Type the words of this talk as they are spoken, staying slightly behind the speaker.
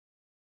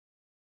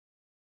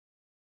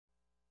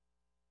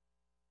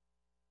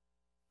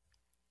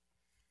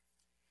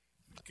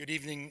Good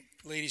evening,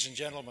 ladies and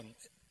gentlemen.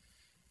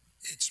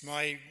 It's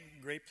my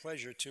great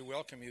pleasure to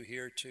welcome you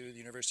here to the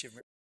University of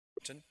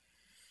Maryland.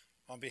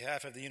 On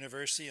behalf of the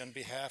university, on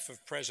behalf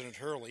of President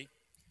Hurley,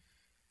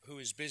 who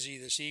is busy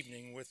this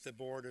evening with the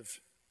Board of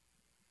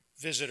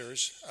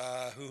Visitors,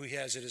 who he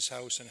has at his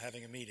house and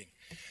having a meeting.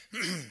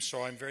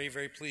 So I'm very,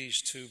 very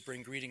pleased to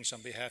bring greetings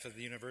on behalf of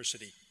the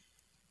university.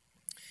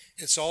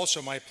 It's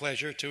also my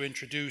pleasure to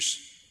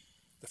introduce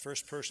the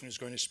first person who's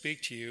going to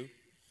speak to you,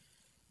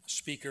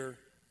 Speaker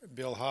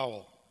Bill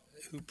Howell,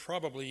 who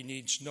probably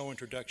needs no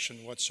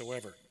introduction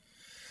whatsoever,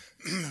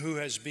 who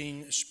has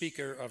been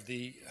Speaker of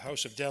the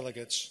House of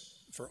Delegates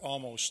for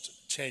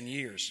almost 10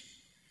 years.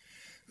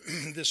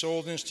 This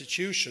old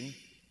institution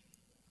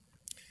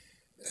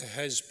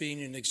has been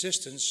in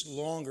existence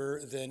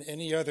longer than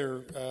any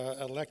other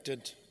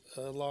elected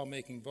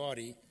lawmaking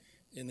body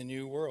in the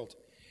New World.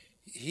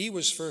 He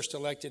was first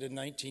elected in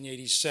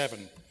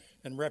 1987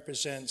 and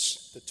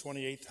represents the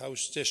 28th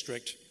House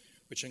District,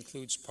 which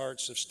includes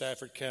parts of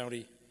Stafford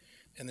County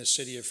and the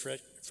city of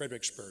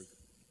Fredericksburg.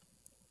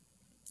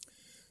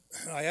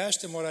 I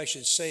asked him what I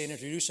should say in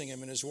introducing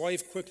him, and his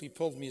wife quickly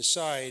pulled me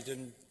aside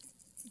and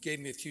gave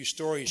me a few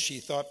stories she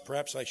thought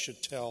perhaps I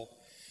should tell,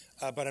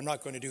 but I'm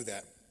not going to do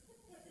that.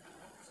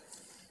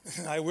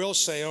 I will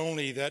say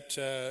only that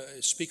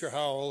Speaker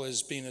Howell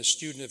has been a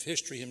student of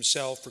history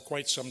himself for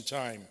quite some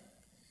time,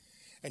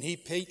 and he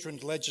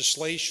patroned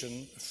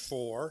legislation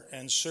for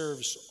and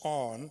serves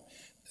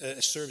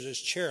as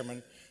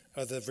chairman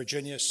of the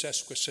Virginia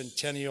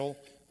Sesquicentennial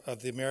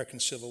of the American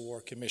Civil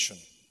War Commission.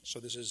 So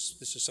this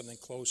is something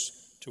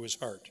close to his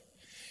heart,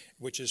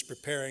 which is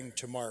preparing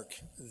to mark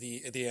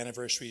the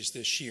anniversaries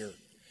this year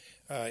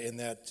in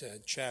that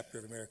chapter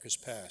of America's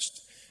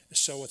past.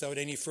 So without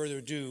any further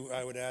ado,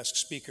 I would ask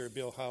Speaker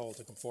Bill Howell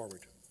to come forward.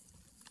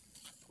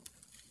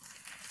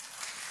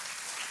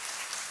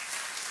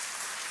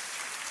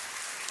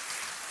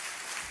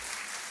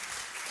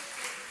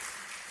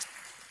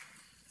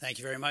 Thank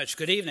you very much.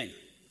 Good evening.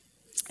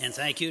 And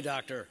thank you,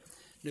 Dr.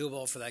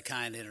 Newbold, for that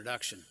kind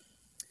introduction.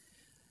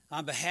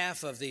 On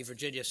behalf of the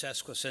Virginia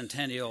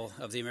Sesquicentennial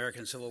of the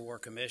American Civil War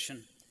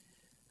Commission,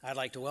 I'd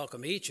like to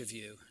welcome each of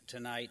you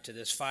tonight to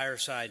this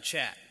fireside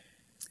chat.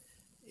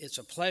 It's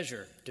a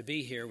pleasure to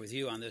be here with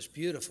you on this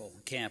beautiful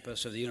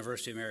campus of the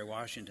University of Mary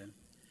Washington,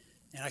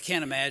 and I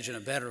can't imagine a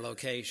better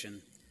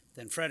location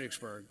than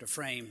Fredericksburg to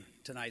frame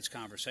tonight's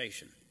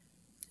conversation.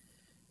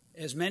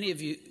 As many of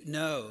you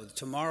know,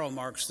 tomorrow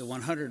marks the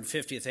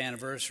 150th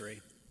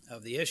anniversary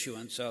of the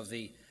issuance of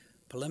the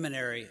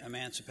preliminary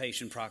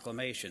Emancipation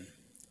Proclamation,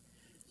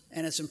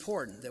 and it's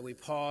important that we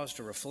pause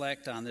to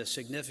reflect on this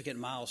significant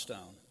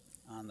milestone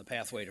on the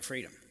pathway to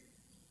freedom.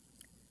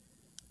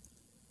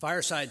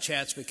 Fireside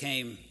chats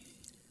became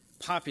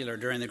popular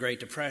during the Great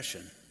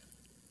Depression.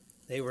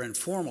 They were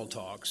informal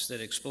talks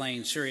that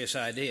explained serious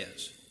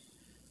ideas,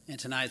 and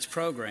tonight's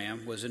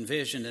program was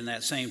envisioned in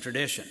that same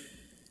tradition.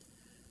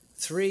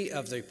 3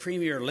 of the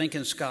premier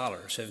Lincoln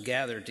scholars have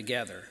gathered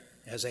together,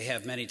 as they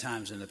have many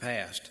times in the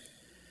past,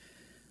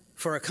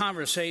 for a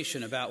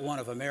conversation about one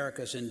of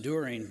America's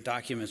enduring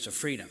documents of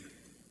freedom.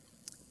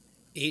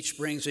 Each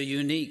brings a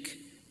unique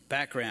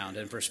background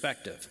and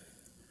perspective.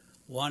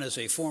 One is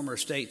a former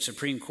state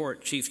Supreme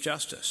Court Chief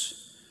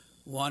Justice.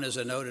 One is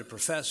a noted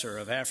professor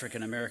of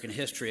African American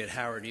history at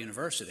Howard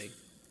University.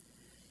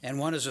 And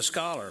one is a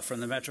scholar from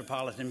the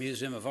Metropolitan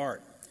Museum of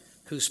Art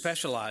who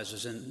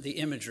specializes in the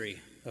imagery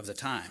of the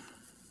time.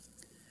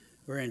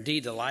 We're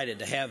indeed delighted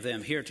to have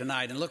them here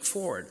tonight and look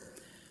forward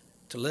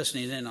to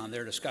listening in on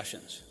their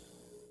discussions.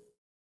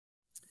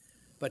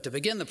 But to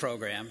begin the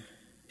program,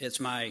 it's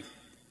my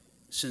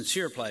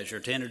sincere pleasure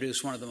to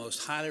introduce one of the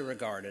most highly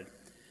regarded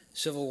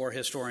Civil War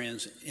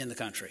historians in the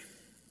country.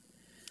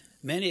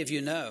 Many of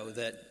you know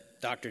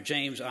that Dr.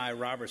 James I.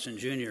 Robertson,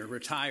 Jr.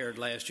 retired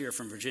last year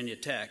from Virginia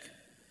Tech,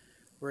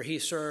 where he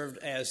served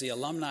as the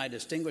Alumni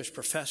Distinguished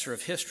Professor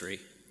of History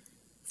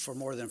for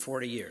more than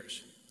 40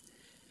 years.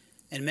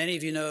 And many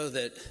of you know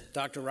that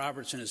Dr.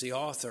 Robertson is the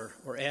author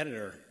or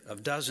editor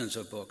of dozens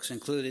of books,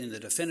 including the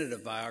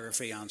definitive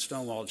biography on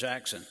Stonewall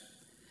Jackson.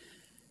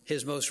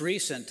 His most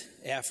recent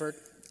effort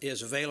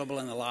is available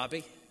in the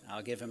lobby.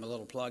 I'll give him a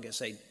little plug.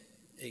 It's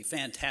a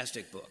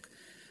fantastic book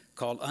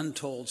called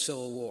Untold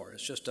Civil War.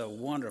 It's just a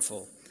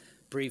wonderful,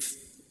 brief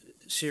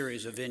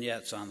series of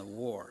vignettes on the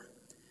war,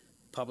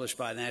 published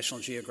by National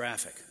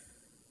Geographic.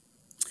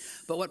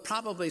 But what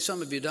probably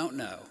some of you don't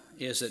know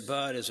is that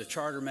Bud is a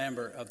charter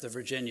member of the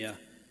Virginia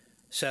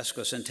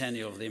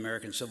Sesquicentennial of the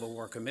American Civil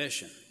War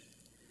Commission,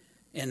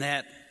 and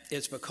that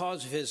it's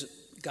because of his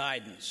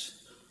guidance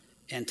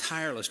and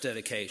tireless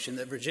dedication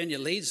that Virginia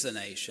leads the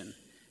nation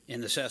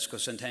in the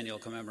Sesquicentennial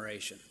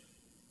commemoration.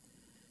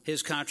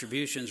 His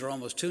contributions are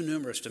almost too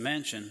numerous to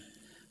mention,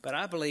 but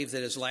I believe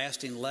that his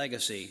lasting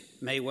legacy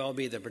may well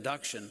be the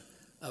production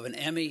of an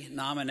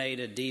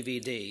Emmy-nominated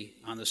DVD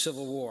on the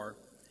Civil War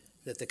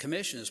that the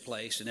Commission has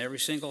placed in every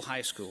single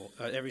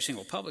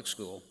public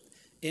school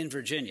in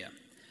Virginia,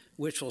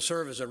 which will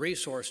serve as a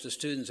resource to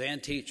students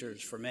and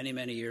teachers for many,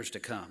 many years to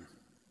come.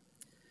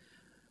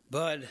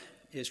 Bud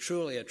is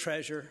truly a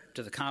treasure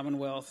to the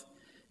Commonwealth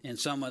and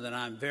someone that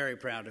I'm very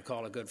proud to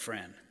call a good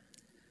friend.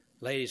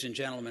 Ladies and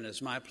gentlemen,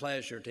 it's my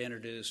pleasure to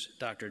introduce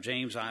Dr.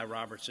 James I.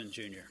 Robertson,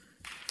 Jr.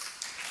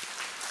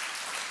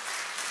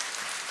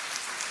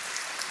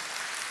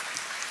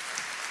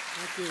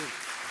 Thank you.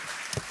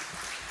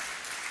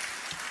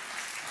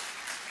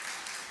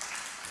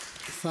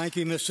 Thank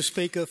you, Mr.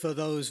 Speaker, for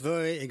those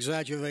very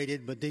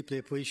exaggerated but deeply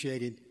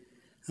appreciated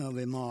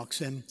remarks.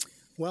 And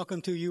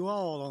welcome to you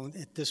all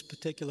at this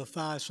particular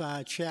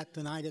fireside chat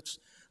tonight. It's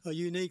a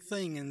unique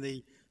thing in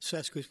the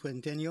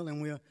sesquicentennial,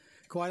 and we're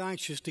quite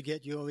anxious to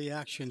get your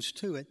reactions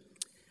to it.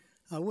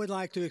 I would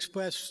like to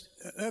express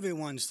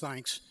everyone's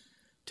thanks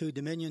to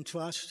Dominion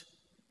Trust,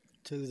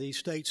 to the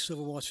State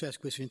Civil War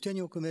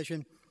Sesquicentennial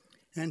Commission,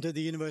 and to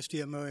the University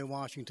of Mary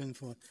Washington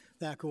for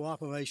their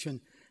cooperation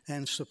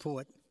and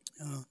support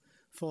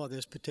for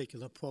this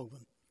particular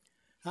program.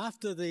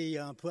 After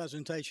the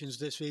presentations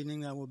this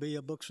evening, there will be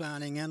a book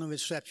signing and a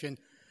reception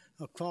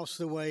across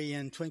the way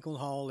in Twinkle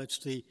Hall. It's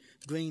the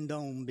Green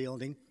Dome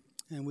building,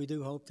 and we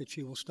do hope that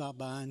you will stop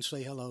by and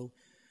say hello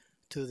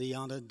to the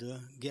honored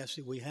guests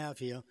that we have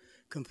here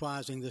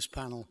comprising this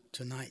panel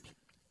tonight.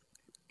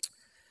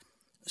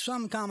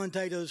 Some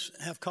commentators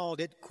have called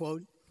it,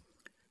 quote,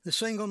 the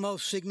single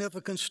most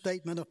significant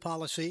statement of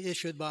policy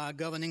issued by a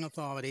governing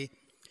authority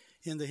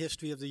in the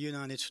history of the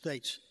United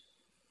States,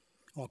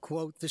 or,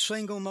 quote, the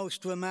single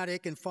most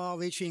dramatic and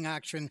far-reaching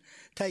action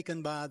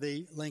taken by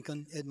the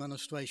Lincoln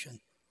administration,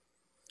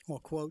 or,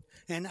 quote,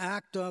 an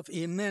act of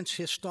immense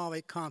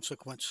historic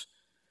consequence,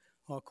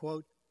 or,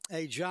 quote,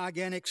 a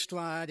gigantic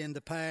stride in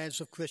the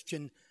paths of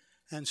Christian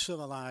and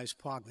civilized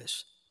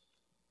progress.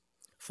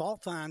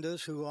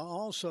 Fault-finders, who are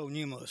also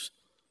numerous,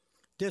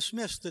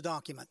 dismissed the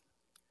document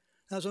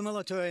as a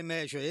military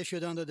measure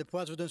issued under the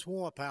President's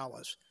war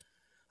powers,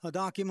 a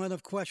document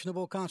of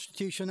questionable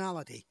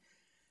constitutionality,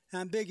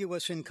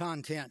 ambiguous in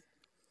content,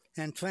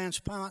 and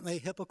transparently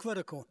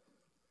hypocritical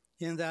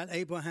in that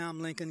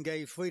Abraham Lincoln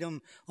gave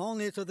freedom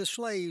only to the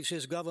slaves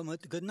his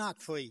government could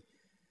not free,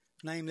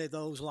 namely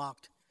those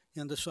locked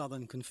in the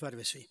Southern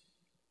Confederacy.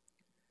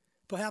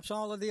 Perhaps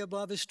all of the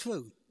above is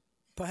true.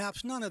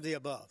 Perhaps none of the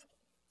above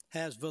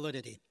has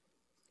validity.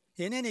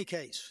 In any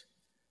case,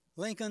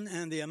 Lincoln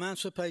and the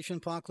Emancipation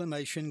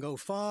Proclamation go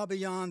far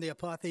beyond the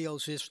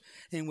apotheosis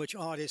in which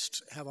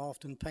artists have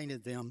often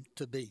painted them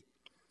to be.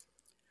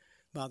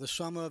 By the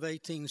summer of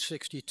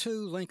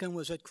 1862, Lincoln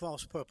was at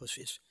cross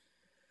purposes.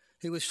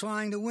 He was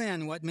trying to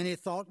win what many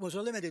thought was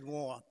a limited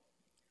war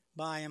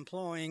by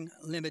employing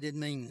limited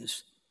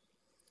means.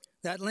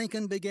 That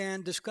Lincoln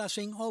began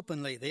discussing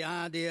openly the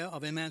idea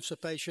of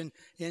emancipation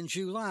in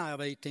July of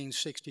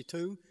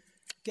 1862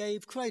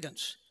 gave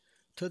credence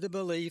to the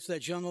belief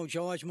that General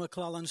George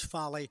McClellan's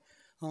folly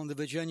on the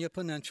Virginia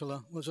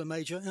Peninsula was a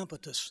major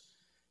impetus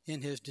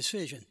in his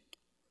decision.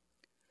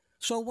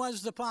 So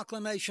was the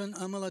proclamation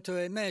a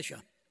military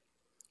measure?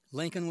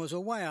 Lincoln was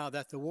aware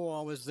that the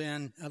war was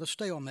then at a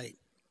stalemate.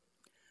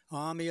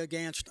 Army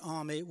against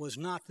army was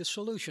not the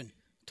solution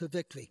to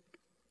victory.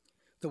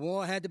 The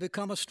war had to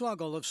become a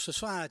struggle of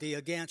society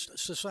against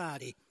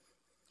society.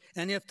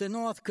 And if the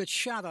North could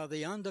shatter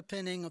the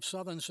underpinning of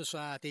Southern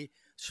society,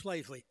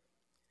 slavery,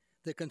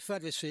 the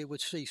Confederacy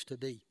would cease to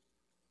be.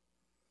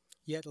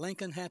 Yet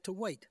Lincoln had to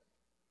wait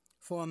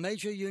for a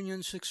major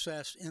Union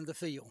success in the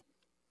field.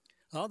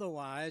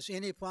 Otherwise,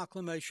 any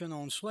proclamation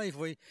on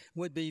slavery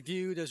would be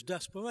viewed as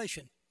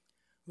desperation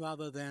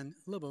rather than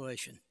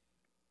liberation.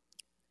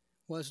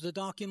 Was the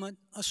document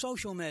a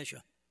social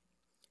measure?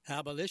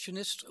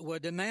 Abolitionists were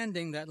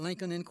demanding that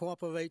Lincoln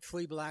incorporate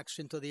free blacks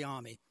into the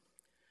Army.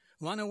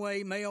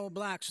 Runaway male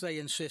blacks, they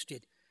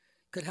insisted,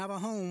 could have a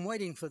home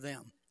waiting for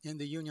them in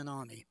the Union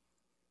Army.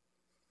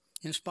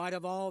 In spite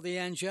of all the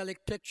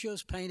angelic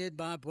pictures painted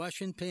by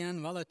brush and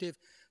pen relative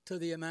to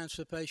the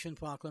Emancipation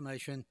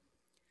Proclamation,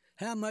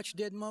 how much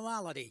did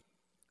morality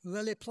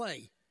really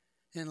play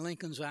in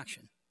Lincoln's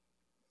action?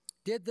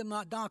 Did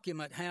the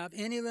document have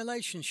any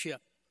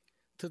relationship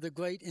to the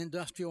great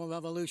industrial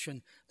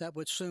revolution that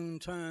would soon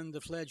turn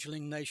the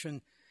fledgling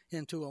nation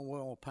into a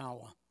world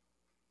power?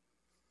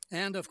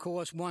 And, of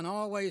course, one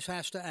always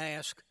has to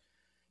ask,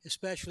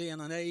 especially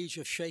in an age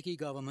of shaky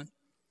government,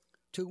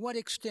 to what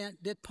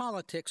extent did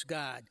politics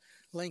guide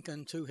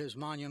Lincoln to his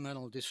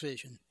monumental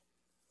decision?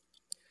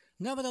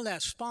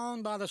 Nevertheless,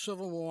 spawned by the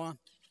Civil War,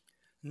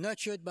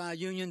 nurtured by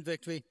Union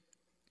victory,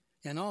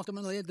 and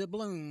ultimately the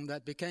bloom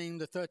that became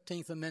the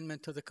 13th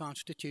Amendment to the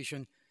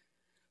Constitution,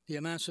 the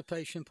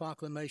Emancipation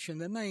Proclamation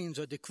remains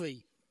a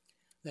decree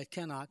that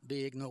cannot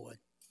be ignored.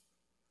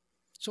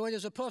 So it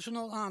is a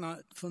personal honor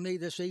for me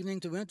this evening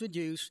to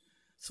introduce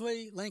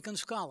three Lincoln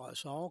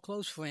scholars, all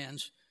close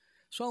friends,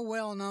 so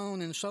well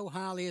known and so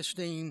highly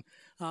esteemed,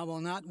 I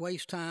will not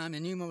waste time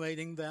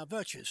enumerating their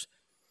virtues.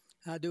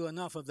 I do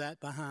enough of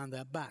that behind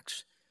their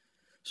backs.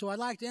 So I'd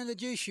like to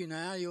introduce you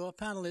now, your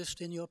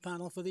panelists in your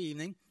panel for the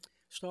evening,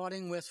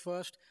 starting with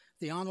first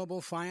the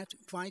Honorable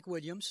Frank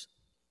Williams.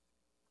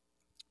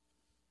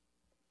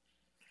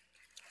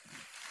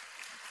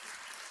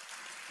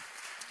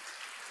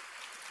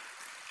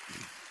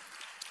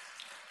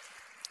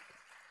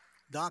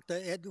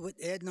 Dr.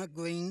 Edna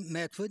Greene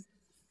Medford,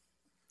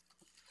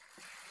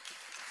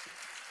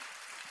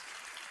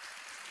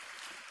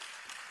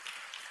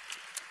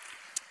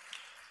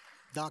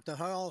 Dr.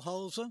 Harold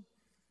Holzer,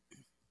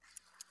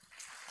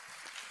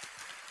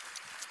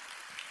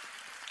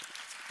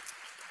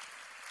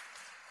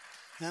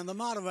 and the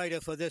moderator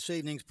for this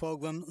evening's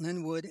program,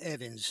 Linwood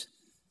Evans.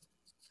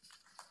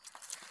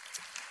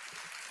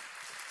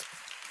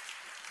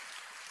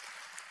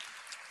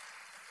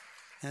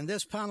 And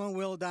this panel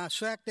will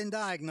dissect and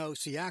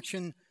diagnose the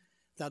action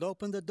that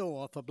opened the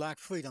door for black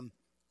freedom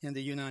in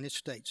the United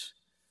States.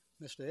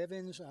 Mr.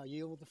 Evans, I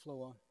yield the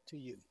floor to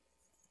you.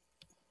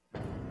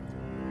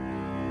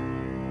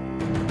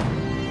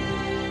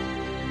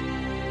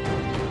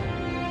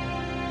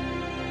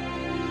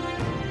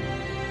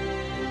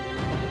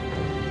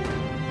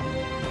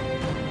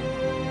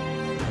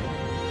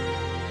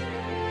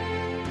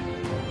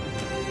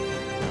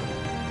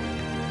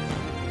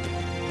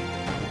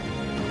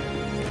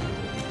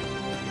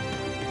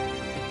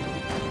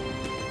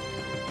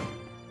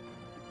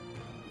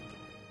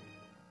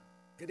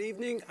 Good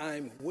evening,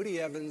 I'm Woody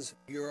Evans,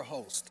 your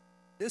host.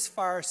 This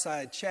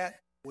fireside chat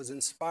was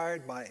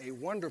inspired by a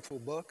wonderful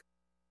book,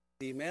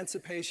 The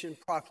Emancipation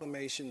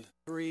Proclamation,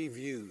 3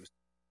 Views,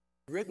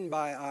 written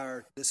by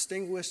our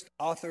distinguished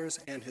authors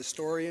and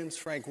historians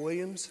Frank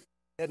Williams,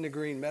 Edna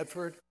Greene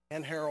Medford,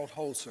 and Harold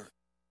Holzer.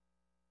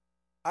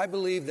 I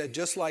believe that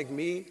just like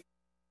me,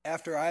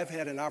 after I've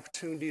had an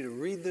opportunity to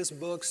read this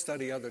book,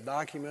 study other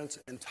documents,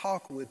 and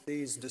talk with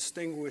these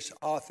distinguished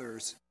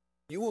authors,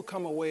 you will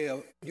come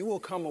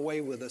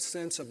away with a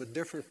sense of a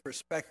different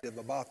perspective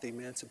about the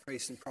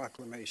Emancipation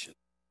Proclamation.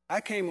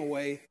 I came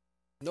away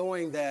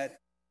knowing that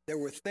there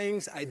were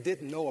things I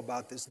didn't know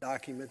about this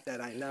document that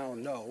I now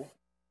know.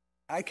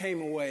 I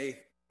came away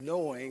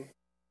knowing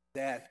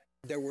that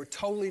there were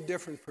totally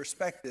different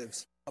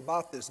perspectives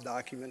about this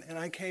document, and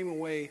I came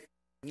away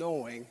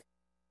knowing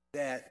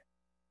that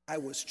I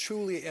was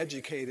truly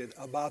educated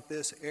about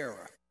this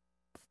era.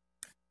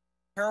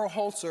 Harold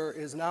Holzer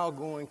is now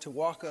going to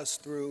walk us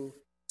through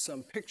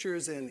some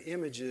pictures and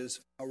images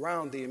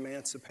around the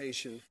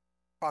Emancipation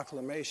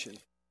Proclamation.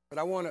 But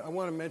I want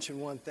to mention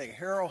one thing.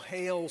 Harold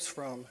hails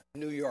from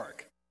New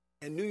York,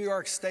 and New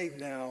York State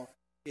now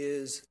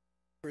is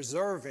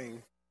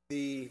preserving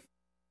the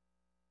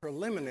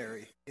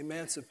preliminary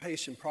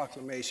Emancipation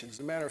Proclamation. As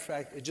a matter of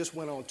fact, it just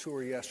went on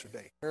tour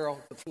yesterday. Harold,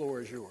 the floor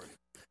is yours.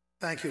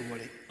 Thank you,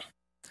 Woody.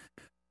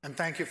 And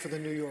thank you for the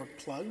New York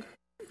plug.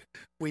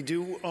 We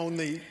do own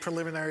the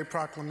preliminary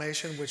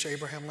proclamation, which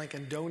Abraham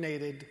Lincoln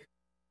donated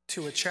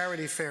to a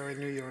charity fair in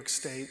New York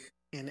State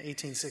in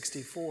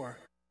 1864.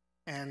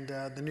 And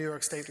the New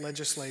York State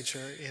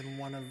Legislature, in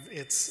one of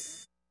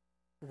its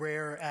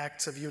rare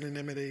acts of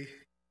unanimity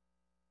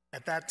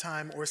at that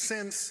time or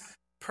since,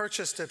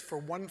 purchased it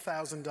for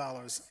 $1,000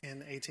 in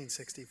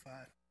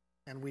 1865.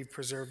 And we've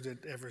preserved it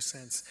ever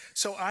since.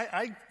 So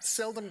I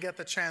seldom get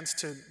the chance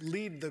to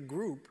lead the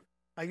group.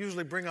 I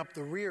usually bring up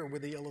the rear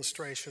with the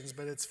illustrations,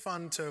 but it's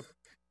fun to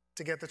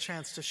get the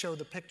chance to show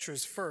the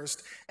pictures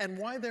first. And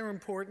why they're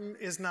important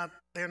is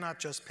they're not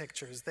just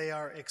pictures. They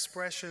are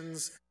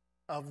expressions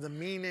of the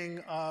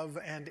meaning of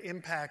and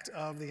impact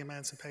of the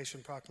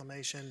Emancipation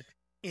Proclamation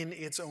in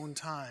its own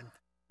time.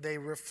 They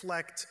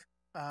reflect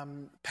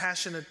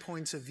passionate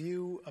points of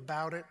view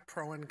about it,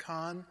 pro and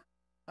con,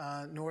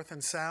 north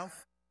and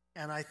south.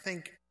 And I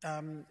think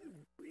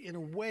in a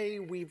way,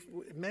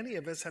 many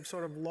of us have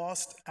sort of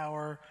lost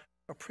our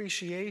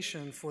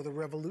appreciation for the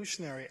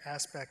revolutionary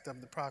aspect of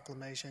the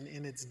proclamation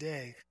in its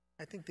day.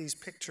 I think these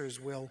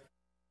pictures will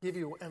give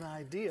you an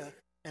idea.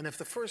 And if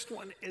the first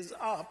one is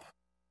up,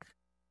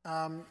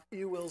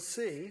 you will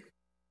see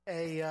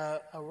a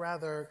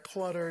rather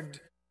cluttered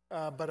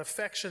but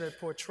affectionate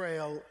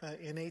portrayal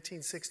in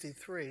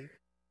 1863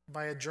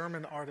 by a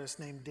German artist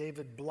named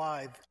David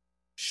Blythe,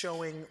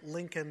 showing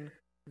Lincoln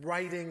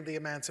writing the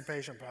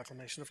Emancipation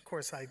Proclamation. Of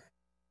course, I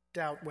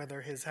doubt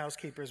whether his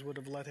housekeepers would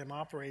have let him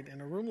operate in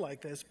a room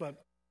like this,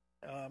 but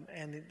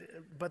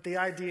the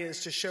idea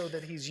is to show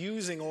that he's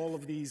using all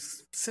of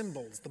these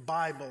symbols, the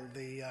Bible,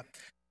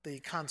 the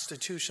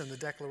Constitution, the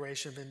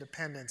Declaration of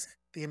Independence,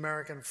 the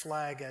American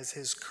flag as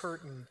his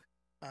curtain,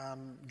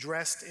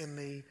 dressed in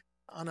the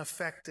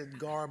unaffected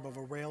garb of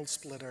a rail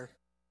splitter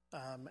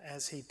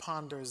as he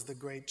ponders the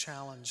great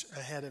challenge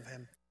ahead of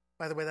him.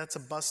 By the way, that's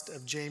a bust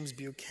of James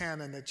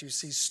Buchanan that you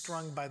see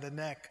strung by the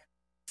neck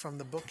from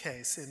the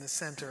bookcase in the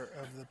center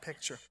of the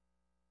picture.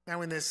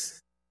 Now, in this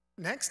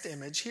next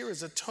image, here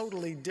is a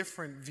totally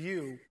different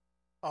view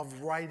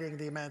of writing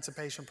the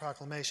Emancipation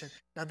Proclamation.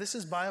 Now, this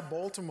is by a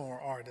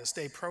Baltimore artist,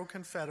 a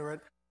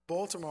pro-Confederate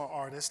Baltimore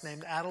artist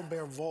named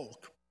Adelbert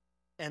Volk.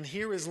 And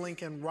here is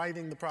Lincoln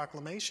writing the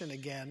proclamation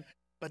again,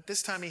 but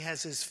this time he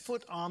has his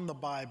foot on the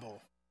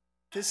Bible.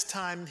 This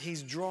time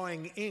he's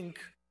drawing ink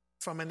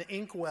from an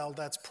inkwell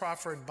that's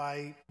proffered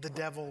by the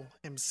devil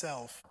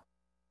himself.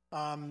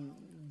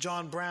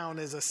 John Brown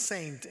is a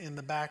saint in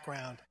the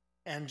background,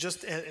 and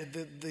just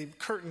the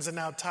curtains are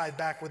now tied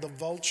back with a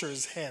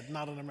vulture's head,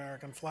 not an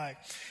American flag.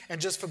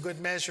 And just for good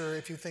measure,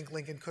 if you think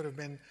Lincoln could have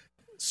been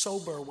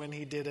sober when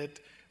he did it,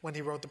 when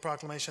he wrote the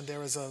proclamation.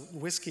 There is a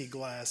whiskey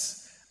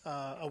glass,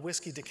 a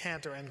whiskey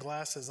decanter and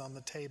glasses on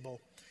the table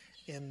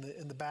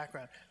in the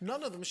background.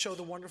 None of them show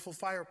the wonderful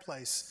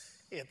fireplace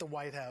at the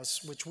White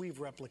House, which we've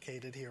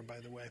replicated here, by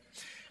the way.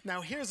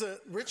 Now, here's a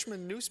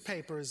Richmond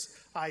newspaper's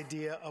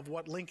idea of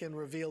what Lincoln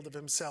revealed of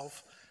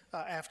himself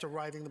after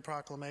writing the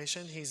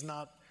proclamation. He's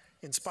not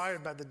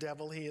inspired by the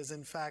devil. He is,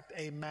 in fact,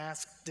 a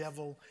masked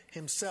devil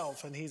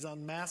himself, and he's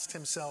unmasked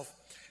himself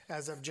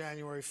as of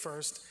January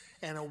 1st,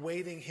 and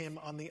awaiting him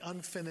on the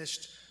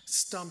unfinished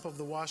stump of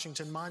the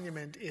Washington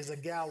Monument is a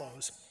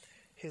gallows,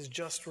 his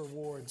just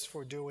rewards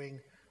for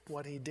doing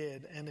what he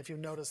did. And if you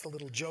notice the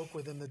little joke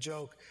within the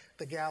joke,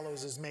 the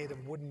gallows is made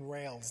of wooden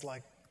rails,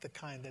 like the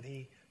kind that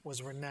he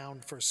was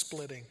renowned for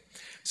splitting.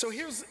 So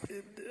here's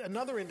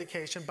another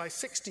indication. By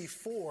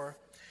 64,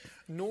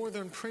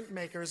 Northern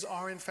printmakers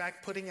are in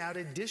fact putting out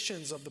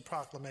editions of the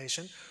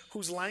proclamation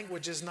whose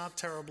language is not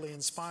terribly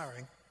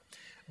inspiring.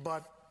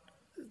 But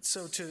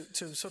so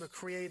to sort of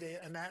create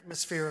an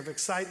atmosphere of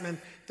excitement,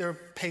 there are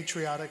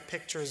patriotic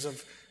pictures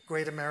of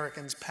great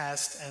Americans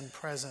past and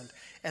present.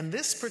 And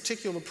this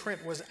particular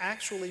print was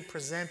actually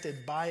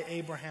presented by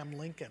Abraham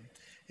Lincoln,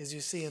 as you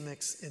see in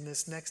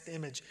this next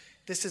image.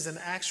 This is an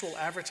actual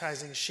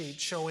advertising sheet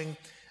showing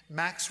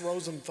Max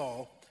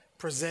Rosenthal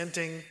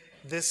presenting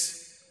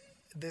this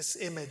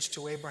image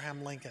to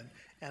Abraham Lincoln.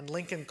 And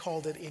Lincoln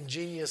called it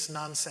ingenious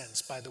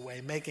nonsense, by the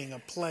way, making a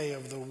play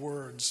of the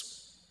words.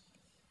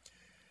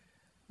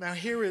 Now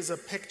here is a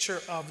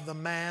picture of the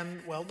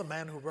man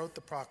who wrote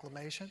the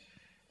proclamation,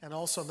 and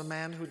also the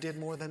man who did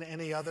more than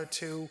any other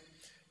to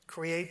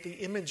create the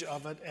image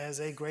of it as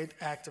a great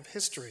act of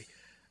history.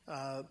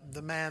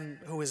 The man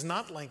who is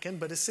not Lincoln,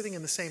 but is sitting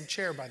in the same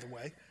chair, by the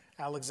way,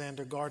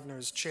 Alexander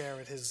Gardner's chair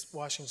at his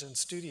Washington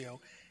studio,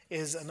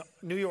 is a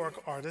New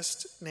York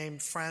artist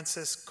named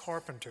Francis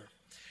Carpenter,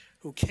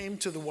 who came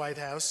to the White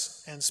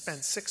House and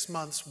spent 6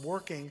 months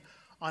working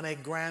on a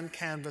grand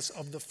canvas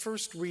of the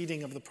first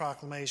reading of the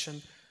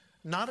proclamation,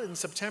 not in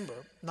September,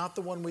 not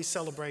the one we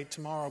celebrate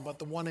tomorrow, but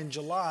the one in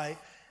July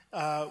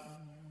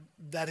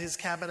that his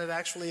cabinet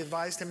actually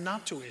advised him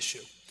not to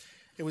issue.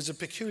 It was a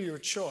peculiar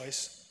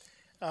choice.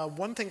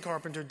 One thing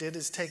Carpenter did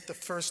is take the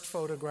first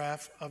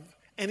photograph of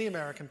any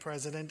American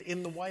president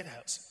in the White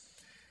House.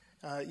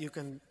 You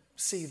can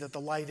see that the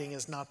lighting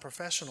is not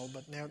professional,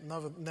 but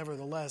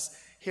nevertheless,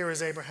 here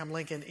is Abraham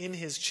Lincoln in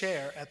his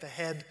chair at the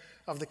head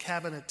of the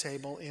cabinet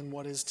table in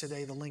what is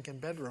today the Lincoln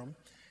bedroom,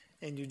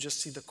 and you just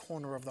see the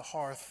corner of the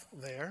hearth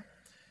there,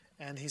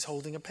 and he's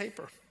holding a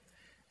paper.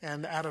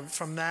 And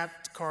from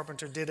that,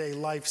 Carpenter did a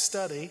life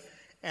study,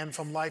 and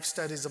from life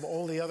studies of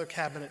all the other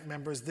cabinet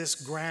members, this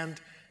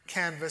grand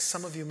canvas,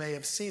 some of you may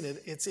have seen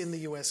it, it's in the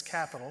U.S.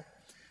 Capitol.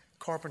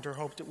 Carpenter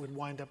hoped it would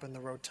wind up in the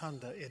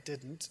rotunda. It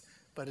didn't,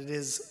 but it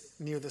is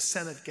near the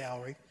Senate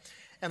gallery.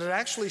 And it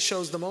actually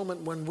shows the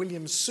moment when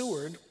William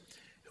Seward,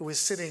 who is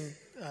sitting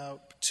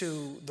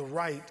to the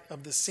right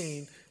of the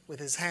scene with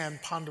his hand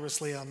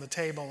ponderously on the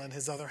table and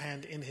his other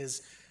hand in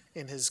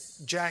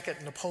his jacket,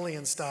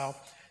 Napoleon style,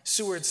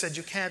 Seward said,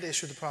 "You can't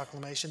issue the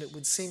proclamation. It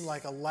would seem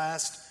like a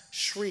last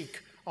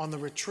shriek on the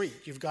retreat.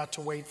 You've got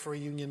to wait for a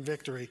Union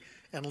victory."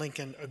 And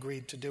Lincoln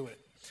agreed to do it.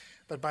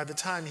 But by the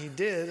time he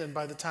did, and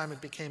by the time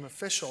it became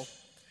official,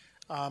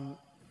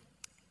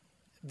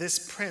 this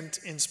print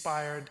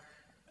inspired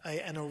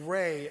an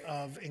array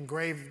of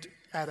engraved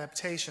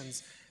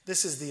adaptations.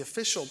 This is the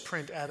official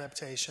print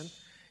adaptation.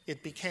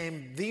 It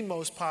became the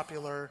most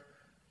popular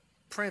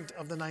print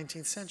of the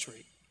 19th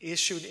century,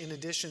 issued in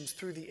editions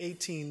through the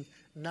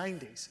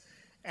 1890s,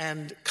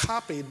 and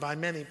copied by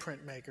many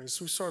printmakers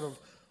who sort of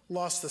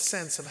lost the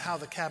sense of how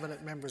the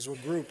cabinet members were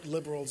grouped,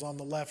 liberals on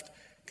the left,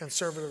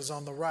 conservatives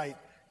on the right.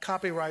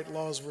 Copyright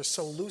laws were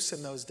so loose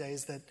in those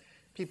days that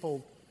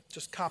people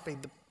just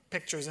copied the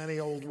pictures any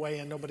old way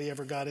and nobody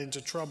ever got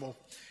into trouble.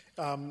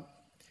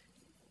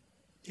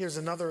 Here's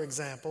another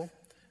example,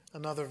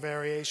 another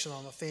variation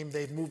on the theme.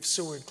 They've moved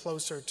Seward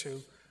closer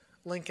to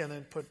Lincoln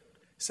and put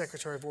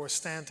Secretary of War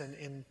Stanton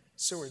in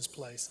Seward's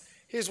place.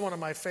 Here's one of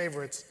my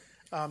favorites.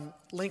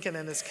 Lincoln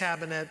and his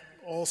cabinet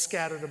all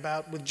scattered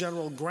about with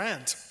General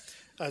Grant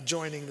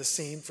joining the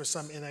scene for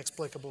some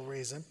inexplicable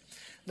reason.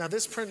 Now,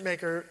 this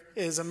printmaker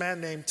is a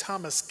man named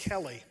Thomas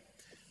Kelly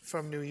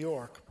from New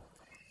York.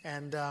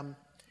 And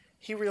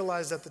he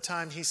realized at the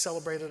time he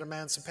celebrated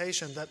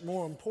emancipation that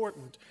more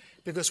important,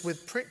 because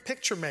with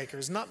picture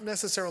makers, not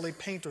necessarily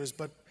painters,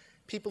 but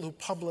people who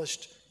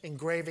published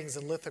engravings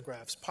and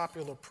lithographs,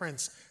 popular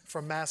prints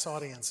for mass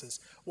audiences,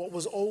 what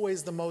was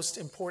always the most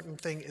important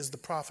thing is the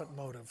profit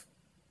motive.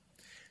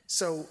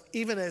 So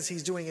even as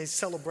he's doing a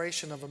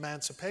celebration of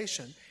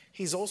emancipation,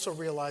 he's also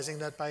realizing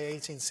that by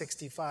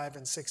 1865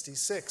 and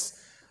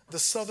 66, the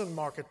Southern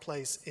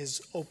marketplace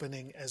is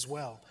opening as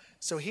well.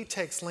 So he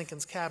takes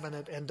Lincoln's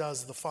cabinet and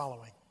does the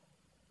following.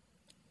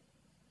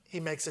 He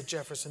makes it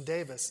Jefferson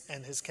Davis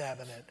and his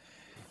cabinet,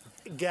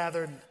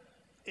 gathered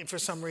for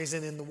some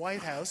reason in the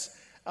White House,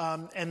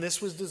 and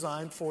this was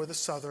designed for the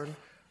Southern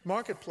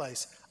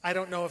marketplace. I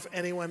don't know if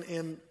anyone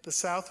in the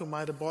South who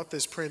might have bought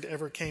this print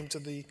ever came to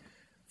the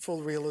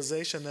full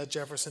realization that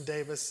Jefferson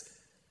Davis,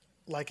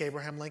 like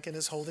Abraham Lincoln,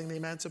 is holding the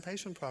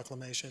Emancipation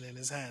Proclamation in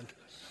his hand.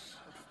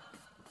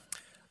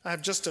 I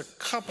have just a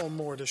couple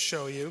more to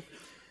show you.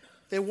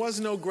 There was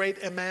no great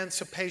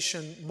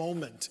emancipation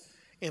moment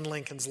in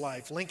Lincoln's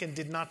life. Lincoln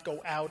did not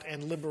go out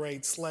and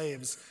liberate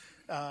slaves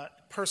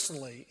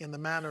personally in the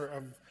manner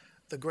of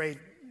the great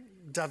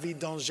David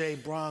d'Angers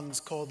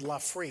bronze called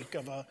L'Afrique,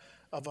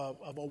 of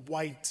a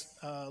white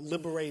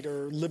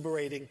liberator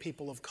liberating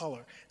people of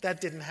color.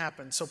 That didn't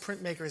happen. So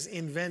printmakers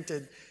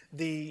invented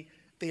the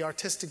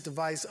artistic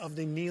device of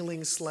the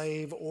kneeling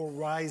slave or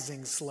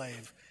rising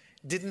slave.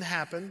 Didn't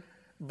happen,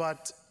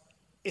 but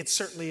it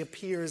certainly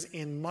appears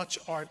in much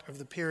art of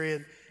the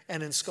period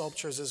and in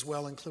sculptures as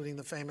well, including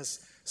the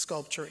famous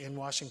sculpture in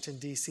Washington,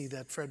 D.C.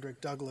 that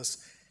Frederick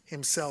Douglass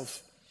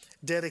himself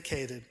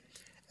dedicated.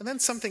 And then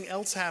something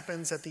else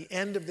happens at the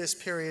end of this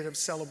period of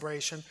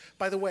celebration.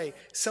 By the way,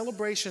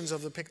 celebrations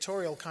of the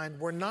pictorial kind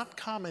were not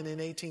common in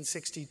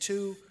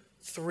 1862,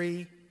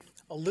 3,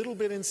 a little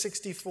bit in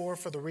 64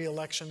 for the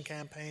re-election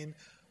campaign,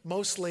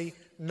 mostly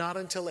not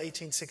until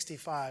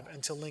 1865,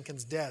 until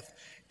Lincoln's death,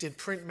 did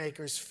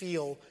printmakers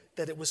feel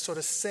that it was sort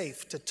of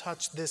safe to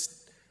touch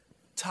this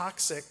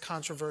toxic,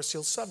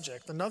 controversial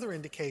subject. Another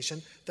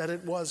indication that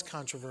it was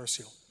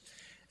controversial.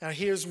 Now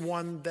here's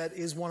one that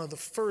is one of the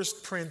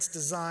first prints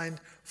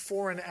designed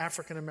for an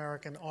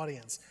African-American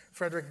audience.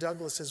 Frederick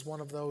Douglass is one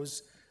of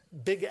those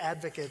big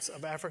advocates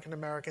of African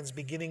Americans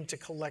beginning to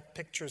collect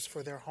pictures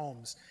for their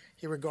homes.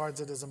 He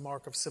regards it as a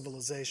mark of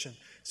civilization.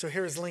 So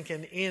here's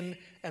Lincoln in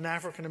an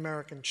African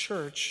American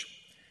church,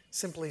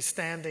 simply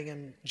standing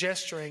and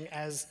gesturing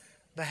as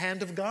the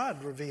hand of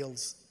God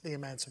reveals the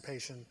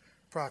Emancipation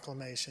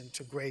Proclamation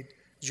to great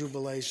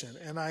jubilation.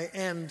 And I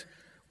end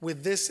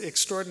with this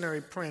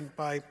extraordinary print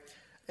by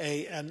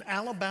an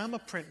Alabama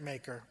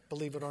printmaker,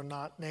 believe it or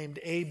not, named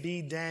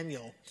A.B.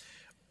 Daniel,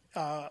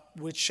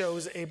 which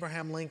shows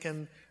Abraham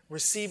Lincoln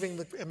receiving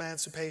the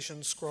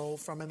Emancipation Scroll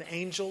from an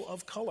angel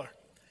of color,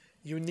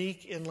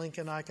 unique in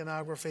Lincoln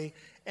iconography,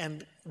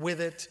 and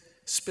with it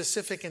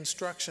specific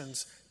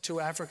instructions to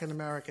African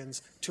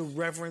Americans to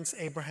reverence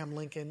Abraham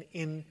Lincoln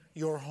in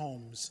your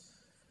homes.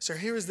 So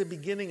here is the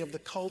beginning of the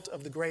cult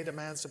of the great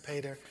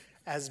emancipator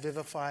as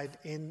vivified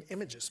in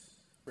images.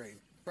 Great.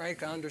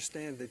 Frank, I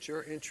understand that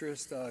your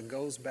interest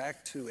goes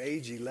back to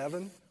age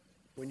 11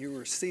 when you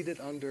were seated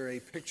under a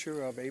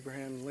picture of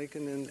Abraham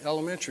Lincoln in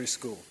elementary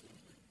school.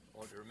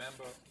 Well, to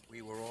remember,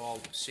 we were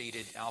all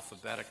seated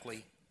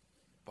alphabetically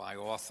by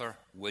author,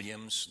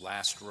 Williams,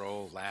 last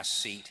row,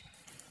 last seat.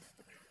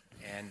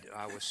 And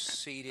I was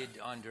seated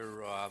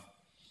under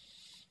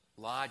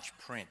large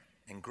print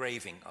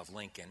engraving of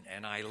Lincoln,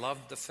 and I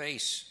loved the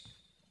face.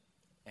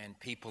 And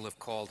people have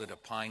called it a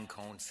pine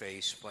cone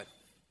face, but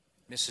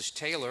Mrs.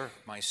 Taylor,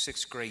 my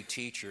 6th grade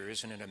teacher,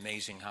 isn't it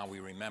amazing how we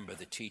remember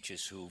the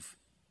teachers who've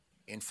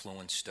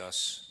influenced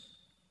us?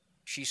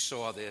 She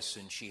saw this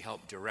and she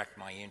helped direct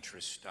my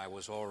interest. I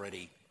was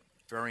already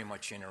very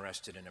much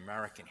interested in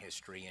American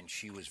history, and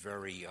she was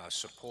very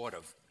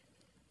supportive.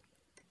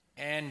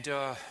 And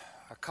a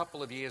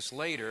couple of years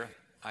later,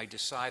 I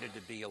decided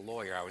to be a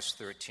lawyer. I was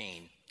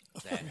 13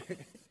 then.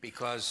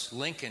 Because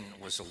Lincoln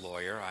was a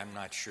lawyer, I'm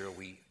not sure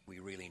we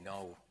really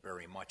know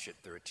very much at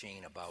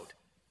 13 about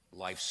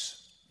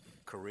life's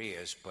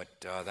careers, but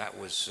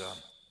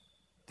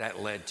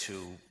that led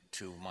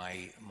to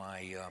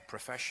my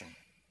profession.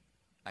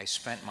 I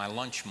spent my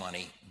lunch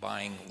money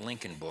buying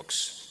Lincoln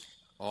books,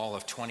 all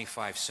of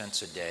 25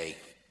 cents a day,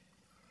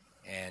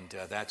 and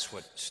that's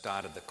what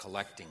started the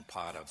collecting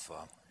part of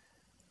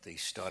the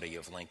study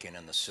of Lincoln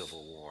and the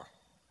Civil War.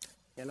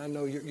 And I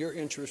know your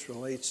interest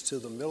relates to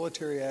the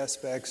military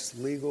aspects,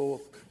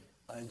 legal,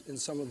 and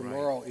some of the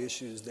moral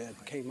issues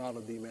that came out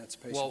of the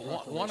Emancipation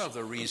Proclamation. Well, one of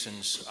the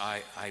reasons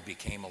I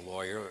became a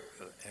lawyer,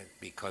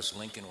 because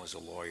Lincoln was a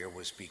lawyer,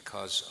 was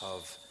because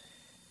of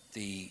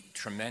the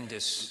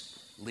tremendous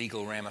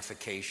legal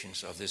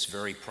ramifications of this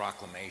very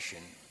proclamation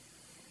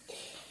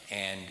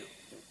and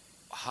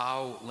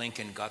how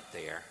Lincoln got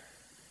there,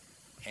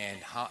 and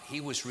how he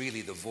was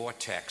really the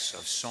vortex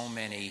of so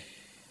many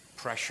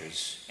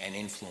pressures and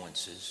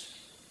influences,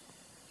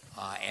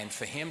 and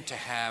for him to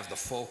have the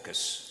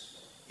focus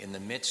in the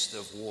midst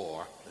of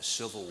war, the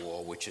Civil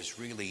War, which is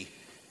really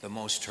the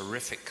most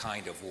horrific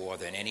kind of war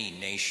that any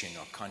nation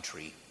or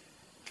country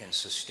can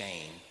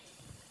sustain,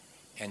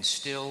 and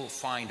still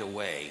find a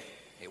way.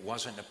 It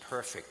wasn't a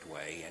perfect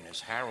way, and as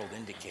Harold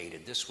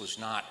indicated, this was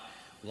not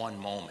one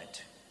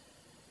moment.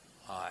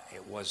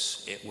 It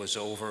was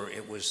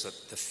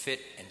the fit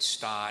and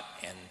start,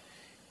 and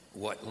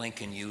what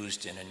Lincoln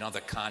used in another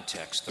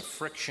context, the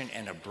friction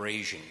and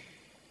abrasion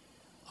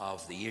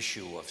of the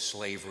issue of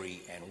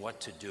slavery and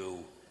what to do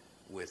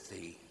with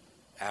the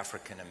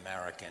African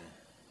American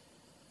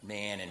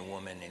man and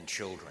woman and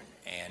children.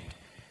 And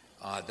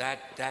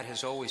that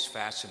has always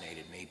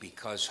fascinated me,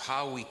 because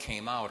how we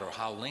came out, or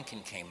how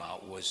Lincoln came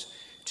out, was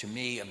to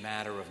me a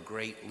matter of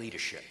great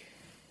leadership.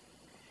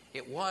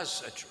 It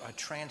was a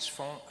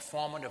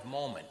transformative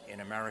moment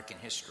in American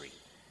history.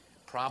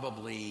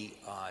 probably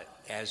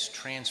as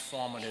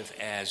transformative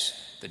as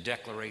the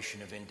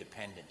Declaration of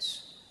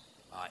Independence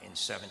in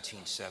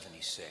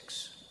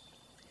 1776.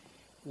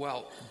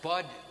 Well,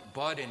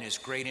 Bud in his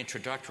great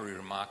introductory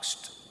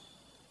remarks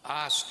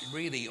asked,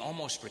 really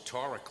almost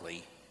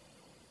rhetorically,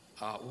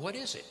 what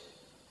is it?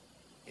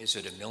 Is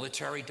it a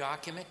military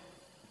document?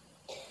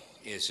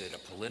 Is it a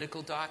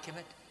political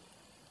document?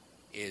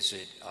 Is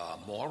it a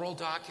moral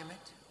document?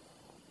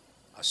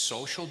 A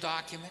social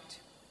document?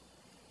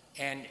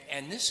 And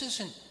this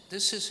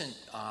isn't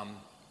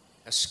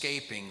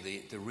escaping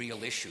the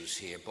real issues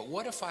here, but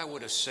what if I were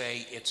to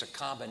say it's a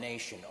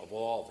combination of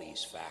all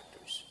these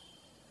factors?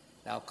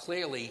 Now,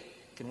 clearly,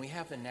 can we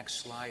have the next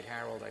slide,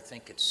 Harold? I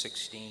think it's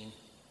 16.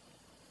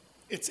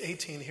 It's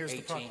 18. Here's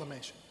 18, the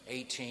proclamation.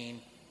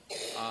 18.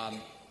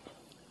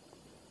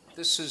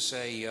 This is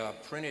a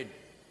printed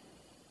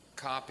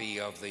copy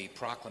of the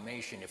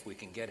proclamation, if we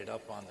can get it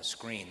up on the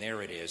screen.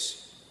 There it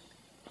is,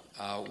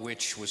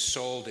 which was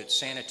sold at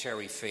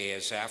sanitary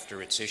fairs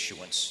after its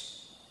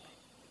issuance.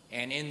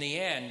 And in the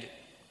end,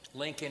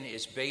 Lincoln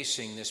is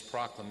basing this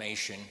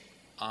proclamation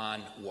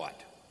on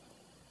what?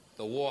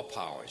 The war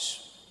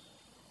powers.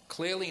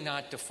 Clearly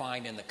not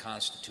defined in the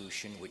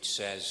Constitution, which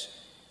says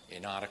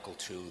in Article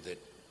 2 that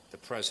the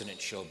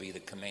president shall be the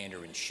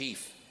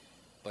commander-in-chief,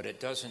 but it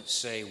doesn't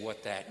say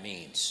what that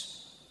means.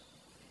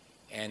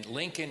 And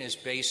Lincoln is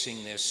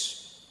basing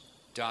this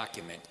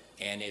document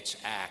and its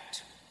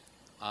act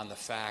on the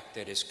fact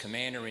that as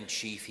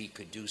commander-in-chief he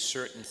could do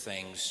certain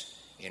things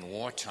in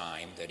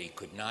wartime that he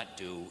could not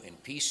do in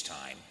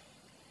peacetime,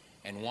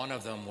 and one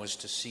of them was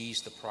to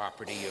seize the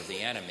property of the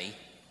enemy.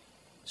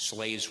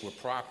 Slaves were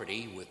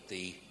property, with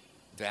the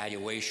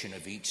valuation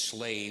of each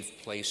slave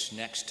placed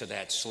next to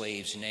that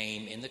slave's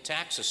name in the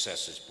tax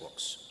assessor's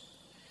books.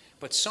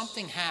 But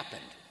something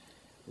happened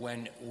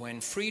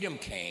when freedom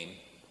came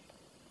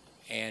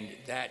and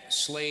that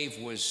slave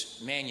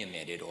was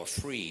manumitted or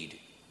freed.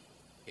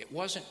 It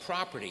wasn't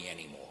property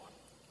anymore.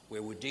 We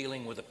were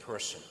dealing with a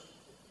person.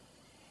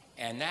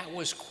 And that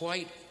was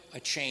quite a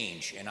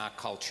change in our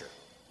culture,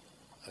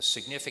 a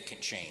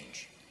significant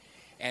change.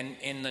 And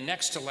in the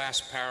next to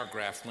last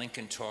paragraph,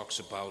 Lincoln talks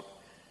about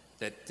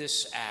that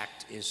this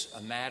act is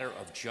a matter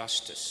of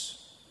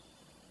justice,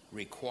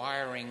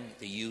 requiring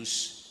the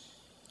use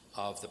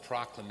of the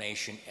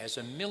proclamation as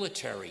a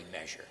military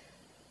measure.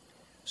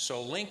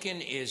 So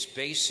Lincoln is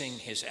basing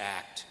his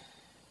act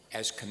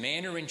as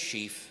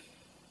commander-in-chief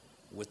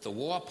with the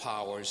war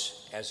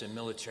powers as a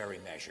military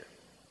measure.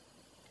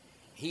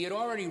 He had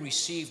already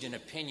received an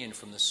opinion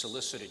from the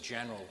Solicitor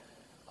General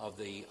of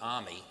the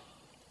Army,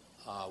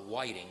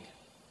 Whiting,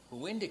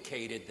 who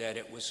indicated that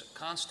it was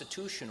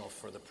constitutional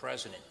for the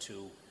president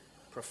to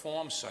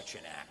perform such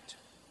an act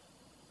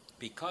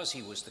because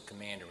he was the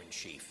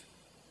commander-in-chief.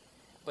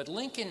 But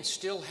Lincoln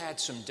still had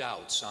some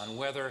doubts on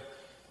whether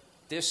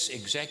this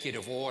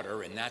executive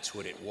order, and that's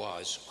what it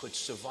was, could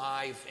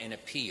survive an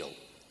appeal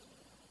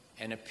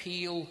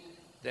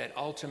that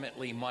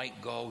ultimately might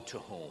go to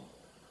whom?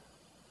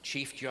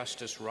 Chief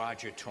Justice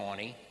Roger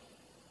Taney,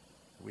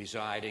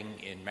 residing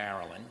in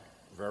Maryland,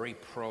 very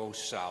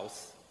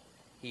pro-South.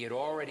 He had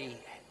already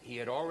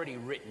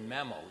written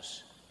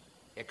memos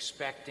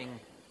expecting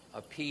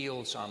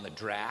appeals on the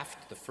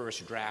draft, the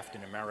first draft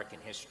in American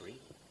history.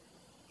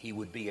 He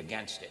would be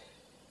against it.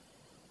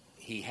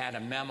 He had a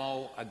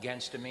memo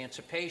against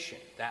emancipation.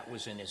 That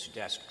was in his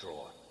desk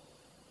drawer.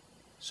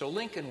 So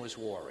Lincoln was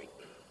worried.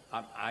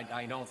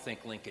 I don't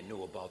think Lincoln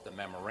knew about the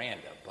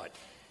memoranda,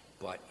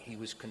 but he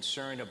was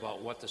concerned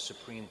about what the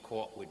Supreme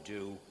Court would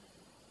do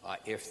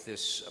if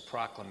this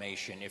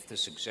proclamation, if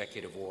this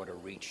executive order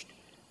reached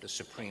the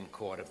Supreme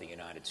Court of the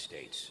United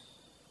States.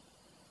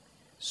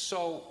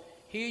 So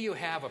here you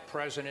have a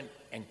president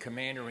and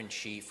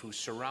commander-in-chief who's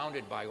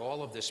surrounded by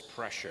all of this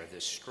pressure,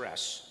 this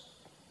stress.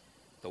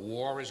 The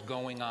war is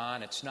going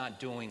on. It's not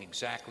doing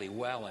exactly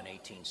well in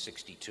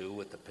 1862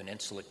 with the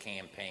Peninsula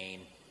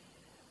Campaign,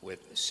 with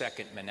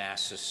Second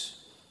Manassas,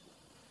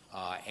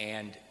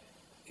 and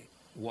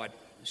what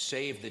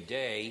saved the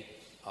day,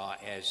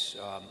 as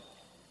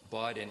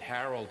Bud and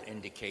Harold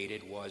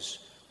indicated, was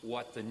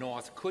what the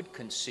North could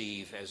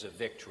conceive as a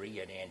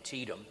victory at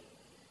Antietam,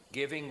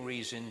 giving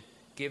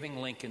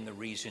Lincoln the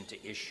reason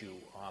to issue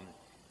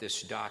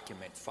this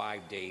document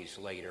 5 days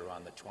later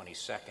on the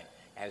 22nd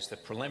as the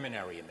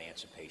preliminary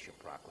Emancipation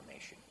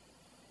Proclamation.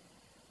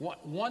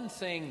 One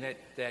thing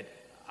that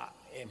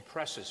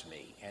impresses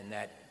me and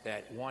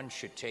that one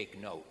should take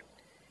note,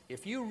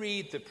 if you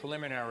read the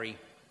preliminary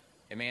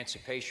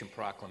Emancipation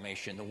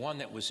Proclamation, the one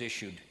that was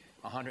issued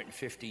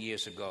 150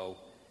 years ago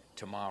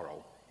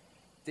tomorrow,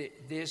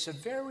 there's a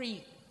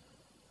very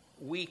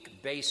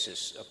weak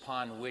basis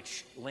upon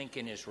which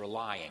Lincoln is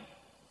relying,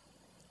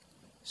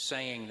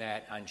 saying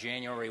that on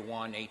January 1,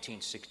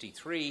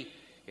 1863,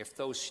 if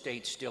those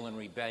states still in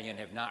rebellion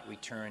have not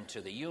returned to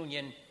the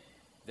Union,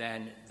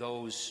 then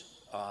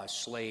those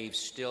slaves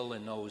still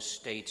in those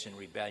states in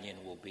rebellion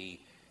will be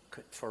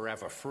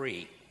forever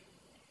free.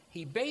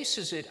 He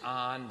bases it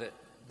on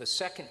the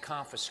Second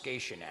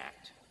Confiscation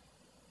Act,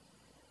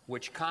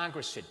 which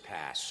Congress had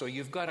passed. So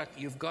you've got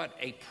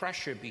a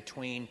pressure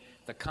between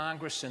the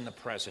Congress and the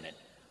President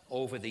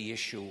over the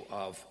issue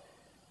of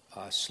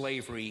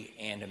slavery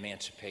and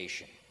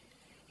emancipation.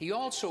 He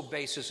also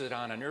bases it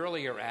on an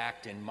earlier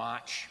act in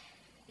March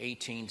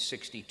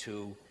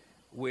 1862,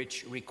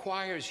 which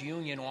requires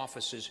Union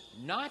officers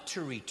not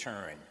to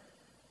return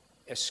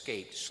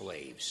escaped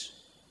slaves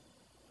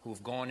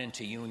who've gone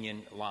into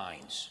Union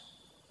lines.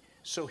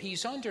 So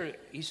he's under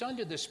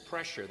this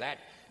pressure.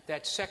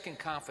 That Second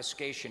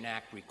Confiscation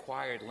Act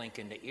required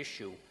Lincoln to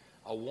issue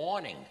a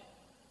warning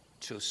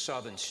to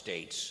Southern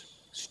states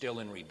still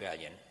in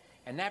rebellion.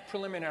 And that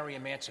preliminary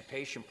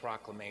Emancipation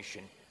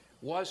Proclamation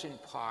was in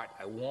part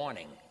a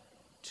warning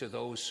to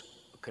those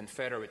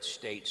Confederate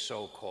states,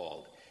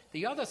 so-called.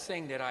 The other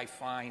thing that I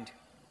find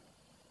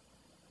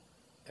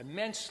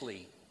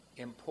immensely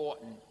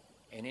important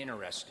and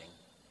interesting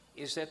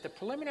is that the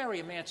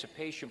preliminary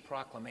Emancipation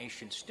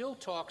Proclamation still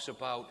talks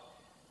about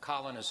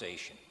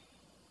colonization.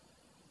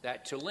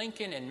 That to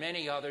Lincoln and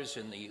many others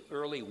in the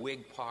early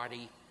Whig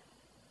Party,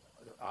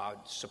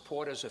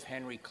 supporters of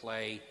Henry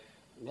Clay,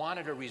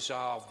 wanted to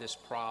resolve this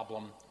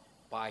problem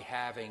by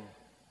having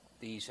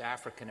these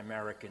African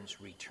Americans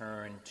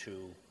return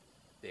to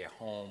their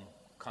home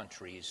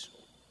countries,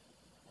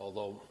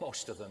 although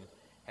most of them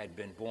had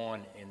been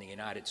born in the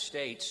United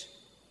States.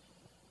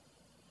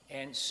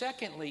 And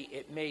secondly,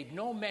 it made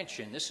no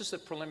mention, this is the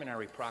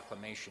preliminary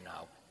proclamation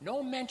now,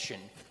 no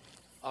mention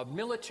of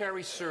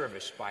military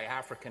service by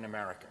African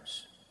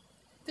Americans.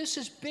 This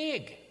is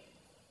big.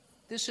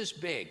 This is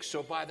big.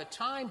 So by the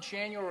time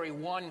January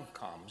 1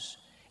 comes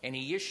and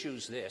he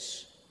issues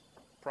this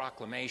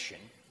proclamation,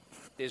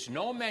 there's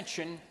no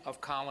mention of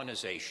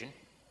colonization,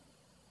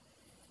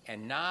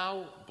 and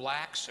now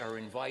blacks are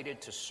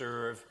invited to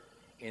serve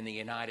in the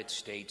United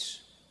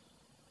States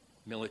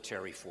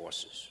military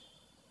forces.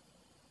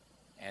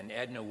 And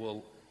Edna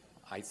will,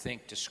 I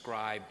think,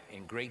 describe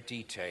in great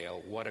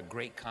detail what a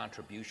great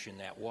contribution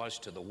that was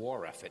to the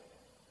war effort.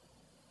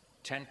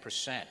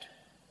 10%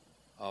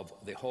 of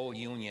the whole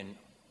Union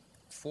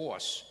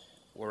force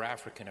were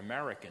African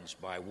Americans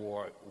by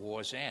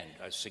war's end,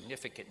 a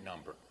significant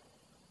number.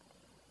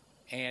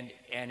 And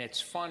it's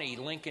funny,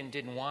 Lincoln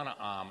didn't want to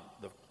arm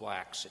the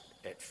blacks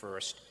at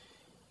first.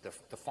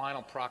 The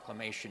final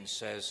proclamation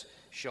says,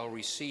 shall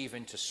receive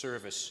into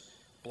service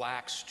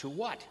blacks to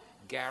what?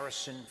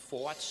 Garrison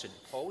forts and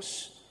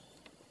posts,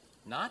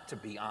 not to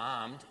be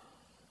armed.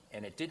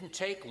 And it didn't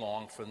take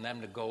long for them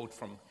to go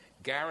from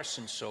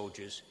garrison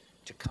soldiers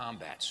to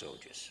combat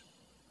soldiers.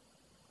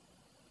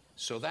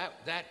 So that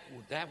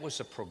was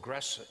a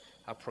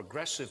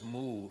progressive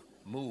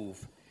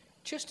move,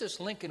 just as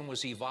Lincoln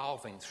was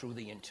evolving through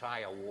the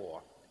entire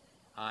war,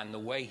 on the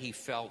way he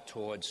felt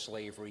towards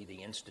slavery,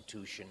 the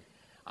institution,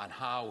 on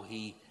how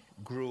he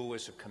grew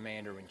as a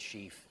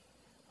commander-in-chief,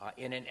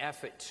 in an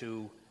effort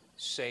to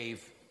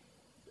save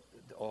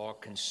or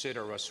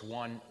consider us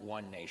one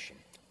nation.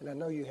 And I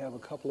know you have a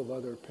couple of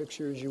other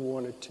pictures you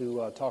wanted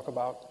to talk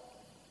about.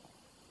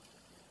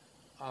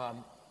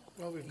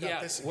 Well, we've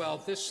got this.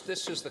 Well,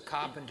 this is the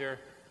Carpenter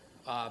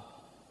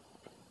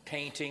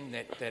painting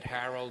that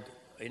Harold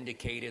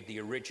indicated. The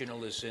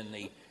original is in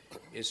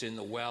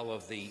the well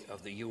of the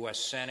U.S.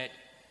 Senate.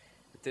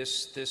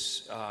 This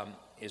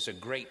is a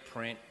great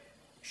print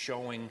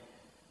showing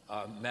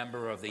a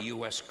member of the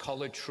U.S.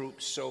 colored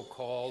troops,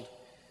 so-called,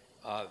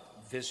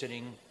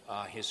 visiting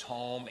his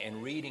home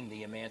and reading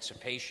the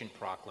Emancipation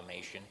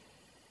Proclamation.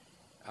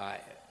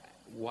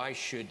 Why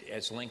should,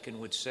 as Lincoln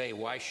would say,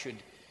 why should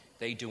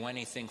they do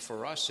anything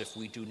for us if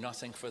we do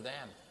nothing for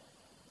them?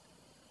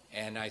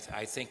 And I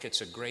think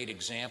it's a great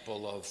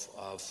example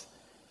of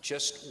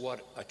just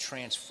what a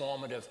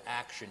transformative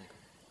action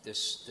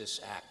this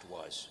act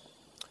was.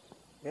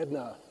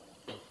 Edna,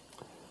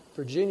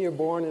 Virginia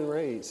born and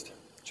raised,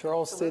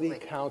 Charles City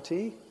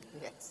County,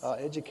 yes.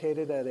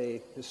 Educated at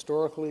a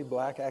historically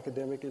black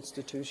academic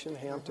institution,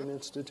 Hampton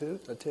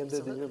Institute,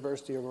 attended the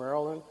University of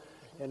Maryland,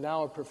 and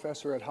now a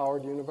professor at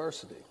Howard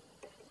University.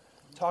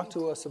 Talk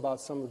to us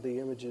about some of the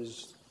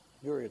images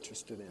you're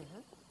interested in.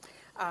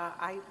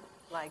 I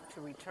like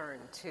to return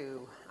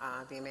to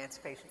the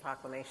Emancipation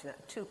Proclamation,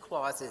 two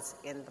clauses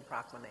in the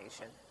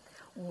proclamation.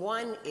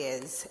 One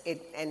is,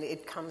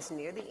 it comes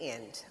near the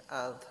end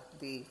of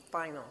the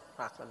final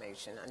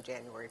proclamation on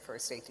January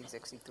 1st,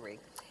 1863,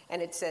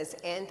 and it says,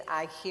 "And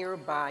I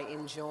hereby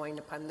enjoin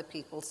upon the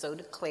people so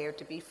declared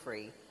to be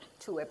free,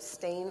 to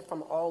abstain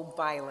from all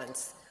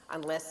violence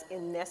unless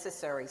in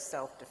necessary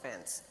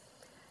self-defense."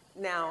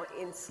 Now,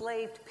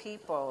 enslaved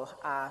people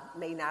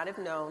may not have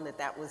known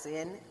that was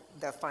in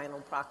the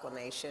final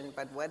proclamation,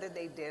 but whether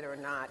they did or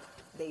not,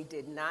 they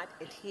did not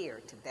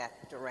adhere to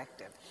that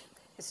directive.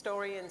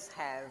 Historians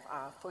have,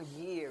 for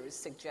years,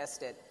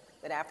 suggested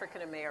that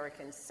African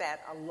Americans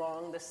sat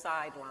along the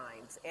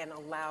sidelines and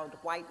allowed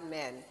white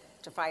men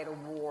to fight a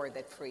war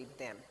that freed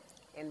them.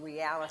 In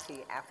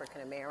reality,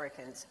 African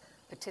Americans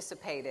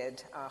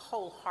participated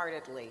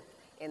wholeheartedly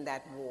in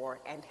that war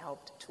and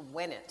helped to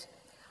win it.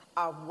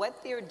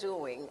 What they're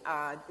doing,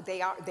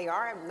 they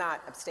are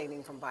not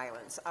abstaining from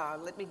violence.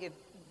 Let me give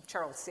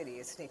Charles City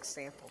is an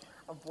example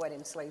of what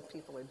enslaved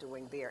people are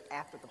doing there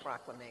after the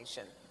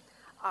proclamation.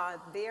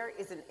 There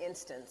is an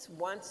instance,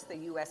 once the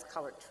U.S.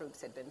 colored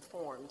troops had been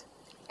formed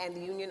and the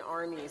Union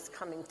Army is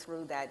coming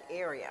through that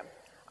area,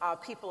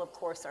 people, of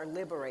course, are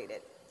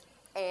liberated.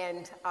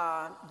 And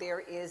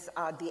there is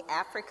the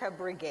Africa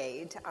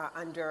Brigade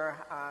under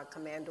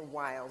Commander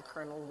Wild,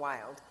 Colonel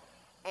Wild,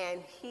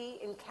 and he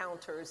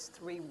encounters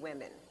 3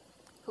 women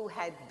who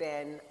had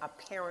been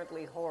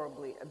apparently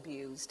horribly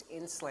abused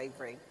in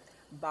slavery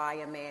by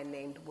a man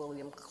named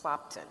William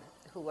Clopton,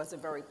 who was a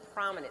very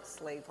prominent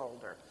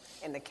slaveholder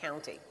in the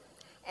county.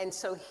 And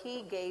so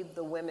he gave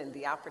the women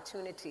the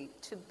opportunity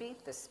to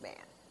beat this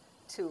man,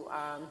 to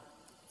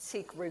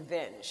seek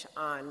revenge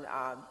on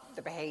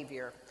the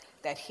behavior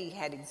that he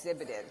had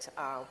exhibited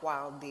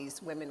while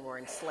these women were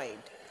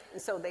enslaved.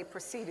 And so they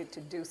proceeded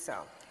to do so.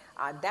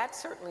 That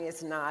certainly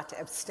is not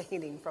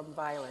abstaining from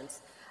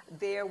violence.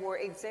 There were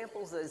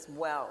examples as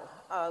well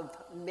of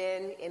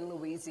men in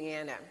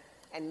Louisiana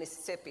and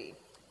Mississippi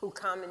who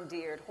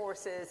commandeered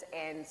horses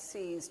and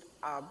seized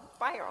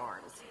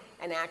firearms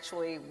and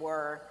actually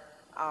were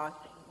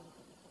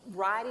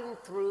riding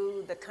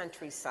through the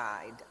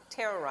countryside,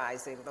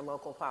 terrorizing the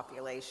local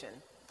population.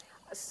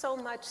 So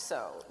much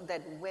so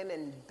that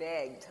women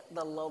begged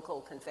the local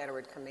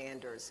Confederate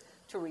commanders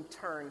to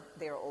return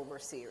their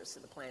overseers to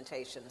the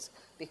plantations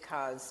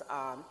because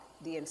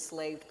the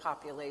enslaved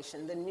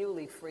population, the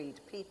newly freed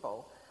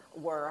people,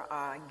 were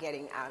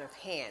getting out of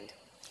hand.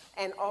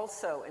 And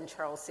also in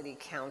Charles City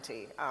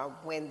County,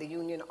 when the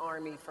Union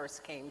Army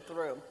first came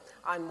through,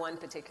 on one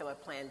particular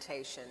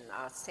plantation,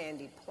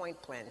 Sandy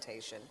Point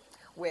Plantation,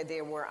 where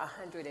there were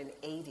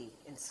 180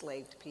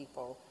 enslaved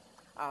people,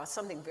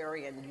 something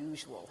very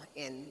unusual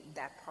in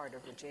that part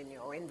of Virginia,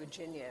 or in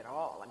Virginia at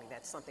all. I mean,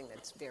 that's something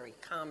that's very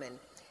common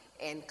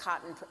in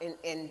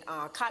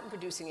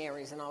cotton-producing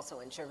areas and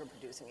also in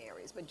sugar-producing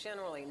areas, but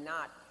generally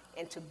not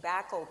in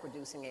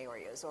tobacco-producing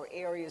areas or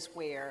areas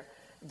where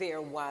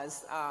there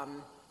was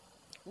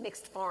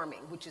mixed farming,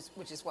 which is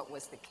what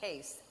was the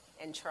case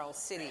in Charles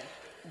City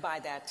by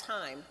that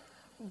time.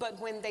 But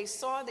when they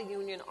saw the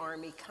Union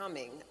Army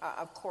coming,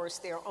 of course,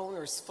 their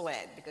owners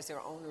fled because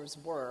their owners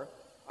were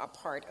a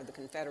part of the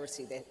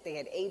Confederacy. They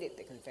had aided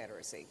the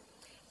Confederacy.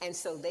 And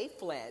so they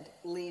fled,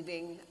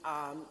 leaving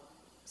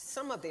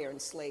some of their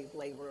enslaved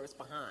laborers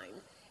behind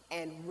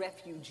and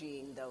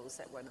refugeeing those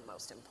that were the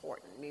most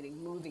important, meaning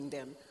moving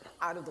them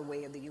out of the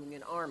way of the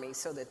Union Army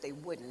so that they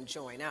wouldn't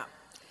join up.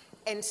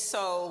 And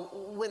so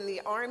when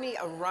the Army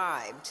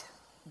arrived,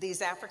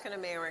 these African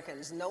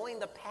Americans, knowing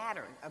the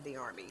pattern of the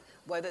Army,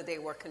 whether they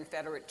were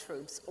Confederate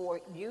troops or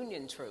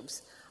Union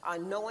troops,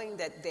 knowing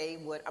that they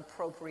would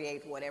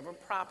appropriate whatever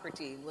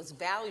property was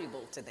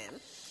valuable to them,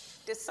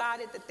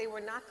 decided that they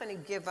were not going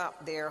to give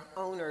up their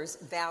owners'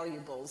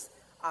 valuables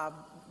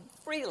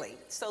freely.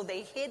 So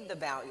they hid the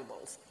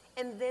valuables,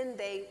 and then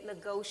they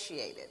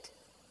negotiated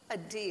a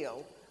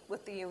deal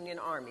with the Union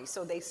Army.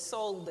 So they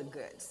sold the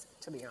goods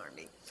to the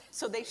Army.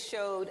 So they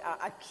showed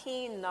a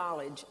keen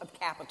knowledge of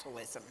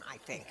capitalism, I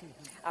think.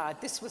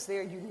 This was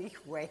their unique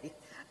way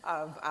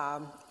of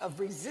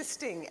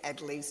resisting,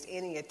 at least,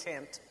 any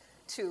attempt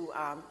to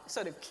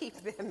sort of keep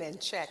them in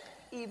check,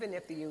 even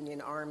if the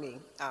Union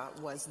Army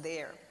was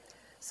there.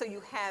 So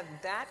you have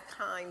that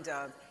kind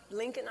of,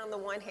 Lincoln on the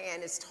one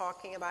hand is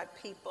talking about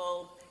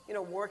people,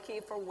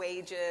 working for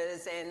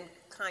wages and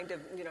kind of,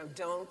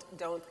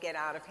 don't get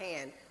out of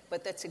hand.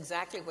 But that's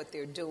exactly what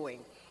they're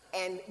doing.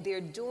 And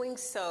they're doing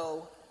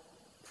so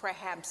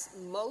perhaps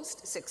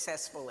most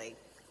successfully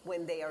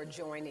when they are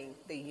joining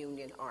the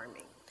Union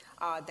Army.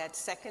 That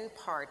second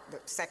part,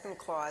 the second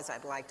clause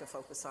I'd like to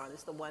focus on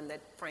is the one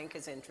that Frank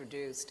has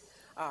introduced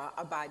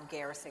about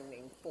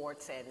garrisoning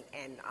forts and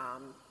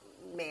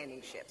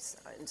manning ships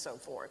and so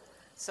forth.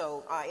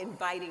 So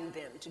inviting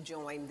them to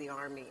join the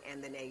Army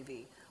and the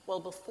Navy. Well,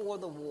 before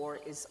the war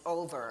is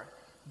over,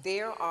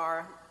 there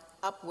are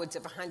upwards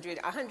of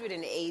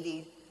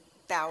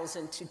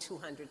 180,000 to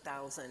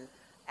 200,000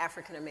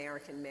 African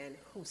American men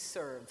who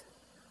served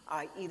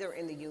either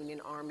in the Union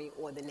Army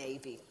or the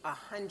Navy.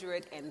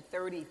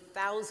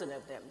 130,000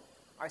 of them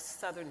are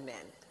Southern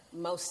men,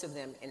 most of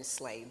them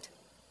enslaved.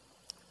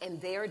 And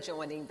they're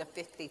joining the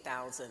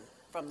 50,000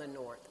 from the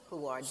North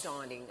who are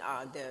donning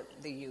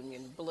the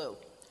Union blue.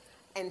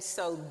 And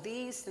so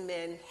these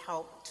men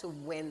helped to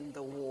win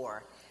the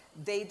war.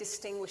 They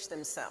distinguished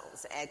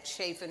themselves at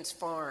Chaffin's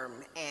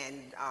Farm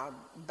and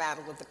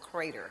Battle of the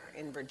Crater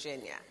in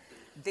Virginia.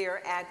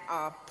 They're at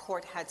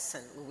Port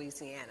Hudson,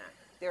 Louisiana.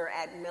 They're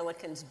at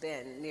Milliken's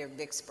Bend near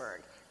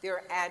Vicksburg.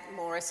 They're at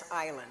Morris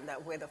Island,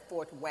 where the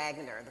Fort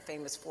Wagner, the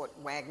famous Fort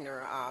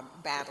Wagner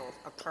battle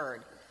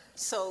occurred.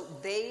 So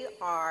they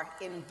are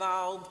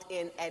involved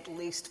in at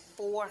least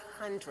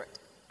 400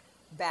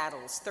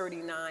 battles,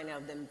 39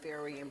 of them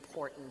very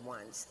important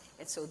ones.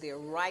 And so they're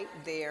right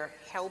there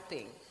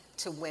helping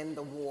to win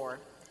the war.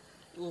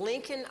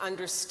 Lincoln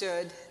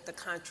understood the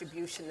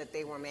contribution that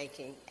they were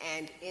making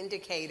and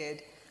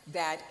indicated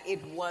that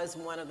it was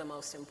one of the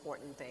most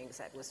important things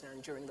that was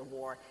done during the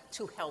war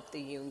to help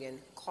the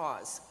Union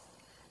cause.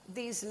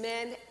 These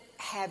men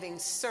having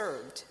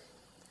served,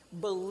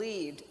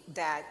 believed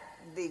that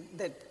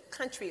the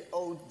country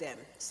owed them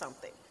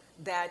something,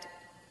 that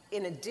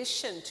in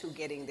addition to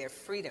getting their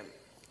freedom,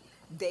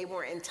 they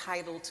were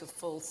entitled to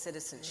full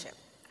citizenship.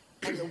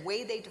 And the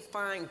way they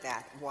defined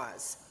that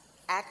was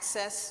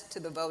access to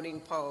the voting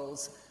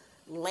polls,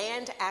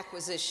 land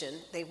acquisition.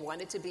 They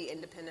wanted to be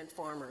independent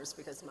farmers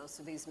because most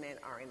of these men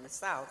are in the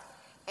South.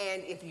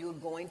 And if you were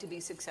going to be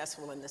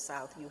successful in the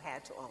South, you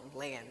had to own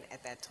land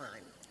at that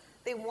time.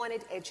 They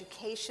wanted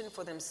education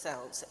for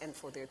themselves and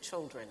for their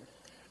children,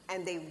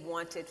 and they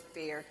wanted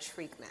fair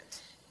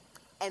treatment.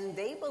 And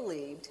they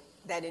believed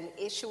that in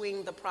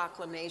issuing the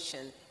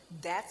proclamation,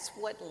 that's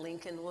what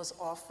Lincoln was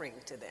offering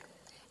to them.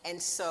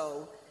 And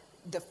so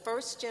the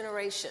first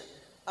generation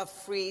of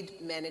freed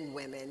men and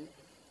women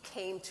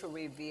came to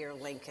revere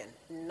Lincoln,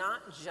 not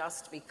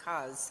just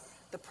because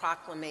the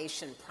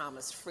proclamation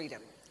promised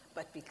freedom,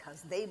 but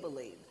because they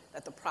believed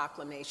that the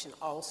proclamation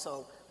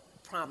also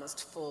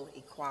promised full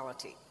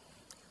equality.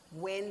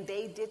 When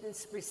they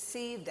didn't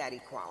receive that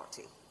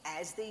equality,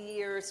 as the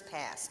years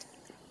passed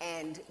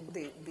and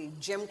the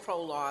Jim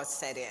Crow laws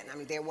set in, I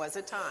mean, there was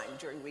a time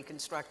during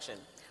Reconstruction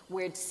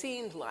where it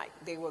seemed like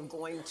they were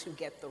going to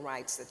get the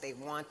rights that they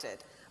wanted.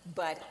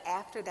 But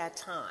after that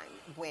time,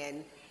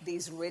 when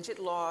these rigid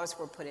laws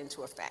were put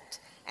into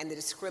effect and the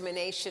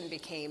discrimination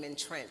became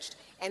entrenched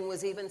and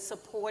was even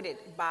supported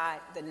by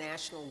the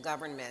national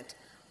government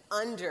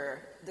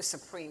under the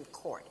Supreme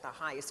Court, the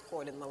highest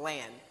court in the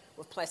land,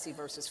 with Plessy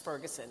versus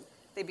Ferguson,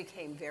 they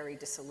became very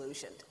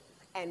disillusioned.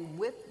 And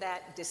with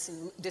that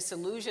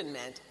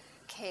disillusionment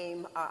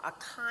came a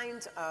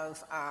kind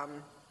of,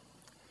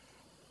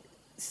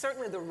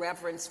 certainly the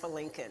reverence for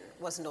Lincoln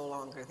was no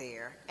longer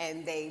there,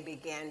 and they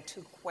began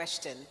to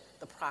question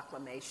the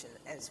proclamation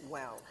as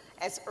well.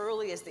 As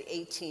early as the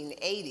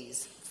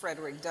 1880s,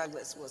 Frederick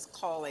Douglass was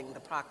calling the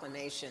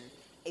proclamation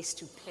a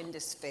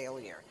stupendous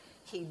failure.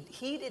 He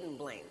didn't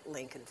blame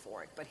Lincoln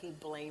for it, but he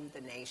blamed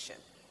the nation.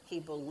 He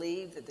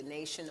believed that the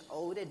nation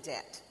owed a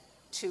debt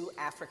to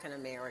African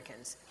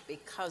Americans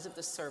because of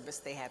the service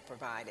they had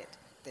provided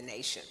the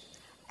nation.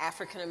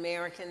 African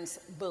Americans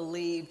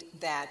believed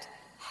that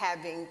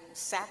having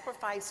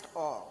sacrificed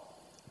all,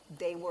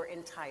 they were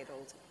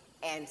entitled,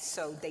 and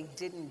so they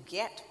didn't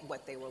get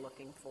what they were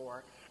looking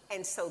for.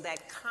 And so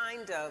that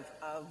kind of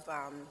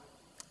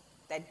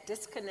that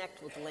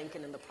disconnect with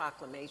Lincoln and the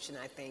proclamation,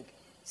 I think,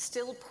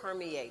 still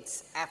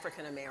permeates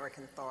African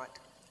American thought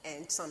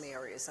in some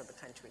areas of the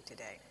country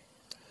today.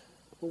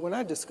 Well, when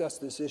I discuss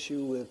this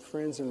issue with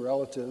friends and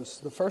relatives,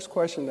 the first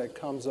question that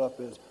comes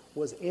up is,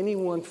 was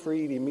anyone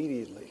freed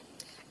immediately?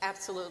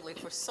 Absolutely.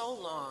 For so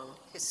long,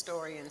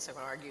 historians have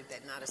argued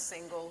that not a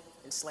single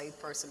enslaved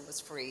person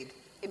was freed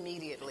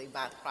immediately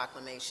by the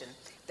proclamation,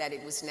 that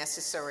it was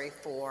necessary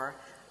for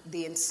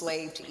the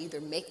enslaved to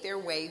either make their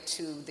way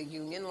to the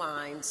Union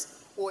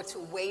lines or to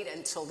wait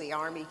until the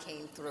Army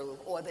came through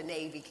or the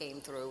Navy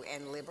came through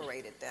and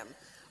liberated them.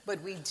 But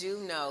we do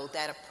know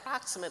that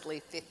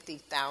approximately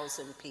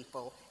 50,000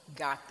 people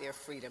got their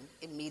freedom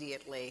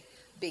immediately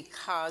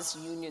because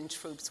Union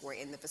troops were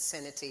in the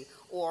vicinity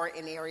or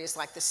in areas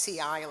like the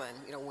Sea Island,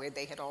 where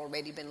they had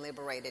already been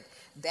liberated.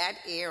 That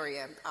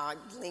area,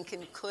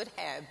 Lincoln could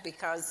have,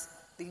 because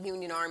the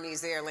Union Army is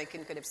there,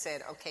 Lincoln could have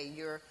said, okay,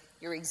 you're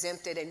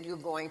exempted and you're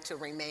going to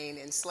remain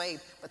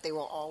enslaved, but they were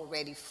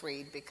already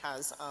freed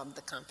because of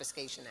the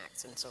Confiscation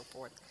Acts and so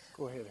forth.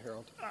 Go ahead,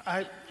 Harold.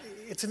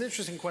 It's an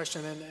interesting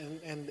question,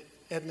 and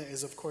Edna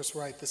is, of course,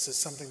 right. This is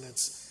something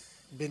that's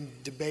been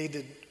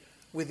debated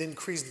with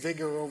increased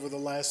vigor over the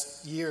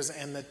last years,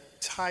 and the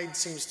tide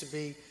seems to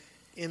be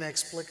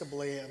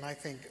inexplicably, and I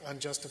think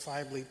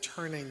unjustifiably,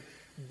 turning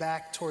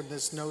back toward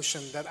this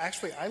notion that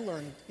actually I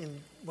learned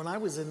when I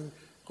was in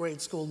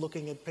grade school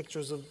looking at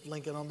pictures of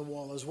Lincoln on the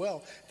wall as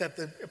well, that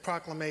the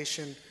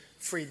proclamation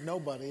freed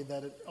nobody,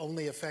 that it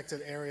only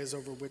affected areas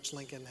over which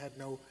Lincoln had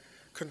no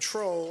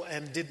control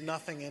and did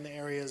nothing in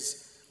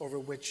areas over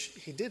which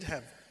he did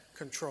have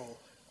control,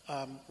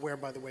 where,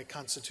 by the way,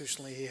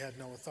 constitutionally he had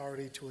no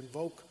authority to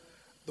invoke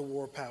the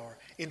war power.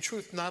 In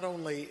truth, not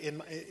only,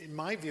 in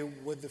my view,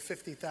 were the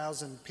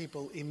 50,000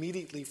 people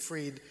immediately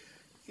freed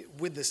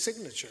with the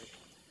signature,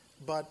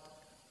 but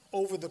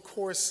over the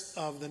course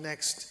of the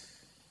next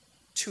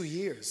 2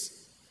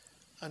 years,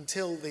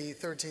 until the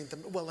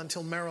 13th,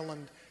 until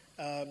Maryland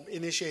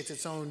initiates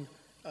its own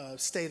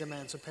state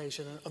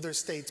emancipation and other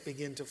states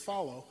begin to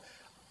follow,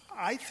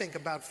 I think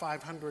about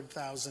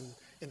 500,000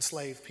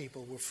 enslaved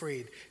people were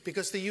freed,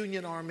 because the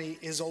Union Army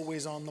is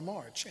always on the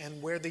march,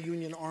 and where the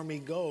Union Army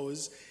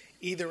goes,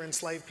 either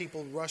enslaved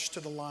people rush to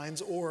the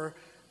lines or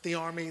the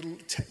Army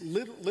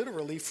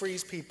literally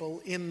frees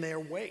people in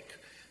their wake.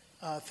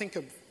 Think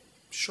of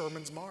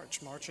Sherman's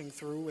march, marching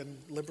through and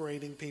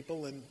liberating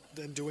people and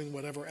doing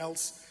whatever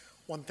else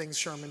one thinks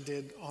Sherman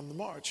did on the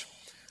march.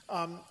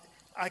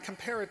 I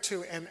compare it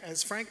to, and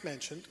as Frank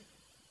mentioned,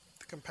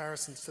 the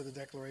comparisons to the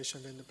Declaration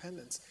of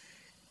Independence.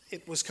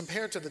 It was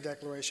compared to the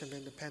Declaration of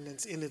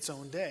Independence in its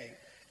own day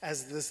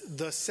as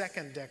the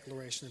second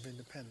Declaration of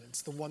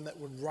Independence, the one that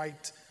would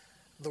right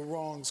the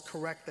wrongs,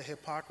 correct the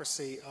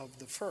hypocrisy of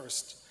the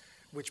first,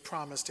 which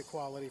promised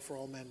equality for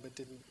all men but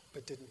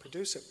didn't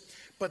produce it.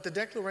 But the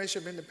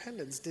Declaration of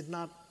Independence did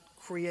not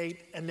create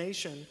a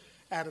nation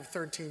out of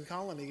 13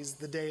 colonies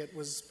the day it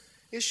was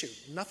issued.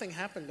 Nothing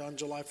happened on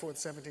July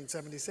 4th,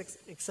 1776,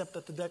 except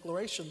that the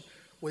Declaration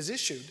was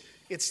issued.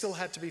 It still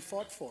had to be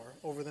fought for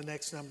over the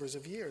next numbers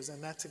of years,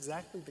 and that's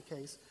exactly the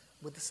case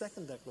with the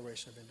second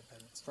Declaration of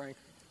Independence. Frank?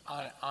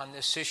 On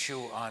this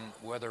issue on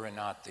whether or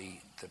not the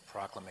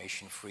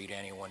proclamation freed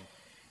anyone,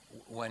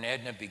 when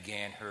Edna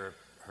began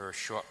her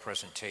short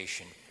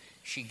presentation,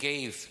 she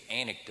gave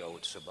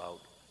anecdotes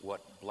about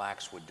what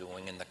blacks were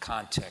doing in the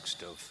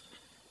context of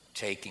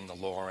taking the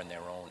law in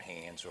their own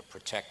hands or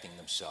protecting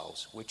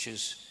themselves, which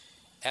is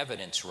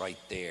evidence right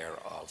there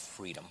of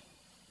freedom.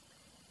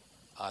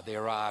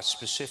 There are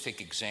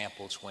specific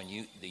examples when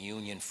the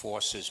Union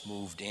forces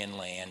moved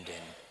inland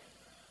and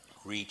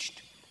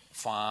reached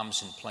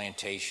farms and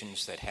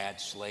plantations that had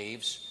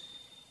slaves,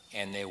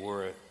 and there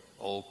were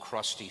old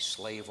crusty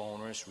slave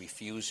owners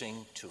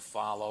refusing to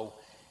follow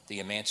the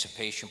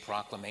Emancipation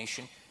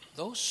Proclamation.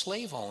 Those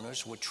slave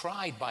owners were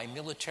tried by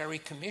military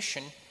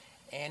commission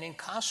and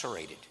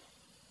incarcerated.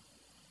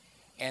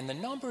 And the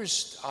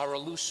numbers are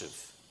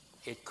elusive.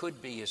 It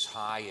could be as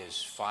high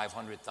as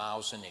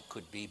 500,000. It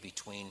could be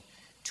between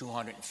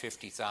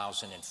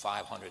 250,000 and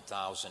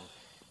 500,000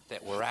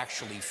 that were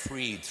actually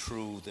freed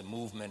through the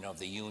movement of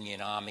the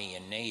Union Army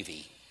and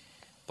Navy.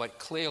 But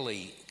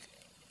clearly,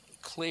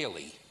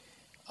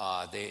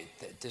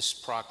 this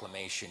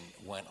proclamation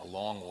went a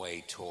long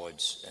way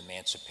towards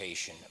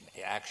emancipation,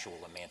 actual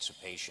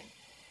emancipation.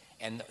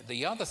 And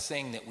the other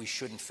thing that we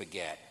shouldn't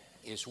forget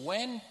is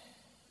when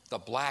the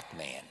black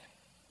man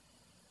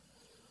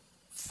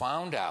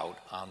found out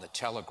on the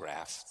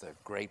telegraph, the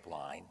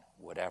grapevine,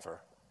 whatever,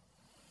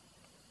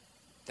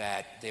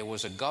 that there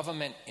was a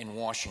government in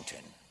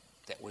Washington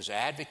that was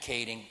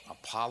advocating a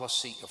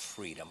policy of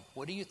freedom,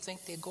 what do you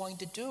think they're going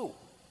to do?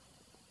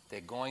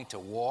 They're going to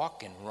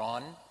walk and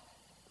run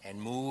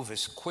and move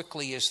as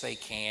quickly as they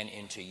can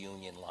into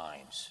Union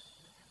lines.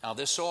 Now,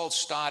 this all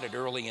started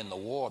early in the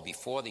war,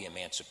 before the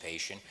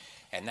emancipation,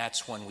 and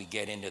that's when we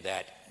get into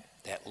that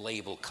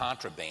label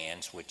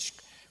contraband, which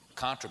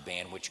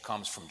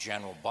comes from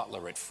General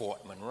Butler at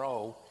Fort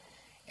Monroe,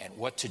 and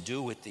what to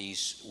do with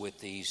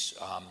these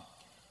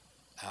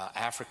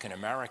African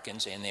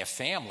Americans and their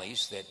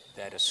families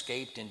that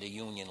escaped into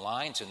Union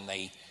lines, and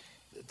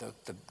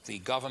the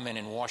government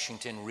in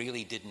Washington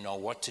really didn't know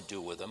what to do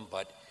with them,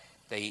 but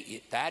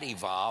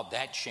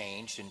that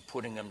changed in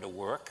putting them to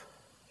work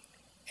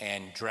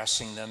and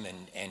dressing them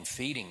and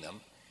feeding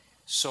them.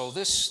 So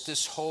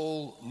this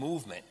whole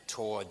movement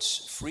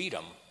towards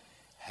freedom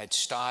had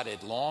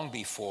started long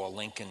before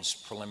Lincoln's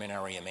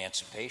preliminary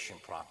Emancipation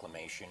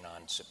Proclamation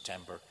on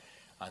September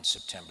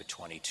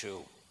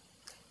 22.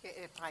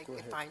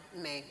 If I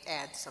may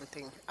add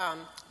something,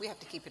 we have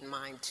to keep in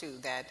mind, too,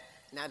 that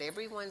not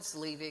everyone's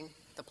leaving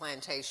the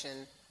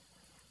plantation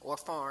or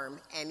farm,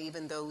 and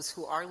even those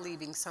who are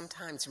leaving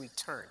sometimes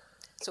return.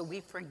 So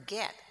we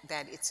forget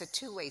that it's a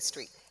two-way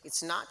street.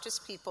 It's not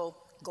just people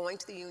going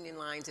to the Union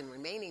lines and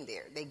remaining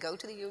there. They go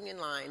to the Union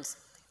lines,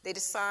 they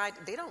decide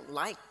they don't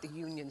like the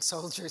Union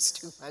soldiers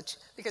too much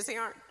because they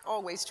aren't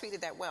always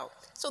treated that well.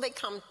 So they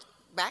come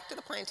back to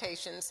the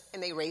plantations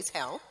and they raise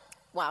hell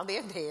while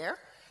they're there,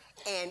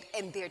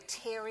 and they're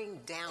tearing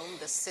down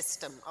the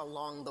system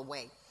along the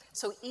way.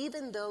 So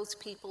even those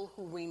people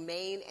who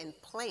remain in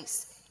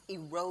place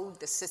erode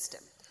the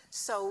system.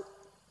 So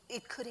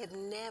it could have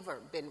never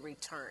been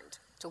returned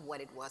to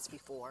what it was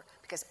before,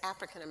 because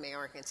African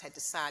Americans had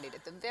decided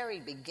at the very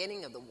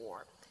beginning of the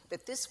war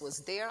that this was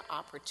their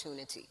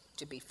opportunity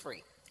to be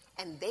free.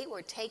 And they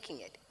were taking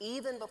it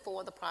even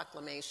before the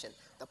proclamation.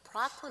 The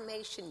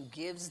proclamation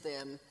gives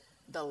them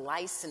the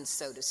license,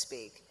 so to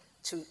speak,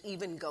 to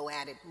even go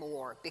at it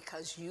more,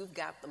 because you've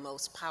got the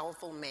most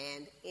powerful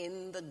man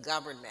in the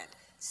government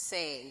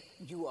saying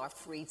you are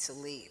free to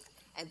leave.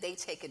 And they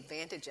take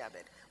advantage of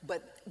it.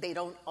 But they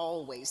don't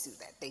always do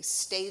that. They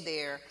stay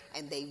there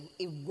and they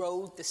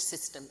erode the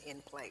system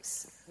in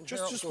place.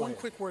 Just one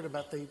quick word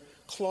about the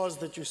clause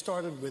that you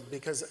started with,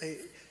 because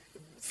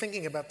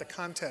thinking about the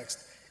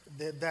context,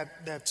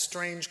 that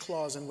strange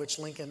clause in which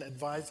Lincoln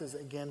advises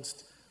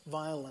against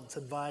violence,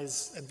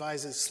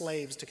 advises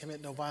slaves to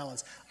commit no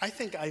violence. I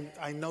think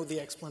I know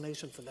the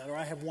explanation for that, or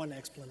I have one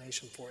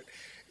explanation for it.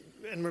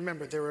 And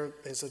remember,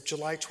 there's a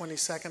July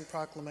 22nd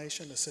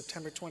proclamation, a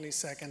September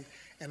 22nd,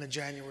 and a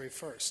January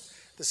 1st.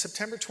 The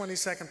September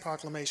 22nd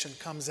proclamation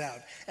comes out,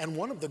 and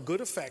one of the good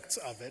effects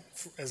of it,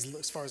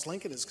 as far as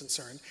Lincoln is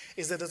concerned,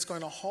 is that it's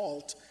going to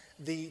halt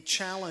the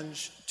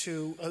challenge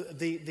to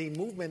the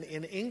movement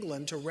in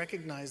England to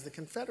recognize the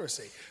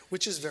Confederacy,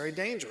 which is very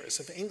dangerous.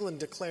 If England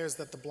declares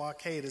that the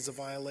blockade is a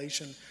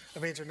violation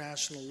of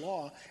international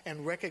law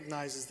and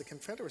recognizes the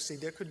Confederacy,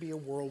 there could be a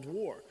world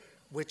war,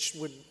 which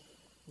would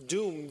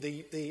doom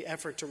the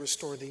effort to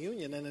restore the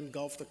Union and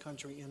engulf the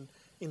country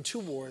in two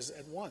wars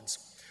at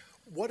once.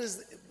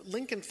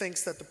 Lincoln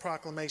thinks that the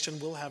proclamation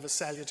will have a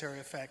salutary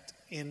effect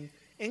in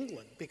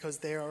England because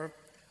they are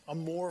a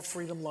more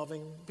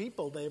freedom-loving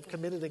people. They have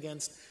committed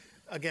against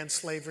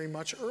slavery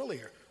much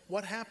earlier.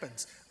 What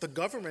happens? The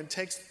government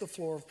takes the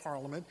floor of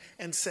Parliament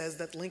and says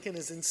that Lincoln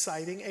is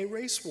inciting a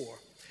race war.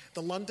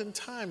 The London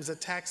Times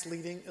attacks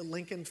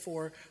Lincoln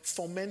for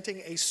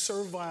fomenting a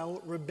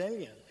servile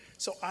rebellion.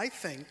 So I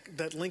think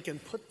that Lincoln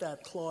put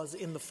that clause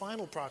in the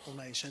final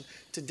proclamation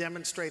to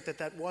demonstrate that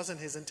that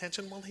wasn't his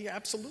intention. Well, he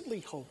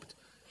absolutely hoped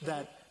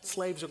that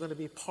slaves are going to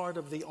be part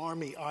of the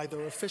army,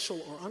 either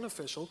official or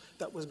unofficial,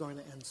 that was going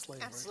to end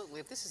slavery.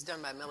 Absolutely. If this is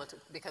done by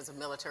because of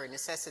military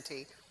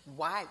necessity,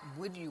 why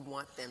would you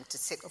want them to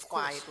sit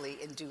quietly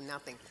and do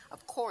nothing?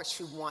 Of course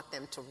you want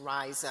them to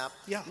rise up,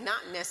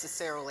 not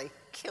necessarily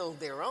kill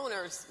their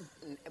owners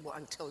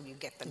until you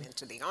get them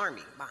into the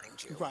army,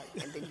 mind you. Right.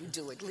 And then you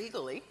do it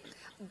legally.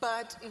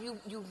 But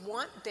you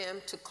want them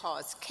to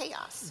cause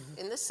chaos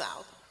in the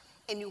South,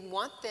 and you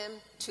want them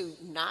to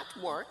not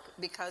work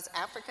because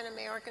African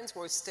Americans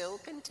were still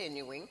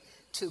continuing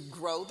to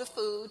grow the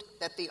food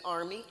that the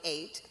Army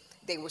ate.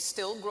 They were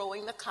still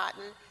growing the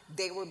cotton.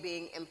 They were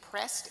being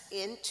impressed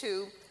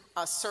into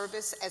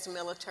service as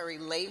military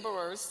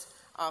laborers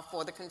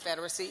for the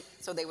Confederacy.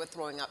 So they were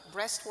throwing up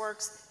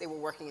breastworks. They were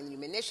working in the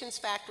munitions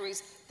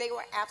factories. They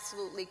were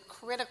absolutely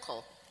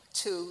critical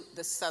to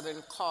the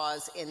Southern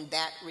cause in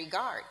that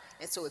regard.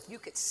 And so if you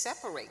could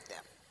separate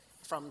them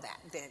from that,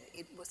 then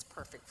it was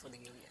perfect for the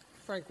Union.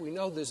 Frank, we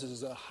know this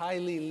is a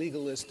highly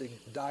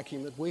legalistic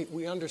document.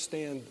 We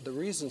understand the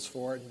reasons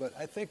for it, but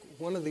I think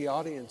one of the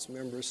audience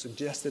members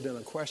suggested in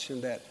a question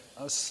that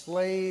a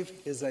slave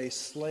is a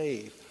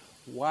slave.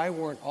 Why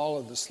weren't all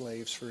of the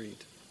slaves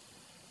freed?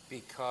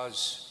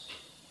 Because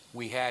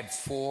we had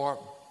 4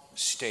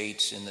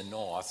 states in the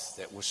North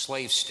that were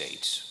slave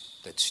states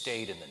that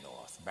stayed in the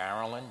North: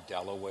 Maryland,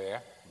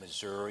 Delaware,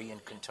 Missouri,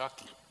 and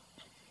Kentucky.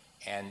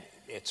 And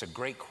it's a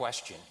great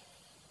question,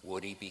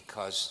 Woody,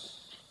 because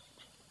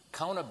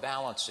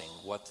counterbalancing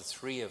what the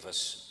 3 of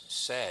us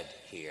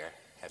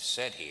have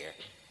said here,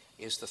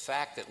 is the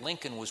fact that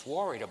Lincoln was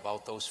worried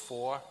about those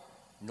 4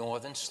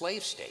 northern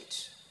slave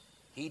states.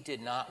 He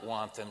did not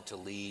want them to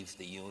leave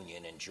the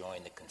Union and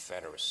join the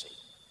Confederacy.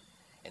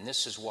 And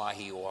this is why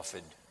he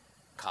offered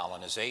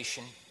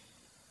colonization,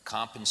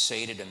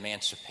 compensated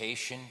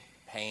emancipation,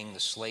 paying the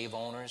slave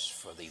owners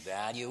for the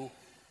value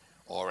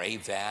or a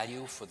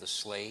value for the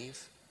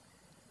slave.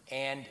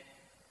 And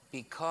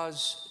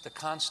because the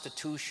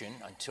Constitution,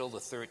 until the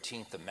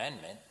 13th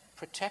Amendment,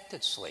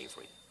 protected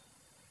slavery.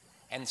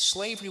 And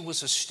slavery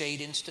was a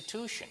state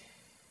institution.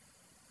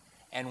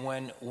 And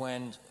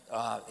when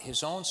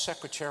his own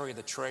Secretary of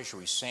the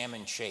Treasury,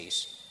 Salmon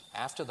Chase,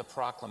 after the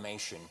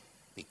proclamation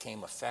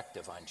became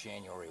effective on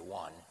January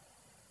 1,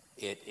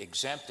 it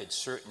exempted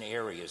certain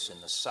areas in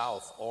the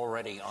South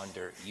already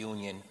under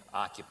Union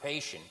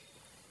occupation.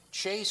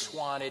 Chase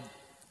wanted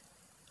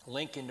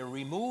Lincoln to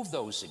remove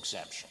those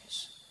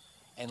exemptions.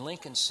 And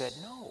Lincoln said,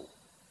 no,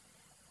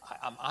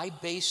 I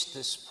based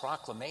this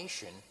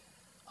proclamation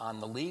on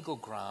the legal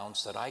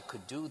grounds that I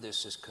could do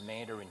this as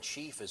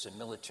commander-in-chief as a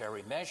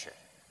military measure.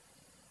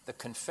 The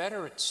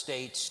Confederate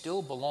states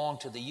still belong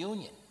to the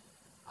Union.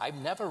 I've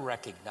never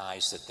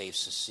recognized that they've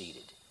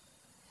seceded.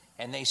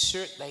 And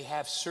they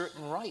have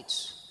certain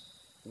rights.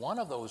 One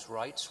of those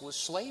rights was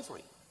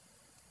slavery.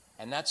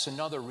 And that's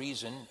another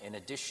reason, in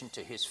addition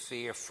to his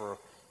fear for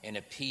an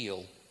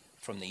appeal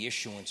from the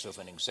issuance of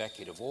an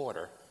executive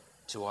order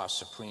to our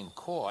Supreme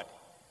Court,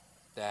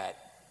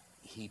 that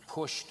he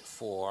pushed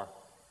for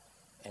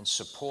and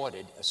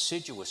supported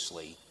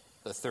assiduously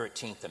the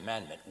 13th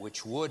Amendment,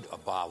 which would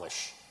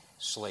abolish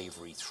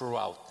slavery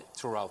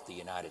throughout the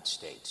United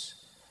States.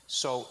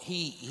 So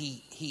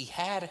he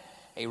had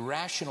a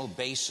rational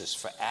basis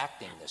for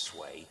acting this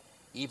way,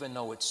 even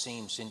though it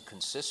seems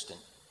inconsistent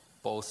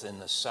both in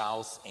the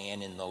South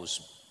and in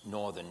those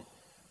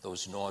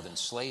northern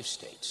slave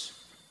states.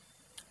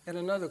 And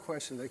another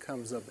question that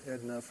comes up,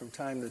 Edna, from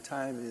time to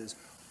time is,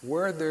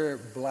 were there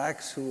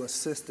blacks who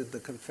assisted the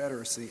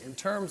Confederacy in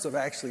terms of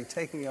actually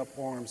taking up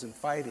arms and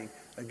fighting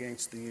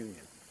against the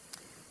Union?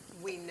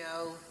 We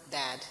know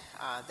that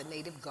the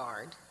Native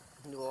Guard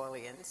of New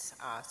Orleans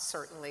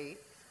certainly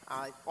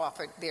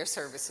offered their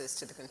services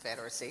to the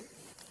Confederacy.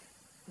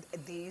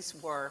 These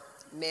were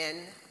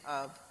men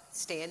of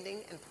standing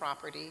and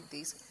property.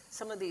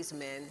 Some of these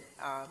men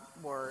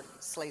were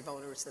slave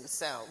owners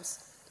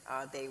themselves.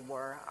 They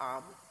were,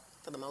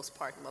 for the most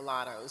part,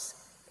 mulattoes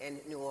in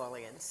New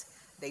Orleans.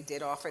 They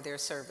did offer their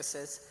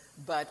services,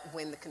 but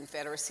when the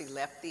Confederacy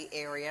left the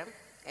area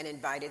and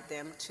invited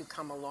them to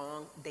come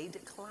along, they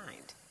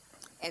declined.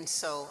 And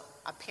so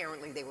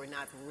apparently they were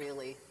not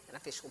really an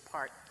official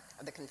part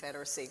of the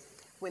Confederacy.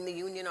 When the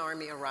Union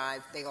Army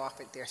arrived, they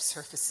offered their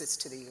services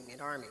to the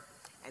Union Army.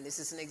 And this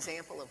is an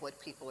example of what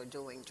people are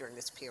doing during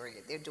this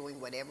period. They're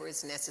doing whatever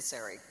is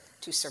necessary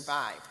to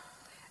survive.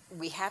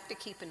 We have to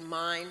keep in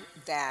mind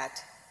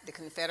that the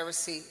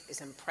Confederacy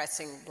is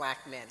impressing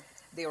black men.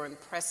 They are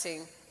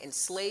impressing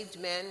enslaved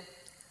men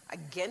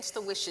against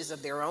the wishes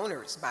of their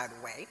owners, by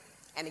the way,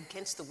 and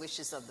against the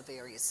wishes of the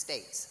various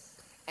states.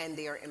 And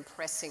they are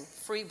impressing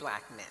free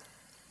black men.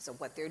 So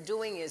what they're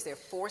doing is they're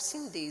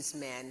forcing these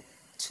men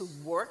to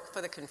work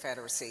for the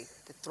Confederacy,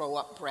 to throw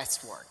up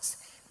breastworks.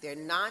 They're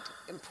not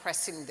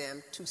impressing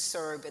them to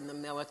serve in the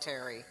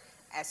military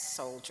as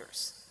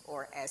soldiers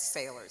or as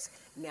sailors.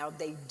 Now,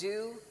 they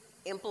do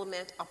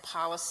implement a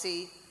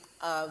policy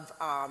of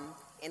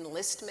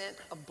enlistment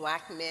of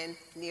black men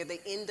near the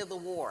end of the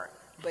war,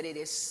 but it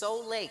is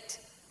so late,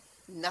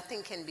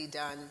 nothing can be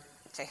done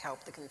to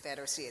help the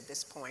Confederacy at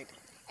this point,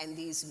 and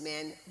these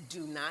men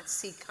do not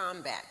see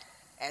combat,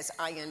 as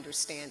I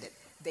understand it.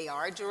 They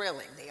are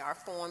drilling. They are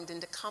formed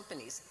into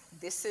companies.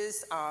 This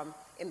is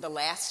in the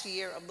last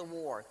year of the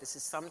war. This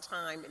is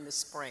sometime in the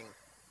spring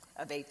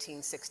of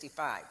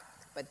 1865.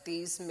 But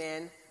these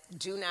men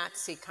do not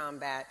see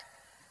combat.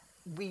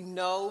 We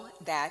know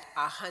that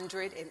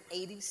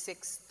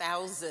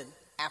 186,000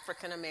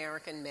 African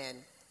American men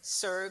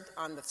served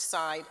on the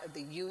side of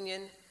the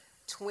Union.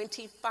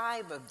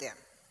 25 of them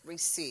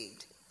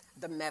received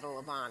the Medal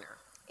of Honor.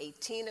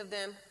 18 of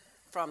them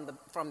from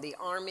the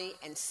Army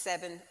and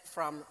 7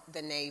 from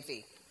the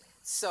Navy.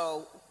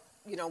 So,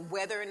 you know,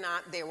 whether or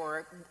not there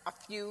were a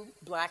few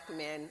black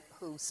men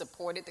who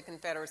supported the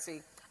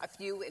Confederacy, a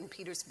few in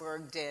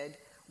Petersburg did,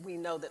 we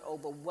know that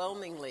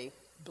overwhelmingly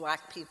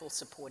black people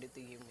supported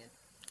the Union.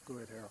 Go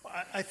ahead, Harold.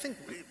 I think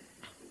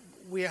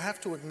we have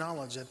to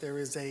acknowledge that there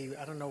is I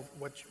don't know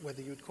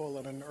whether you'd call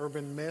it an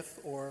urban myth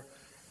or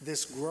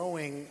this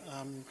growing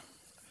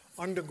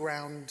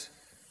underground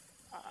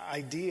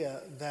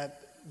idea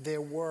that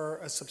there were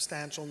a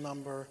substantial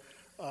number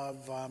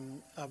of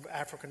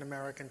African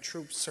American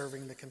troops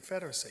serving the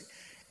Confederacy.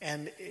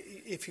 And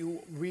if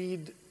you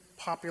read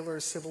popular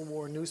Civil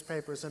War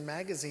newspapers and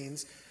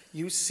magazines,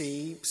 you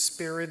see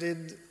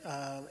spirited,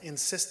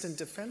 insistent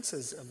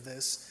defenses of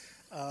this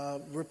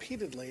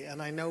repeatedly. And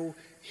I know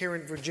here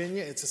in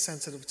Virginia it's a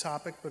sensitive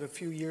topic, but a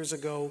few years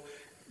ago,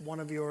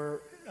 one of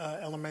your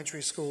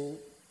elementary school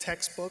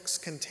textbooks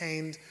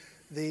contained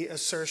the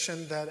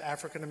assertion that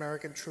African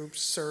American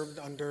troops served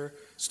under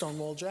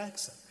Stonewall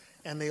Jackson.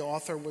 And the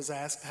author was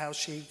asked how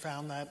she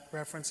found that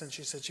reference, and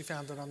she said she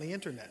found it on the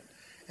internet.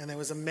 And there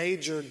was a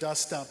major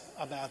dust-up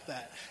about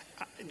that.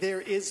 There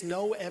is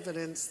no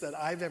evidence that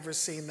I've ever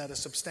seen that a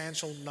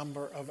substantial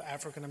number of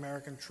African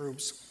American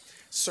troops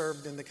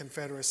served in the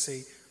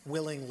Confederacy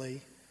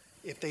willingly.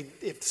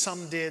 If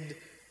some did,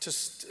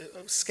 just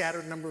a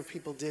scattered number of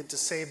people did to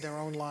save their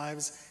own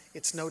lives,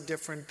 it's no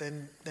different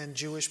than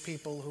Jewish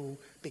people who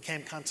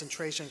became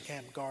concentration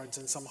camp guards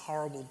in some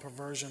horrible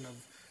perversion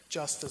of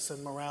justice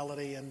and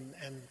morality, and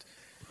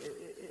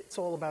it's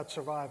all about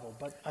survival.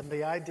 But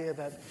the idea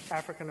that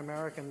African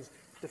Americans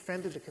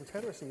defended the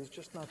Confederacy is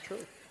just not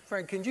true.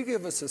 Frank, can you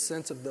give us a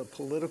sense of the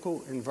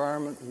political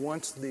environment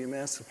once the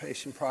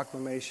Emancipation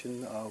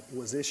Proclamation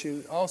was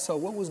issued? Also,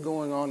 what was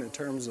going on in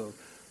terms of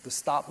the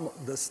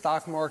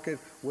stock market?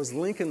 Was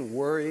Lincoln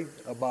worried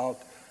about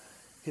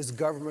his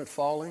government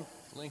falling?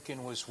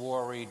 Lincoln was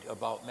worried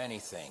about many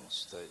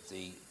things.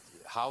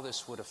 How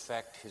this would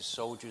affect his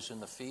soldiers in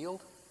the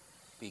field,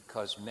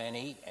 because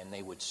many, and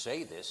they would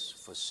say this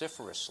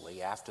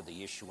vociferously after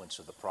the issuance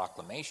of the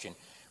proclamation,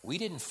 we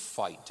didn't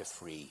fight to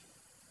free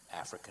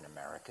African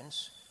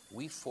Americans.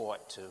 We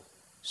fought to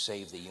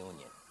save the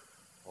Union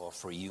or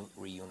for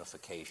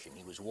reunification.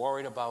 He was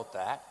worried about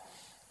that.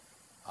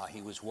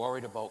 He was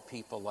worried about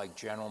people like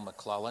General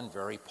McClellan,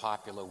 very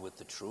popular with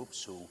the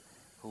troops, who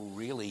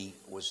really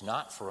was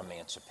not for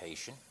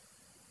emancipation.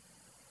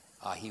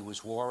 He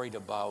was worried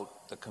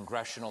about the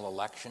congressional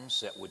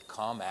elections that would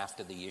come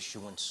after the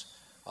issuance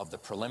of the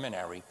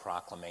preliminary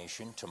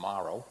proclamation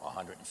tomorrow,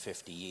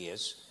 150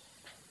 years.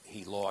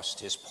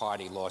 His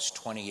party lost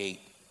 28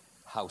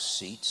 House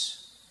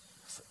seats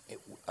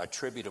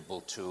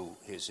attributable to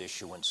his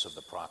issuance of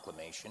the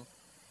proclamation.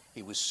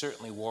 He was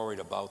certainly worried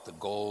about the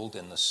gold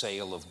and the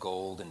sale of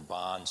gold and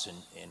bonds,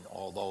 and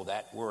although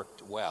that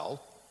worked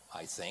well,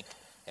 I think,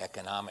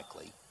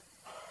 economically,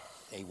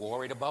 they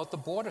worried about the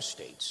border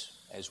states,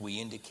 as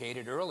we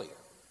indicated earlier,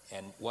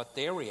 and what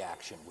their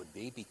reaction would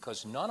be,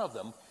 because none of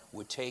them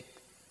would take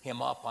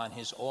him up on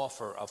his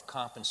offer of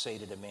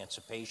compensated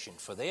emancipation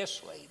for their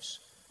slaves.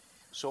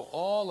 So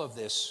all of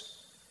this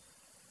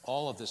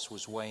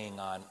was weighing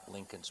on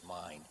Lincoln's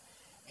mind.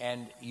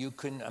 And you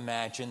can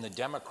imagine the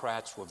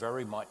Democrats were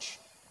very much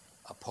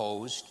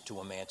opposed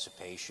to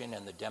emancipation,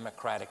 and the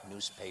Democratic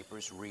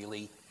newspapers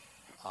really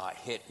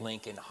hit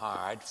Lincoln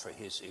hard for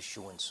his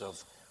issuance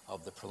of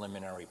the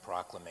preliminary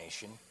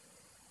proclamation.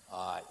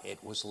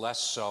 It was less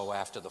so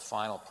after the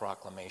final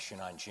proclamation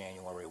on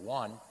January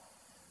 1,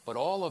 but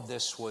all of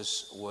this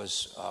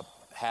was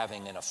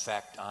having an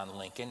effect on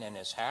Lincoln, and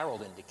as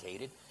Harold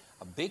indicated,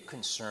 a big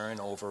concern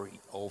over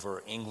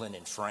England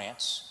and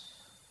France,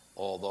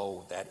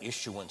 although that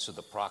issuance of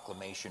the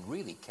proclamation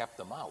really kept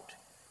them out,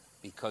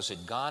 because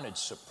it garnered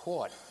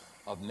support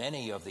of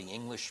many of the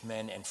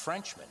Englishmen and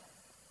Frenchmen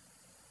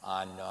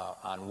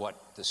on what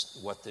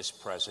this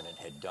president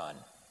had done.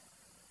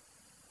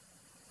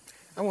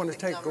 I want to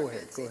go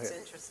ahead. It's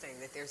interesting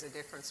that there's a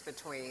difference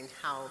between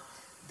how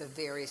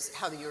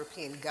how the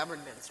European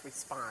governments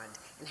respond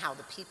and how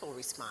the people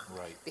respond.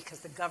 Right. Because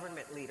the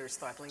government leaders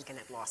thought Lincoln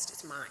had lost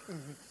his mind.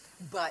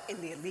 But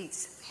and the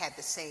elites had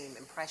the same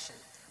impression.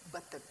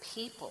 But the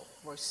people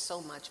were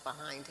so much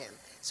behind him.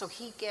 So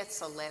he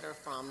gets a letter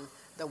from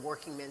the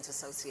Working Men's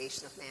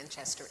Association of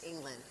Manchester,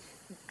 England,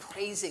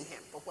 praising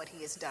him for what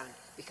he has done,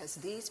 because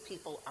these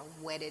people are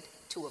wedded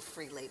to a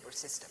free labor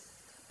system,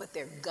 but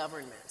their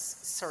governments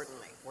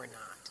certainly were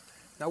not.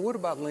 Now, what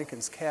about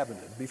Lincoln's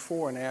cabinet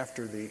before and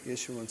after the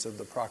issuance of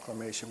the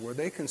proclamation? Were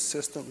they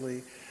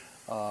consistently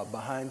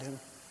behind him?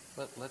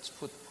 Let's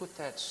put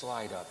that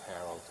slide up,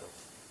 Harold, of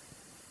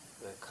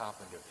the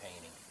Carpenter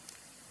painting.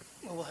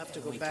 Well, we'll have to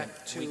And go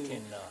back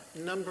to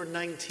number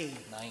 19.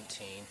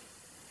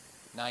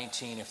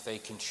 19, if they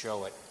can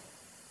show it.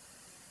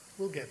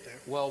 We'll get there.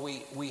 Well,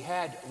 we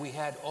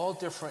had all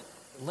different.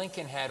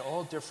 Lincoln had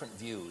all different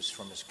views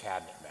from his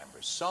cabinet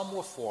members. Some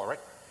were for it.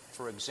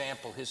 For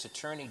example, his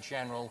Attorney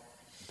General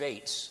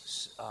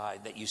Bates,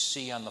 that you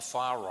see on the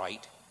far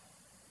right,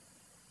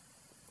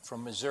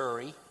 from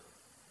Missouri,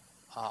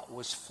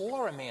 was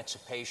for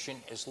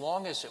emancipation as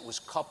long as it was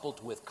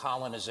coupled with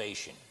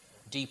colonization,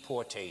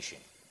 deportation.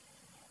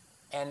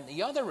 And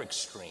the other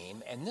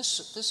extreme, and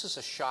this is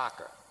a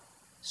shocker,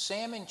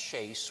 Salmon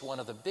Chase, one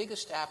of the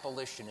biggest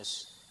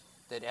abolitionists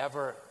that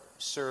ever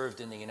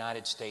served in the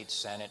United States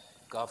Senate,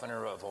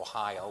 governor of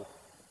Ohio,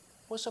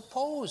 was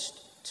opposed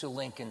to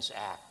Lincoln's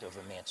act of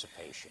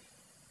emancipation.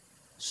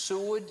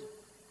 Seward,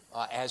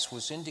 as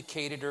was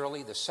indicated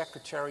early, the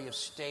Secretary of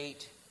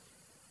State,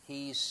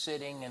 he's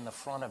sitting in the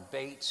front of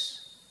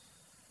Bates,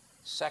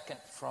 second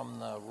from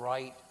the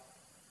right.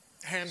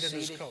 Hand in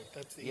his seated. coat,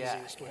 that's the Yeah,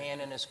 easiest way. hand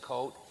in his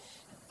coat.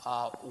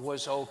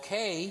 Was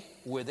okay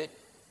with it,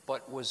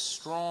 but was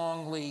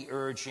strongly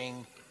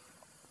urging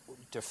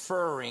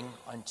deferring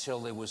until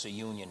there was a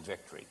Union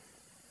victory.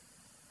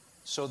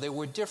 So there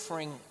were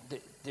differing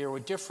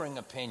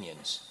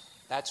opinions.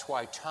 That's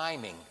why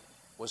timing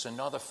was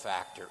another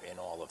factor in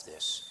all of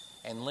this.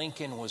 And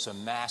Lincoln was a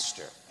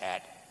master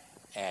at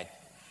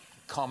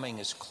coming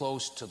as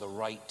close to the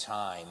right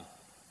time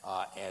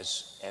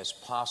as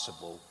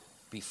possible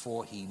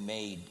before he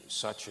made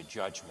such a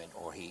judgment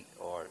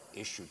or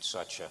issued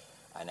such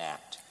an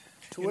act.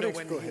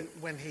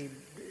 When he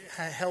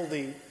held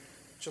the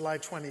July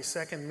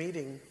 22nd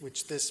meeting,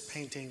 which this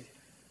painting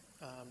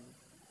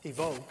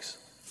evokes,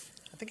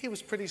 I think he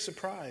was pretty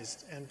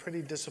surprised and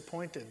pretty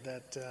disappointed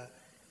that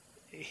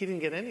he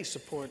didn't get any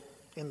support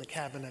in the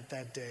cabinet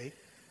that day.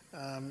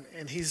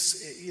 And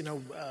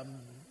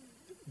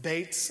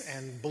Bates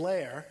and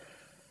Blair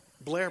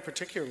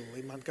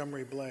particularly,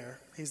 Montgomery Blair,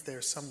 he's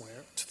there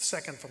somewhere,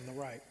 second from the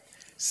right,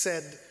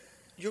 said,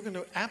 "You're going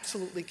to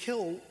absolutely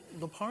kill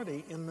the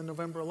party in the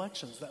November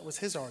elections." That was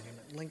his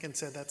argument. Lincoln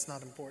said that's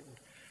not important.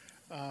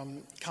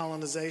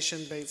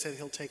 Colonization, Bates said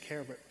he'll take care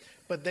of it.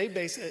 But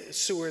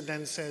Seward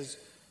then says,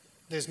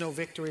 there's no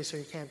victory, so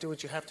you can't do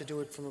it. You have to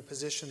do it from a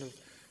position of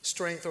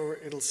strength, or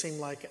it'll seem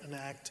like an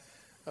act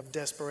of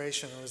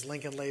desperation, or as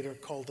Lincoln later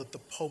called it, the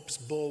Pope's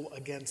bull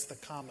against the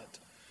comet.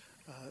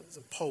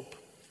 The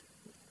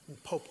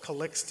Pope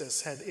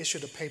Calixtus had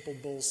issued a papal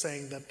bull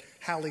saying that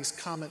Halley's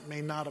comet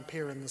may not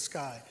appear in the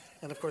sky.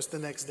 And of course, the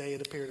next day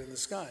it appeared in the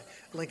sky.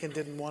 Lincoln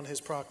didn't want his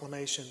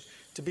proclamation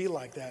to be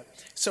like that.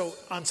 So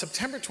on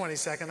September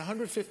 22nd,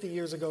 150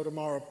 years ago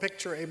tomorrow,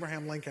 picture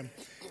Abraham Lincoln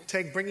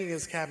bringing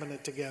his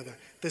cabinet together,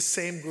 this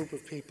same group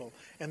of people.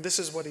 And this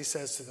is what he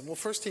says to them. Well,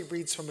 first he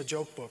reads from a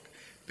joke book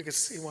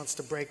because he wants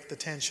to break the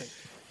tension.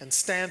 And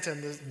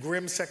Stanton, the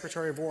grim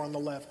Secretary of War on the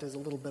left, is a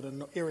little bit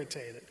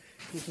irritated.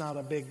 He's not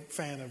a big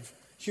fan of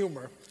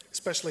humor,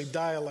 especially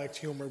dialect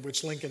humor,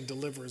 which Lincoln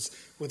delivers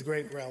with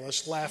great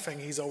relish. Laughing,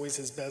 he's always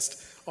his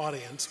best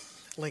audience,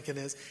 Lincoln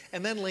is.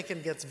 And then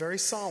Lincoln gets very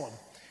solemn.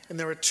 And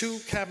there are two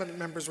cabinet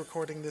members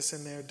recording this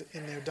in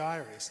their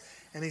diaries.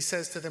 And he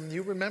says to them,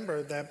 you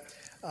remember that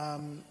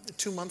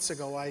 2 months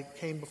ago I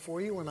came before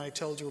you and I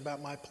told you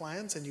about my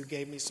plans and you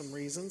gave me some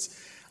reasons.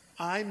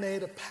 I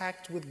made a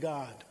pact with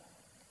God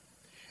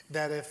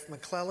that if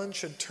McClellan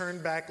should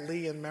turn back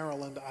Lee in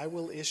Maryland, I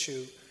will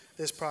issue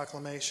this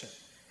proclamation.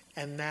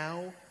 And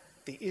now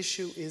the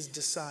issue is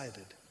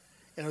decided.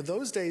 And in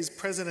those days,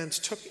 presidents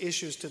took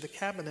issues to the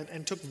cabinet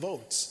and took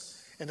votes.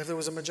 And if there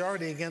was a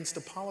majority against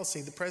a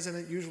policy, the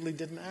president usually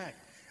didn't act.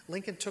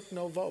 Lincoln took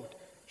no vote.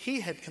 He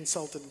had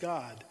consulted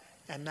God,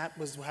 and that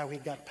was how he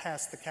got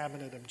past the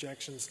cabinet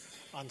objections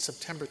on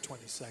September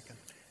 22nd.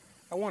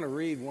 I want to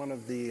read one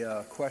of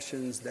the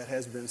questions that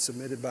has been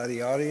submitted by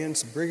the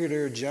audience.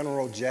 Brigadier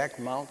General Jack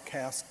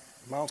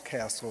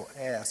Mountcastle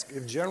asked,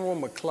 if General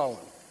McClellan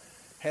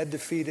had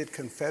defeated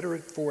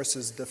Confederate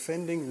forces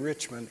defending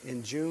Richmond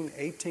in June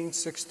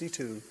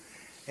 1862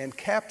 and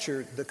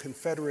captured the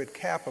Confederate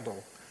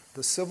capital,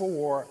 the Civil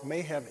War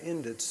may have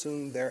ended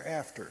soon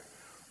thereafter.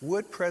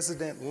 Would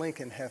President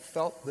Lincoln have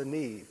felt the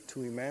need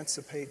to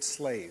emancipate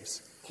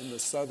slaves in the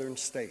southern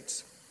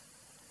states?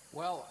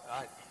 Well,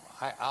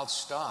 I'll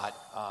start.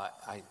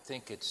 I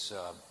think it's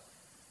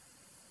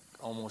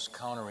almost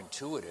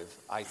counterintuitive.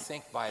 I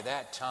think by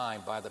that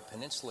time, by the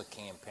Peninsula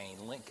Campaign,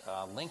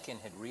 Lincoln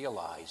had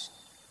realized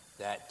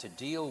that to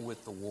deal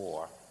with the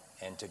war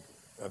and to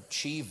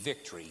achieve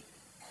victory,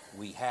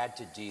 we had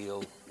to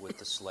deal with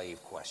the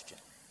slave question.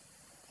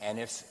 And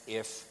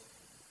if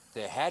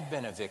there had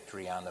been a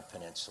victory on the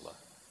peninsula,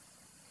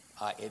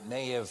 it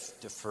may have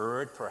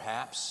deferred,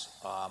 perhaps,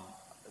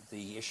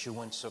 the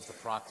issuance of the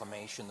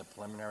proclamation, the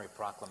preliminary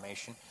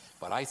proclamation,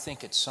 but I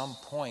think at some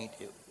point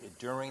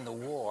during the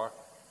war,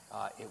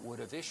 it would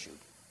have issued.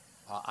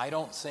 I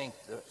don't think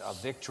a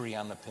victory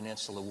on the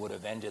peninsula would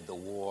have ended the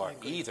war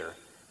either,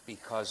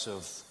 because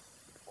of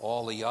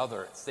all the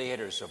other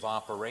theaters of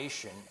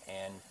operation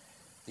and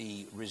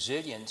the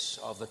resilience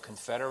of the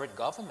Confederate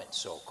government,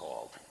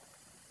 so-called.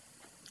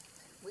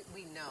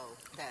 We know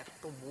that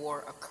the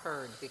war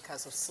occurred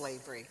because of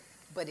slavery,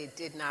 but it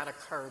did not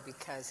occur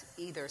because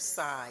either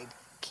side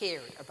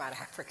cared about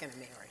African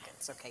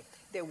Americans, okay?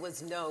 There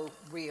was no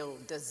real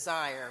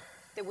desire,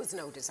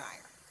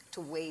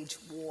 to wage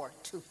war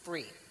to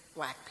free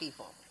black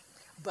people.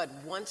 But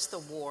once the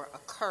war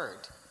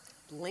occurred,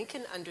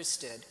 Lincoln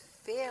understood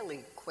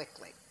fairly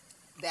quickly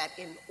that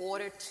in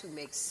order to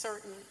make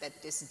certain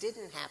that this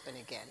didn't happen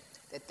again,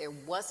 that there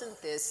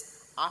wasn't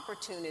this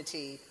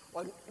opportunity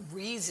or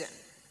reason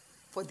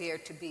for there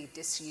to be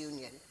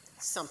disunion,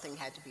 something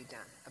had to be done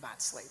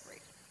about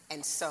slavery.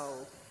 And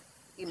so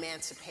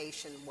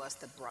emancipation was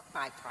the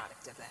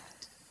byproduct of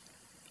that.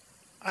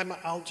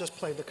 I'll just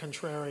play the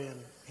contrarian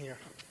here.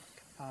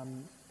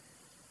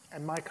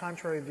 And my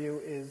contrary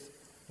view is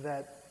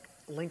that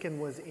Lincoln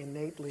was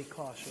innately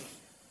cautious.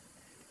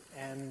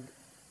 And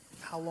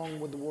how long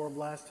would the war have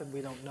lasted,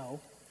 we don't know.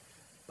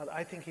 But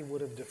I think he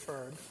would have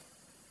deferred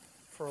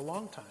for a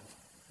long time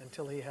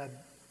until he had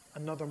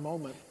another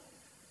moment,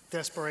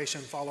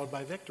 desperation followed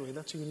by victory.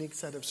 That's a unique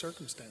set of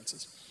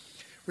circumstances.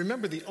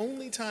 Remember, the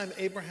only time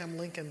Abraham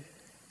Lincoln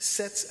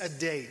sets a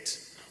date,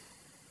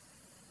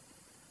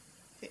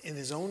 in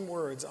his own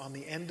words, on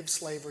the end of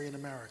slavery in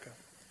America,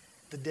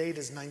 the date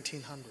is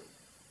 1900.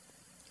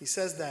 He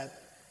says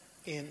that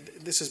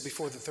this is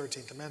before the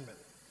 13th Amendment,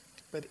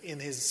 but in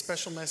his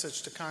special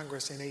message to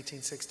Congress in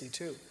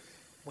 1862,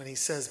 when he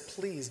says,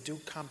 please do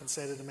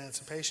compensated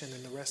emancipation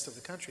in the rest of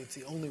the country, it's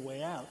the only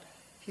way out,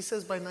 he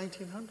says by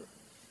 1900.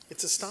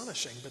 It's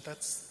astonishing, but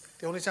that's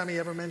the only time he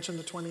ever mentioned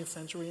the 20th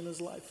century in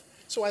his life.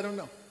 So I don't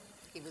know.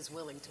 He was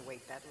willing to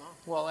wait that long.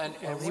 Well, and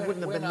he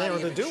wouldn't have been there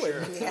to do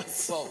it.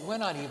 Yes. Well, we're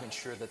not even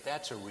sure that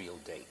that's a real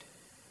date,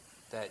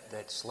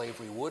 that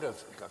slavery would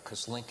have,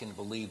 because Lincoln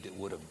believed it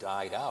would have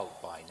died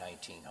out by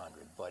 1900.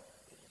 But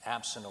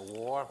absent a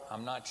war,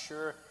 I'm not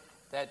sure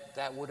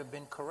that would have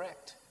been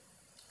correct.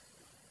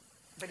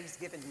 But he's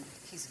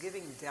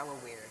giving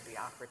Delaware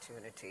the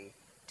opportunity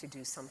to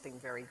do something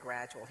very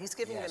gradual. He's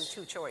giving them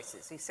two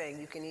choices. He's saying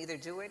you can either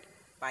do it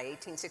by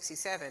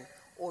 1867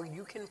 or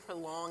you can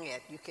prolong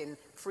it. You can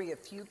free a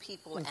few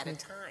people at a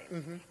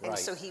time. And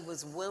so he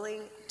was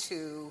willing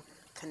to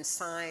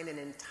consign an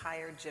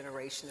entire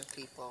generation of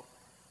people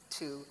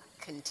to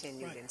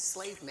continued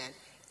enslavement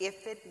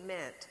if it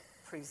meant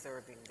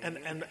preserving the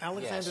Union. And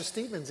Alexander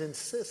Stephens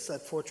insists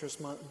at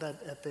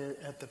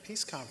at the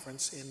peace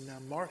conference in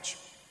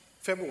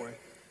February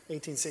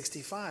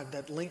 1865,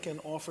 that Lincoln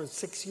offered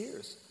 6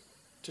 years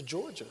to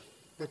Georgia,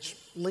 which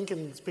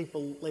Lincoln's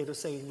people later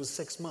say he was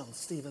 6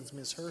 months. Stephens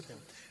misheard him.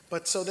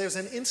 But so there's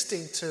an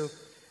instinct to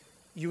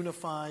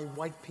unify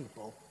white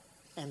people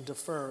and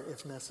defer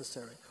if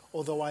necessary.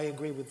 Although I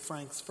agree with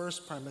Frank's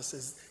first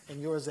premise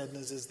and yours,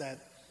 Edna's, is that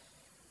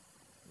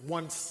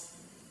once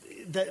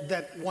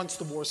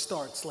the war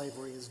starts,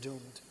 slavery is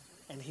doomed,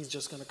 and he's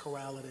just going to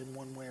corral it in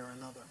one way or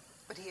another.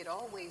 But he had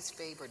always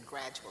favored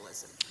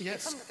gradualism.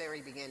 Yes. From the very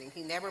beginning,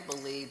 he never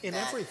believed in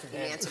that everything.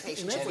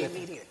 Emancipation should be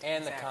immediate.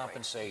 And the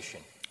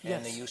compensation.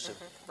 And the use of...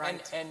 And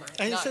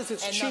he says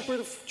it's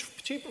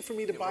cheaper for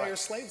me to buy your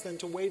slaves than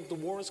to wage the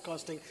wars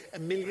costing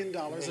 $1 million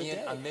a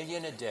day. $1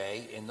 million a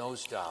day in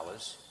those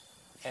dollars,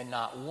 and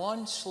not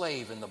one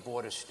slave in the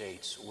border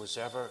states was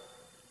ever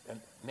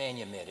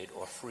manumitted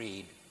or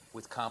freed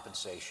with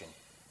compensation.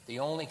 The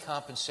only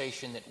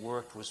compensation that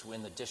worked was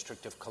in the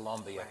District of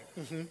Columbia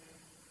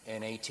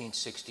in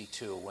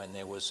 1862, when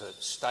there was a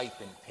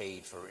stipend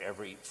paid for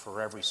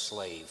every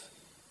slave,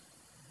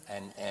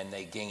 and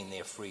they gained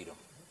their freedom.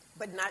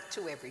 But not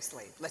to every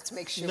slave. Let's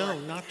make sure. No,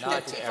 not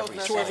to every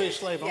to every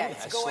slave owner.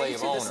 Yes, going to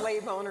the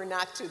slave owner,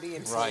 not to the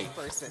enslaved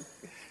person.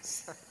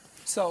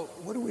 So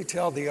what do we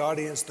tell the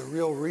audience the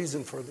real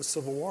reason for the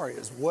Civil War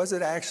is? Was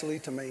it actually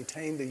to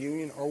maintain the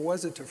Union, or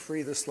was it to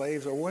free the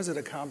slaves, or was it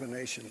a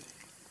combination?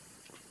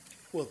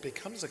 Well, it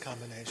becomes a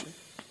combination.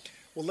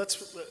 Well,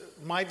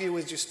 my view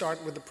is you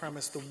start with the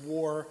premise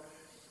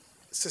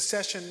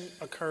secession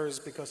occurs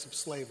because of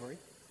slavery.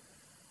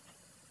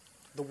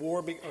 The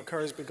war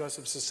occurs because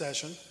of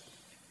secession,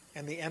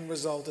 and the end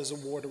result is a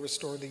war to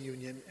restore the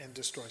Union and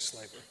destroy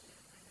slavery.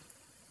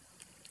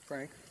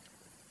 Frank?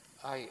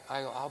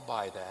 I'll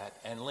buy that.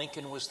 And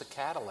Lincoln was the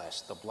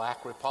catalyst, the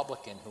black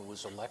Republican who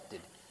was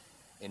elected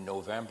in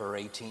November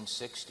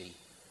 1860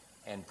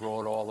 and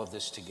brought all of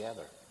this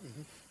together.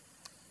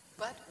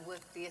 But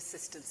with the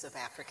assistance of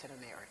African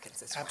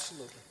Americans as well.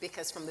 Absolutely.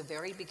 Because from the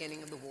very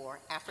beginning of the war,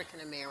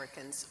 African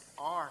Americans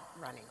are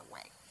running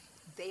away.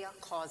 They are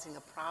causing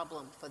a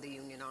problem for the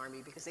Union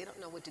Army because they don't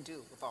know what to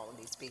do with all of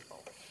these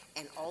people.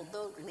 And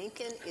although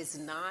Lincoln is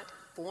not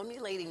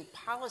formulating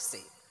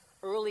policy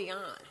early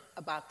on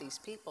about these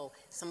people,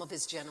 some of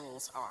his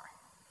generals are.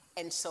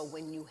 And so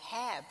when you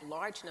have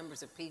large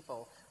numbers of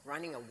people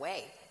running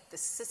away, the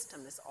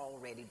system is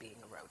already being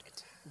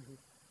eroded. Mm-hmm.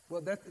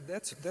 Well,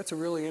 that's a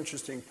really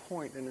interesting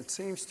point, and it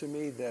seems to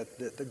me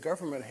that the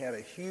government had a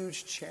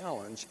huge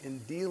challenge in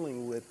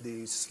dealing with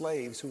these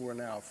slaves who were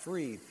now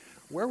freed.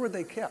 Where were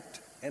they kept,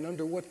 and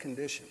under what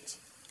conditions?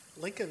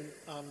 Lincoln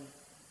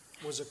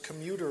was a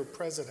commuter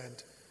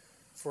president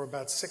for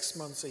about 6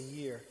 months a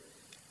year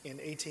in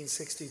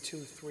 1862,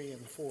 3,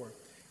 and 4.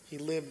 He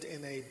lived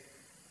in a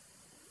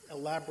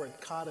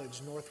elaborate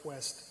cottage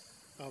northwest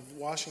of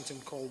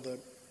Washington called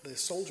the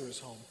Soldiers'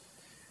 Home,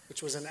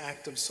 which was an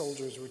active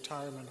soldiers'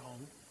 retirement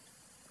home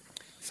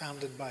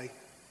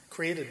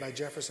created by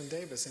Jefferson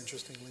Davis,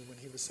 interestingly, when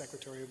he was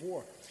Secretary of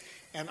War.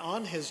 And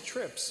on his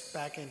trips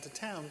back into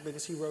town,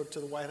 because he rode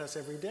to the White House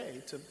every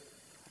day,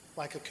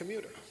 like a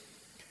commuter,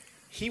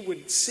 he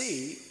would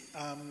see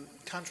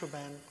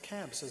contraband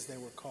camps, as they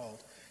were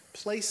called,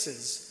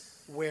 places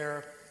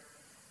where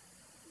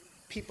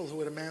people who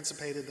had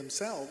emancipated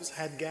themselves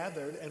had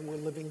gathered and were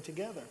living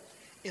together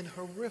in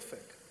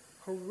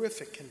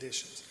horrific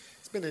conditions.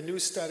 There's been a new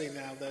study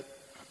now that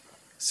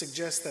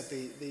suggests that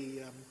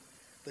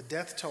the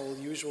death toll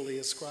usually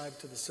ascribed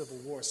to the Civil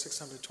War,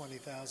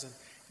 620,000,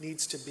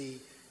 needs to be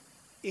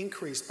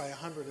increased by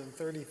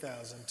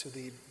 130,000 to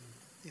the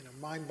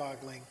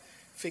mind-boggling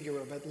figure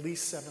of at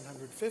least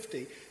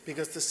 750,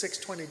 because the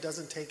 620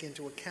 doesn't take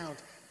into account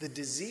the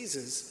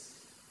diseases,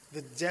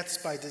 the deaths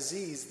by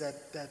disease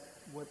that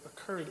what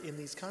occurred in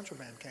these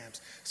contraband camps.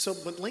 So,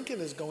 but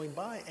Lincoln is going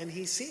by and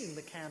he's seeing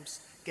the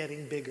camps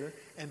getting bigger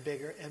and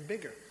bigger and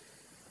bigger.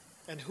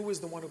 And who is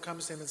the one who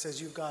comes to him and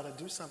says, you've got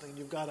to do something,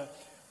 you've got to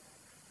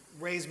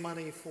raise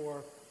money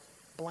for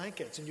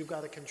blankets, and you've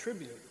got to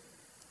contribute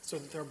so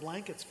that there are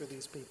blankets for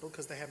these people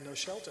because they have no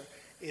shelter,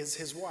 is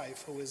his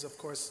wife, who is, of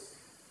course,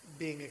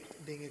 being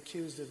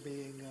accused of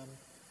being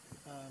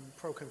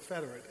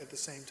pro-Confederate at the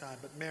same time.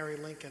 But Mary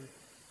Lincoln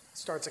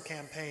starts a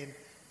campaign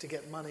to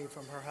get money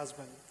from her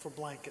husband for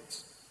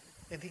blankets,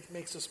 and he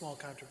makes a small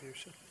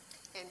contribution.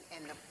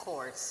 And of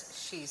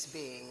course, she's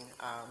being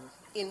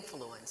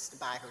influenced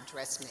by her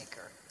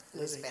dressmaker,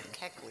 Elizabeth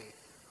Keckley,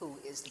 who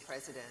is the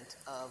president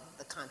of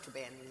the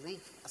Contraband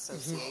Relief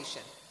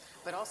Association.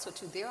 Mm-hmm. But also,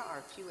 too, there are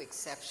a few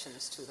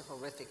exceptions to the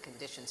horrific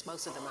conditions.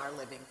 Most of them are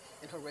living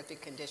in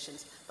horrific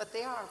conditions, but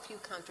there are a few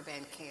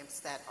contraband camps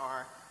that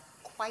are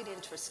quite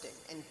interesting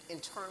in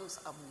terms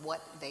of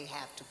what they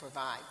have to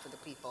provide for the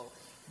people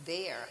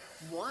there.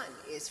 One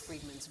is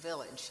Freedman's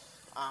Village,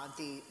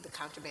 the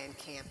contraband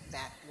camp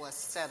that was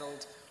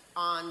settled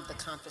on the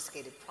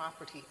confiscated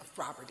property of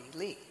Robert E.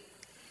 Lee.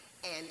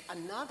 And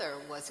another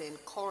was in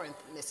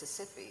Corinth,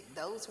 Mississippi.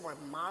 Those were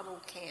model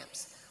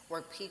camps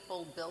where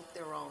people built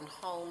their own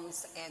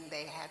homes and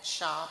they had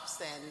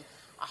shops and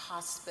a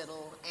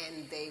hospital,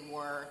 and they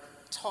were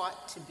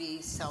taught to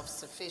be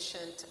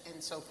self-sufficient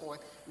and so forth.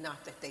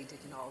 Not that they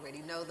didn't already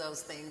know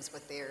those things,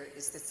 but there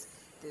is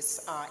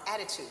this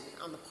attitude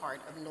on the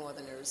part of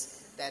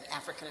Northerners that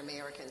African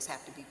Americans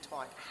have to be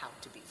taught how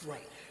to be free.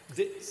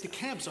 Right. The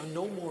camps are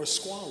no more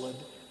squalid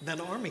than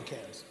army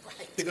camps,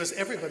 right, because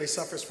everybody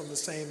suffers from the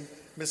same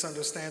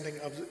misunderstanding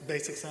of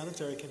basic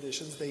sanitary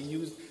conditions.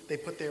 They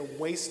put their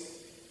waste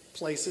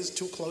places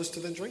too close to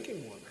the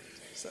drinking water.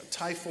 So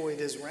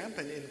typhoid is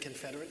rampant in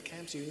Confederate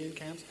camps, Union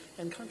camps,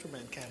 and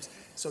contraband camps.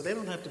 So they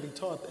don't have to be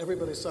taught.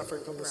 Everybody's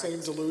suffering from the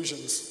same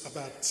delusions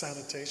about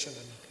sanitation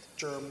and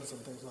germs and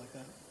things like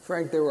that.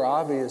 Frank, there were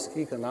obvious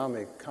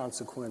economic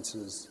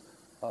consequences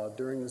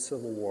during the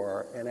Civil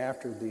War and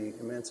after the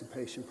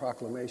Emancipation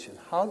Proclamation.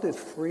 How did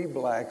free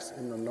blacks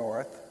in the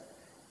North,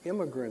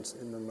 immigrants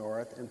in the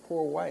North, and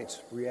poor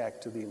whites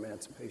react to the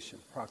Emancipation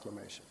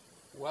Proclamation?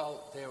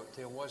 Well,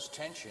 there was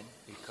tension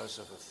because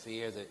of a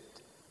fear that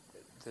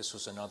this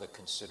was another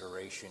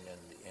consideration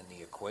in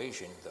the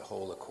equation, the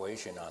whole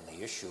equation on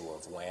the issue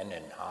of when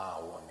and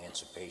how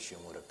emancipation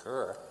would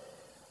occur,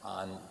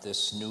 on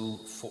this new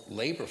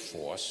labor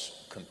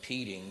force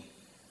competing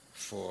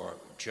for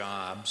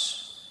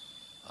jobs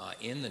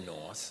in the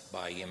North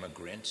by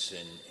immigrants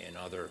and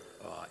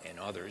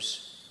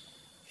others,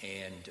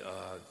 and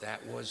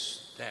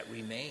that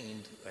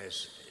remained,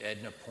 as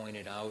Edna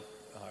pointed out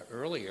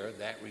earlier,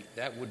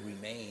 that would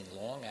remain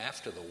long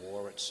after the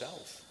war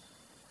itself,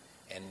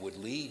 and would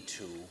lead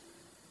to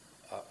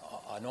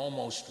an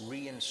almost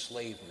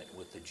re-enslavement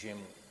with the Jim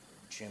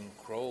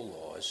Crow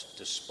laws,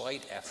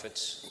 despite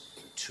efforts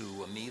to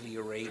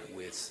ameliorate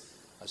with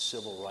a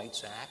Civil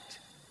Rights Act,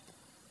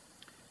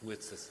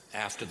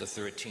 after the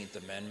 13th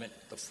Amendment,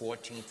 the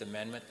 14th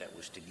Amendment that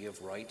was to give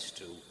rights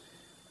to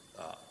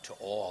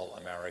all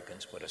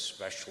Americans, but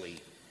especially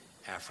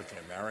African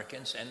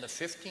Americans, and the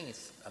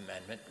 15th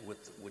Amendment,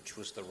 which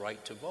was the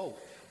right to vote.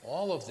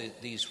 All of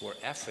these were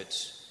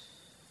efforts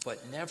but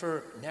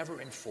never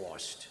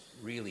enforced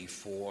really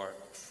for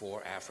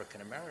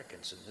African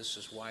Americans. And this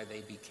is why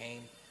they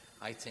became,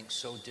 I think,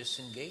 so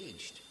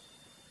disengaged.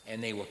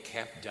 And they were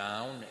kept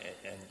down,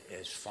 and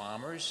as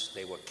farmers,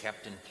 they were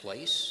kept in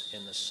place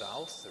in the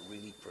South to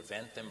really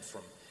prevent them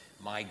from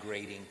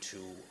migrating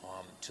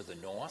to the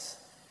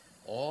North,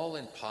 all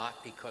in part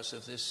because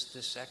of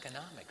this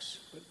economics.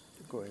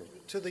 Go ahead.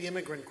 To the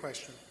immigrant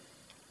question,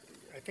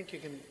 I think you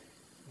can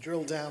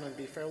drill down and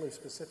be fairly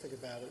specific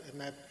about it, and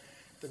that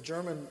the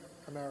German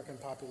American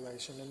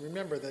population, and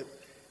remember that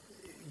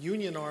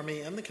Union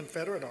Army and the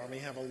Confederate Army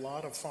have a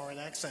lot of foreign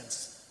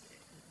accents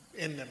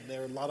in them.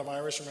 There are a lot of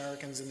Irish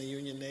Americans in the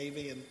Union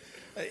Navy, and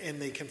in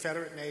the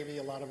Confederate Navy,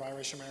 a lot of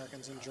Irish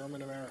Americans and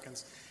German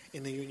Americans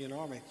in the Union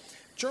Army.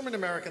 German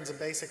Americans are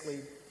basically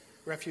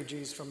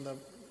refugees from the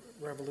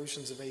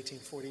revolutions of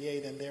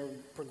 1848, and they're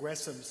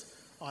progressives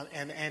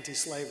and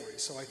anti-slavery.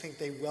 So I think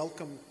they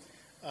welcome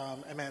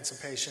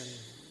emancipation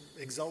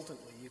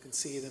exultantly. You can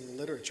see it in the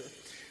literature.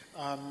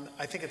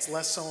 I think it's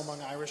less so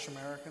among Irish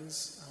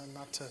Americans,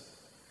 not to,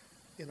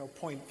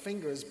 point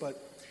fingers,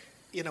 but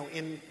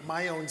in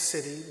my own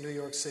city, New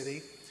York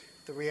City,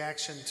 the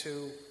reaction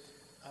to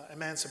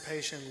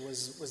emancipation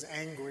was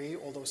angry,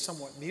 although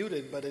somewhat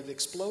muted, but it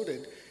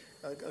exploded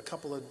a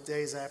couple of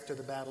days after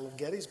the Battle of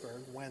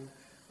Gettysburg, when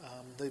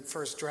the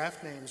first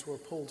draft names were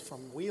pulled from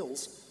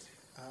wheels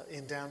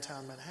in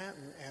downtown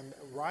Manhattan, and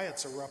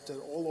riots erupted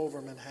all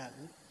over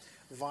Manhattan,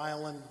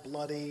 violent,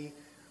 bloody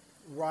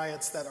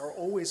riots that are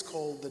always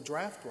called the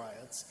draft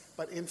riots,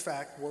 but in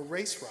fact were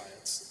race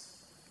riots.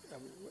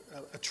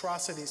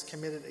 Atrocities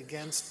committed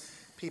against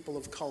people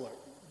of color,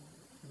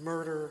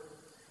 murder,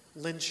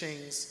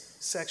 lynchings,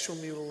 sexual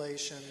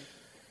mutilation,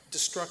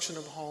 destruction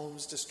of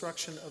homes,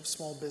 destruction of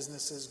small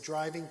businesses,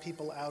 driving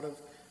people out of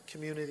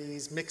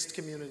communities, mixed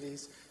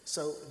communities.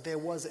 So there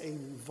was a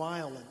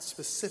violent,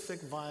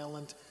 specific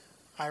violent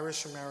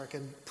Irish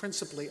American,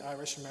 principally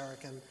Irish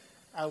American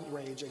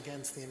outrage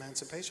against the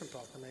Emancipation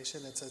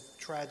Proclamation. It's a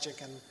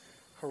tragic and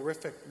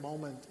horrific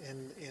moment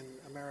in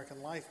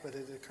American life, but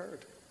it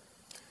occurred.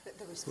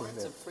 The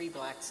response of free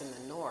blacks in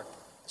the North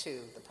to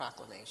the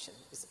proclamation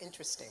is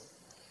interesting,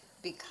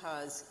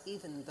 because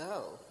even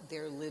though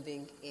they're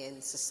living in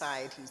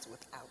societies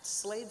without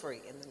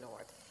slavery in the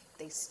North,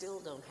 they still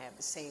don't have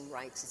the same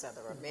rights as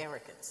other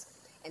Americans.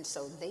 And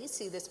so they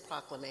see this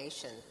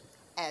proclamation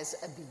as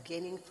a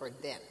beginning for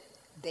them.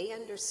 They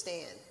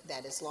understand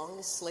that as long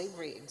as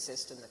slavery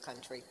exists in the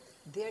country,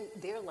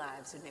 their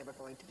lives are never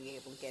going to be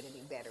able to get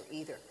any better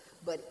either.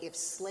 But if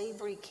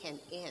slavery can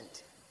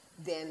end,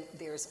 then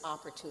there's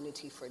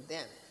opportunity for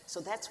them. So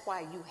that's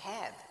why you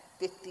have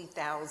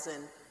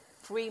 50,000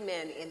 free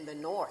men in the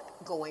North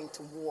going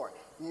to war,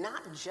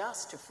 not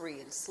just to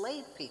free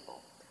enslaved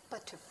people,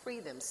 but to free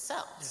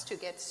themselves, to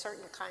get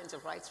certain kinds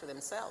of rights for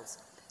themselves.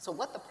 So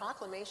what the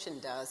proclamation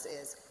does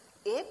is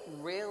it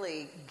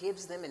really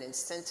gives them an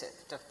incentive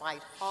to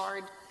fight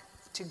hard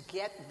to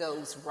get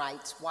those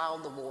rights while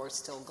the war is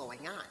still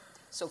going on.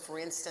 So for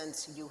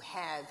instance, you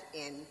have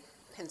in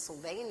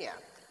Pennsylvania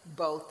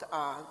both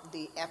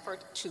the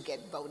effort to get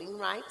voting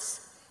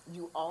rights.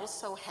 You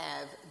also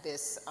have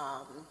this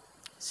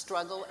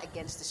struggle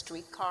against the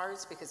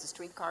streetcars, because the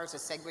streetcars are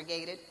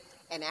segregated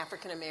and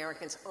African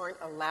Americans aren't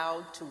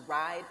allowed to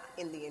ride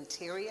in the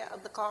interior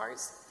of the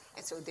cars.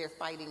 And so they're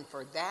fighting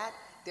for that.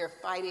 They're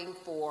fighting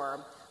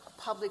for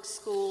public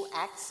school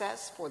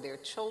access for their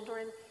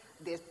children.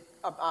 They're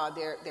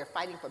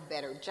fighting for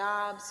better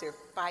jobs. They're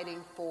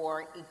fighting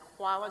for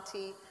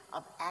equality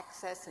of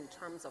access in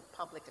terms of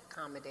public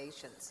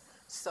accommodations.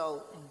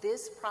 So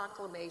this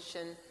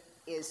proclamation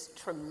is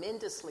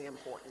tremendously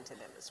important to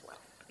them as well.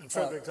 And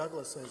Frederick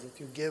Douglass says if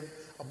you give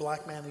a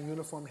black man a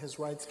uniform, his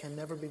rights can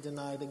never be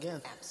denied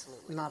again.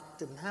 Absolutely.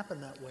 Didn't happen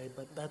that way,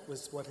 but that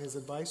was what his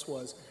advice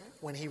was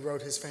when he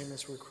wrote his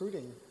famous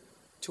recruiting,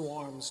 to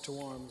arms,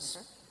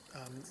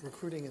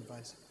 recruiting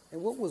advice.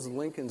 And what was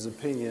Lincoln's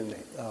opinion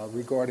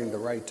regarding the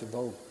right to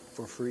vote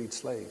for freed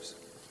slaves?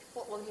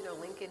 Well,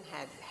 Lincoln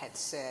had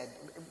said,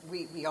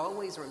 we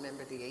always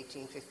remember the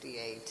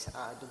 1858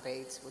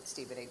 debates with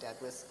Stephen A.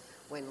 Douglas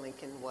when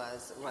Lincoln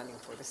was running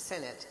for the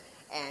Senate,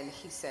 and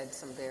he said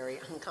some very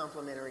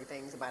uncomplimentary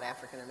things about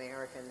African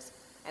Americans,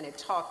 and it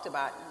talked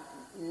about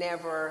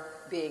never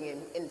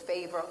being in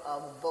favor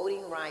of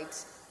voting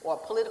rights or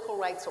political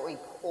rights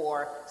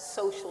or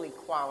social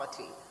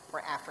equality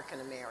for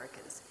African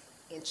Americans.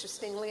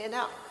 Interestingly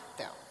enough,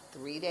 though,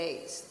 3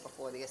 days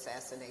before the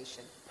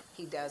assassination,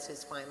 he does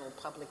his final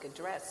public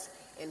address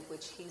in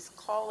which he's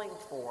calling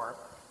for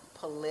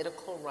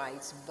political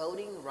rights,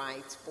 voting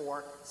rights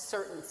for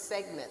certain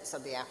segments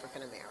of the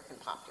African American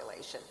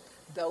population.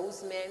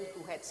 Those men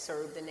who had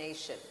served the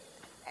nation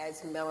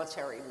as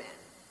military men,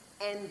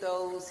 and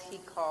those he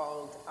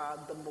called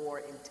the more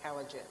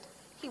intelligent.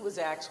 He was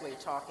actually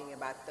talking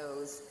about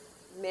those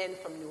men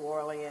from New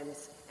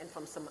Orleans and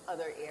from some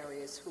other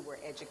areas who were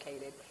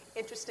educated.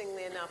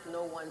 Interestingly enough,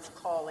 no one's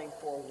calling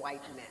for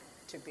white men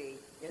to be.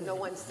 No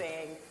one's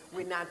saying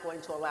we're not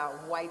going to allow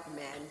white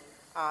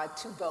men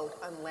to vote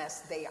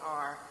unless they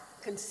are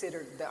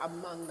considered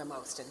among the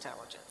most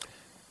intelligent.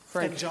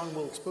 Frank John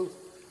Wilkes Booth,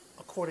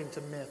 according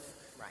to myth,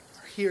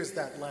 hears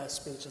that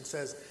last speech and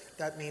says,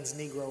 that means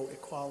Negro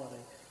equality,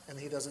 and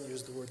he doesn't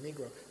use the word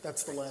Negro.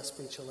 That's the last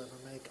speech he'll ever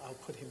make. I'll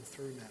put him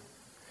through now.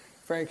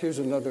 Frank, here's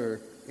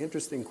another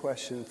interesting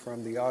question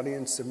from the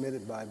audience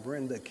submitted by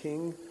Brenda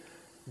King.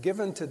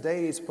 Given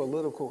today's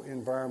political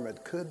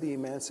environment, could the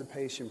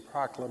Emancipation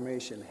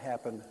Proclamation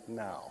happen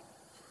now?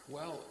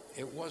 Well,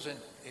 it wasn't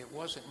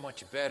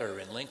much better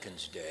in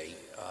Lincoln's day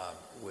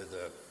with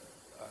a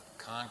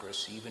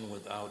Congress, even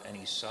without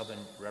any Southern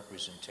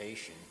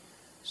representation,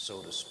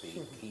 so to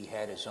speak. He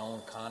had his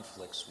own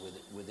conflicts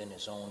within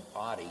his own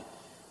party.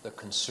 The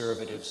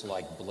conservatives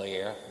like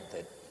Blair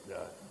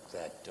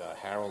that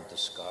Harold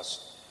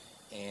discussed,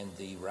 and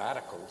the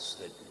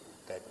radicals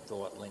that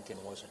thought Lincoln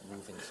wasn't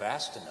moving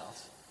fast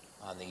enough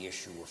on the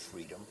issue of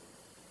freedom.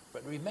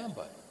 But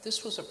remember,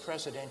 this was a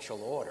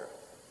presidential order.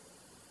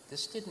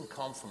 This didn't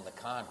come from the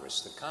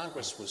Congress. The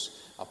Congress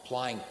was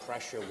applying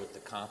pressure with the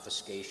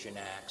confiscation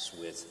acts,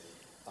 with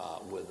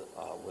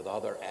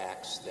other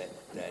acts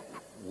that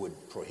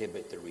would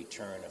prohibit the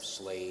return of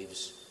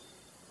slaves.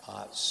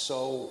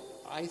 So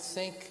I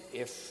think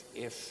if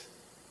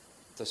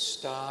the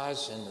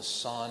stars and the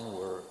sun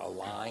were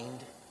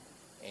aligned,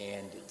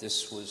 and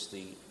this was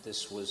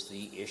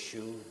the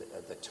issue,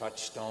 the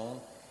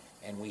touchstone,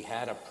 and we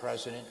had a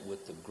president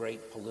with the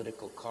great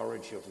political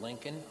courage of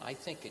Lincoln, I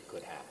think it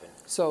could happen.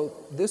 So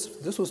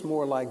this was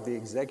more like the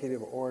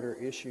executive order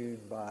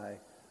issued by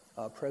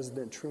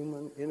President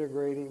Truman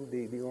integrating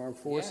the armed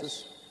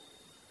forces?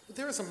 Yes.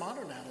 There is a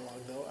modern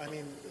analog, though. I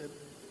mean,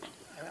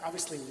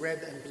 obviously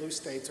red and blue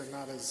states are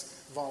not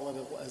as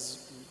volatile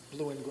as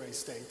blue and gray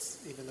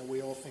states, even though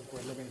we all think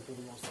we're living through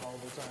the most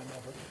horrible time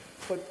ever.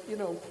 But, you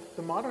know,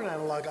 the modern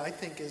analog, I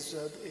think, is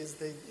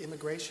the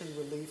immigration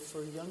relief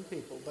for young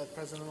people that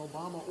President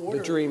Obama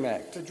ordered. The DREAM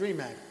Act. The DREAM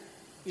Act.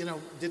 You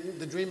know,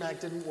 the DREAM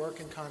Act didn't work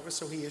in Congress,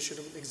 so he issued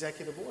an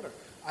executive order.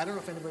 I don't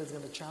know if anybody's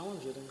going to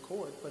challenge it in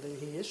court, but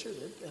he issued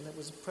it, and it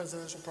was a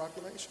presidential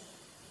proclamation.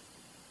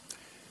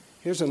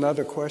 Here's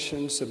another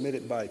question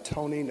submitted by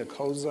Tony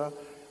Nicoza.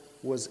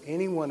 Was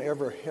anyone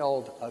ever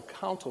held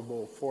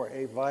accountable for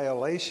a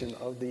violation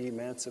of the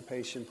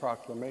Emancipation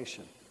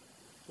Proclamation?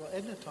 Well,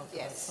 Edna talked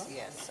about that.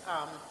 Yes.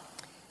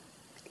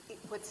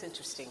 What's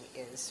interesting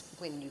is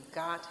when you've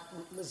got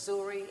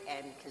Missouri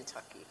and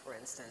Kentucky, for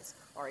instance,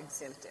 are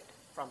exempted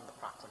from the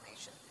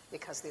proclamation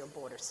because they are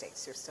border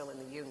states. They're still in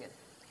the Union.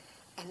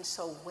 And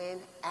so when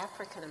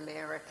African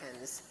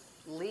Americans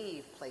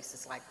leave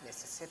places like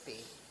Mississippi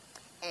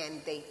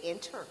and they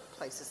enter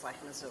places like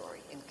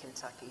Missouri and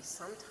Kentucky,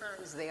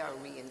 sometimes they are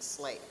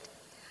re-enslaved.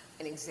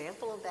 An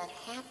example of that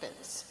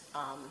happens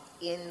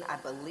in, I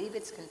believe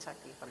it's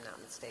Kentucky, if I'm not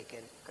mistaken.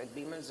 Could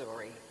be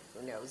Missouri.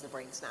 Who knows? The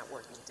brain's not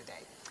working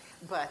today.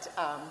 But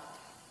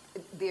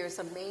there's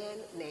a man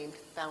named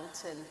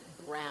Fountain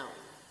Brown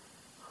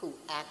who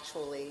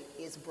actually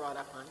is brought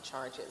up on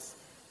charges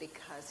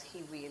because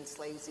he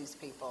re-enslaves these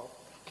people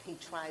and he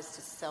tries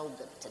to sell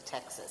them to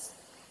Texas.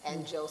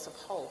 And Joseph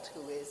Holt,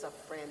 who is a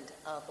friend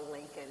of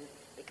Lincoln,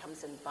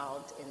 becomes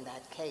involved in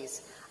that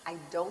case. I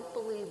don't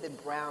believe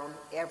that Brown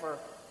ever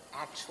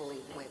actually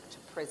went to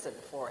prison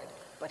for it,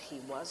 but he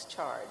was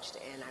charged,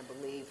 and I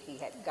believe he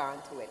had gone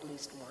through at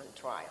least one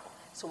trial.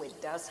 So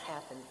it does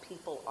happen.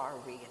 People are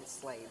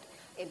re-enslaved.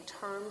 In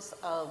terms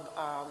of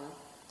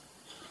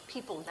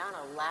people not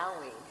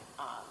allowing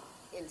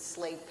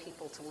enslaved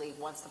people to leave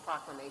once the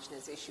proclamation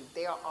is issued,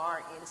 there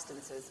are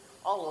instances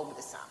all over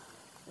the South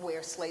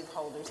where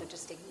slaveholders are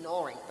just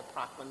ignoring the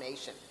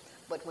proclamation.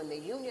 But when the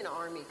Union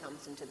Army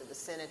comes into the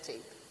vicinity,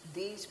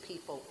 these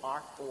people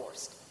are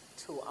forced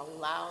to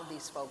allow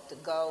these folk to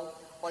go,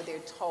 or they're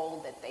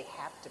told that they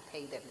have to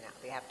pay them now.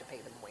 They have to pay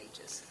them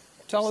wages.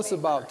 Tell us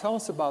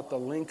about the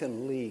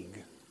Lincoln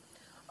League.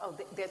 Oh,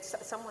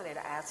 someone had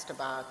asked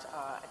about,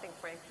 I think,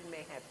 Frank, you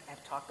may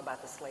have talked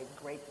about the slave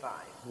grapevine,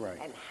 right,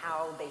 and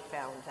how they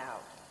found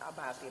out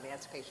about the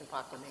Emancipation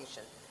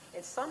Proclamation.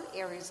 In some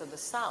areas of the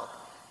South,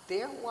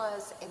 there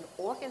was an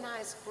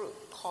organized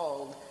group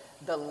called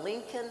the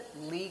Lincoln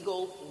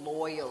Legal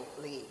Loyal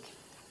League.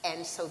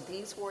 And so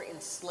these were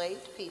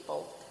enslaved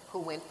people who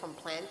went from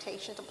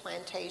plantation to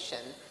plantation,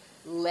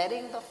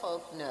 letting the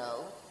folk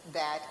know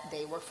that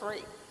they were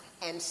free.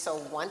 And so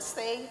once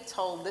they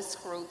told this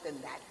group,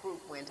 then that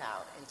group went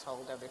out and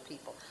told other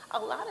people. A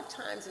lot of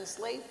times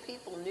enslaved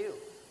people knew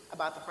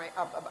about the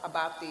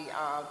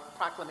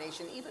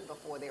proclamation even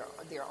before their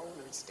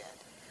owners did.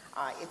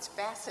 It's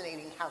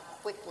fascinating how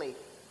quickly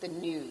the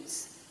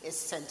news is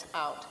sent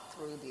out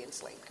through the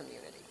enslaved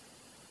community.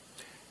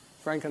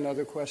 Frank,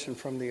 another question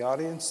from the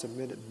audience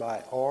submitted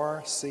by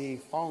R.C.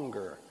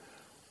 Fonger.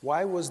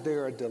 Why was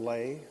there a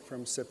delay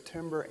from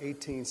September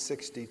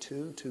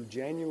 1862 to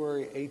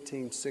January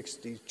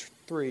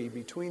 1863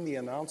 between the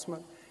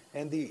announcement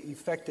and the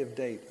effective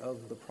date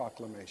of the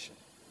proclamation?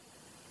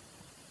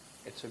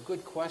 It's a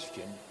good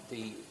question.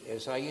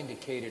 As I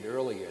indicated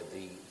earlier,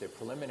 the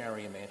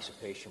preliminary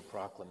Emancipation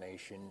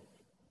Proclamation,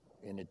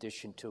 in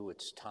addition to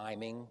its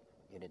timing,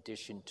 in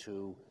addition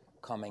to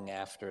coming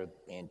after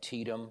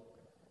Antietam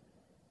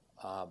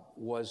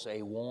was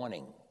a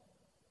warning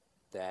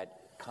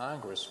that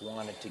Congress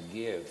wanted to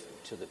give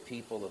to the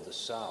people of the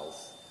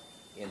South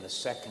in the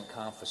Second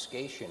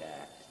Confiscation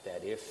Act,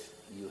 that if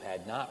you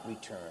had not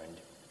returned,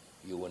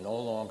 you were no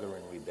longer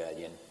in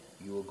rebellion,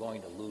 you were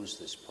going to lose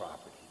this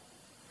property.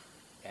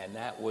 And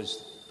that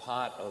was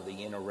part of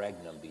the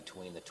interregnum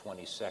between the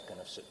 22nd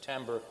of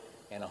September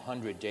and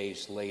 100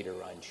 days later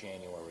on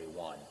January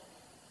 1.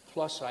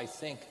 Plus, I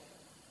think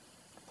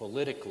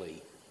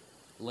politically,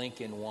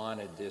 Lincoln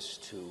wanted this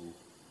to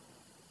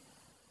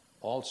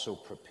also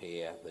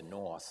prepare the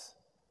North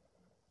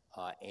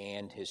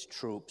and his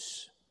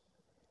troops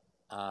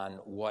on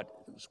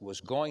what was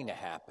going to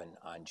happen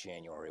on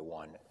January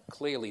 1.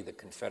 Clearly, the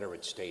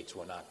Confederate States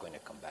were not going to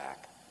come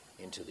back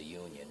into the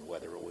Union,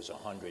 whether it was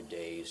 100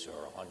 days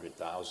or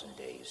 100,000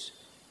 days.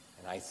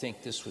 And I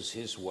think this was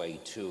his way,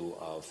 too,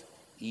 of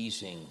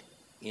easing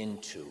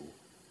into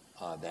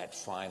that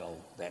final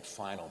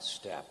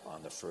step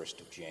on the 1st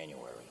of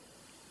January.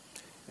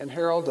 And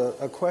Harold,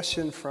 a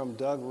question from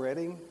Doug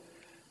Redding.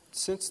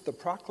 Since the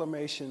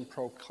proclamation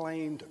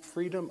proclaimed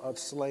freedom of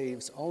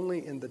slaves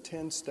only in the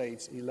 10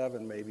 states,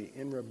 11 maybe,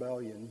 in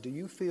rebellion, do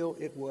you feel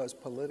it was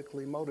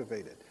politically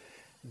motivated?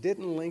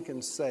 Didn't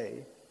Lincoln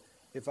say,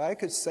 if I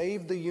could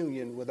save the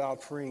Union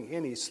without freeing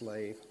any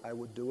slave, I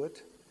would do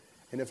it?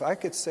 And if I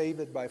could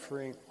save it by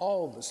freeing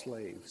all the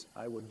slaves,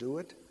 I would do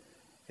it?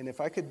 And if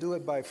I could do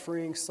it by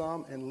freeing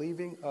some and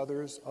leaving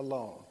others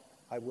alone,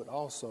 I would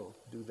also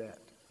do that.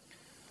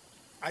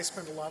 I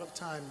spent a lot of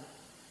time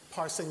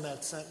parsing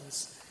that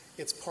sentence.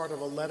 It's part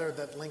of a letter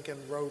that Lincoln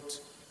wrote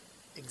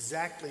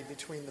exactly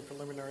between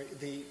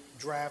the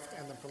draft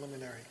and the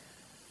preliminary.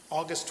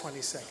 August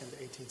 22nd,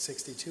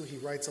 1862, he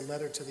writes a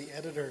letter to the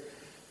editor,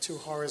 to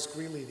Horace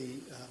Greeley,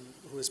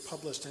 who has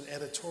published an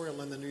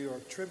editorial in the New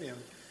York Tribune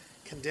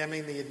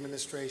condemning the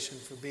administration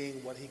for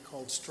being what he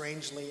called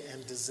strangely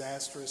and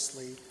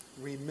disastrously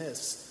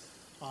remiss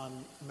on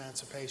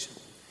emancipation.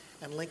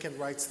 And Lincoln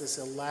writes this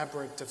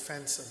elaborate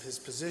defense of his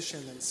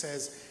position and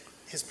says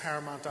his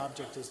paramount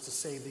object is to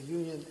save the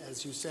Union,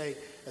 as you say,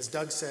 as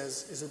Doug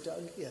says. Is it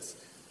Doug? Yes.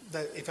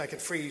 That if I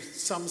could free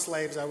some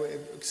slaves, I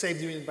would save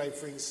the Union by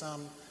freeing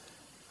some,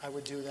 I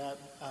would do that.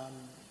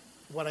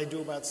 What I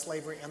do about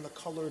slavery and the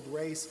colored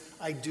race,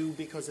 I do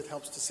because it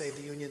helps to save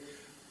the Union.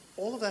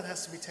 All of that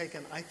has to be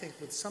taken, I think,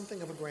 with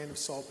something of a grain of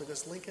salt,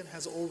 because Lincoln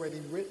has already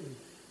written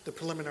the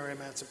preliminary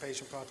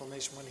Emancipation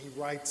Proclamation when he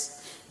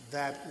writes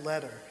that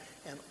letter.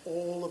 And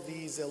all of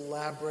these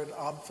elaborate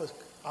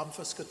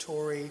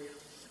obfuscatory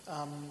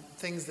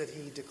things that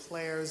he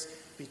declares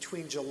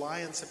between July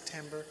and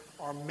September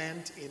are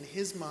meant, in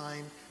his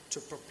mind, to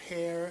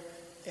prepare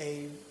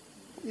a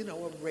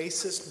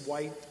racist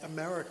white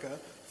America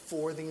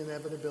for the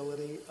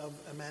inevitability of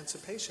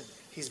emancipation.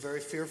 He's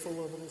very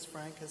fearful of it, as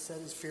Frank has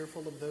said. He's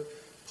fearful of the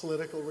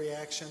political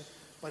reaction,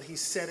 but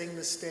he's setting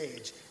the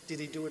stage.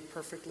 Did he do it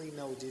perfectly?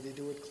 No. Did he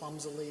do it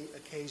clumsily?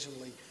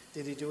 Occasionally.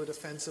 Did he do it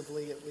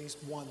offensively? At least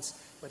once.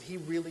 But he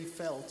really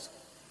felt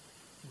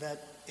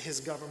that his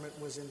government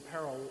was in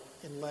peril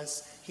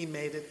unless he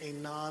made it a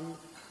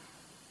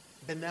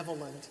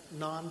non-benevolent,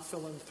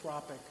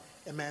 non-philanthropic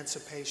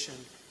emancipation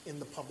in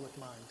the public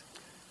mind.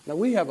 Now,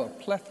 we have a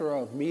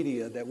plethora of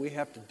media that we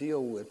have to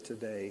deal with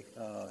today.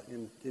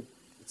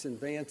 It's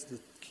advanced, it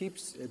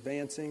keeps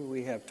advancing.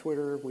 We have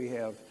Twitter, we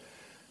have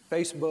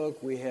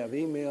Facebook, we have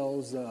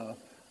emails,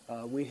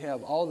 we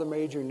have all the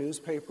major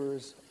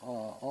newspapers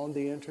on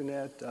the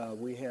internet.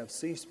 We have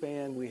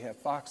C-SPAN, we have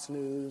Fox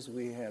News,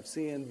 we have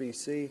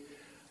CNBC.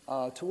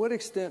 To what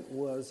extent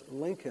was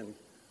Lincoln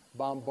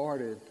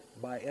bombarded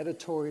by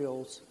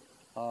editorials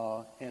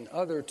and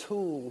other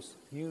tools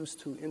used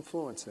to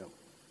influence him?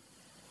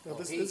 Well,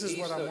 this is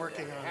what I'm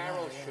working on now.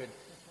 Harold should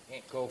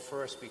go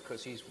first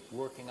because he's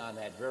working on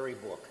that very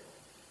book.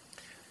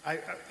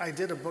 I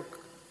did a book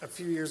a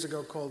few years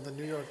ago called The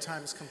New York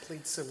Times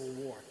Complete Civil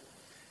War.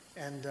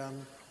 And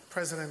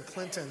President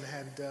Clinton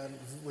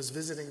was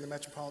visiting the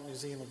Metropolitan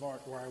Museum of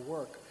Art where I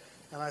work.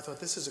 And I thought,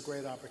 this is a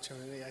great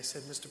opportunity. I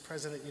said, Mr.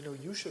 President,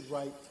 you should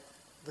write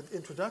the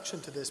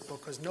introduction to this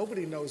book because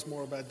nobody knows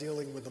more about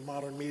dealing with the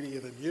modern media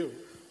than you.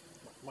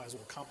 Might as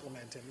well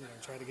compliment him,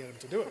 and try to get him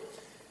to do it.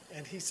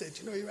 And he said,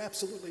 you're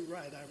absolutely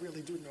right. I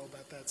really do know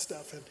about that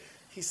stuff. And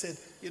he said,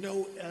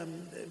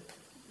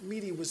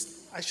 media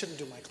was, I shouldn't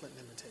do my Clinton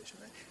imitation.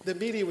 Right? The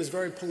media was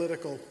very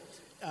political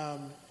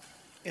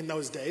in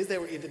those days. They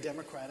were either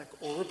Democratic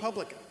or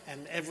Republican.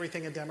 And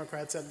everything a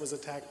Democrat said was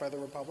attacked by the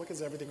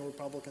Republicans. Everything a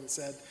Republican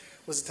said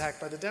was attacked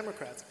by the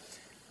Democrats.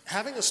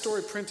 Having a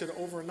story printed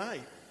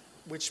overnight,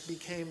 which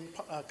became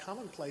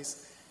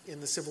commonplace in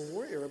the Civil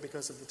War era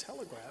because of the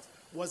telegraph,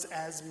 was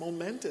as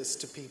momentous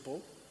to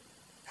people,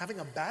 having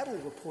a battle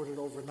reported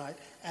overnight,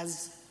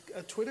 as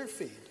a Twitter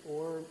feed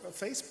or a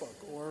Facebook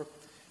or,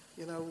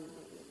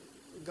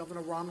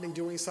 Governor Romney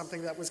doing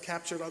something that was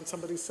captured on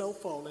somebody's cell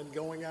phone and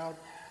going out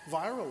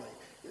virally.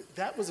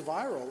 That was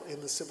viral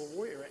in the Civil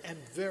War era and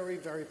very,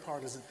 very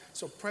partisan.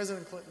 So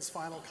President Clinton's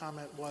final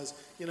comment was,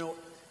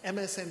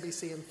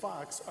 MSNBC and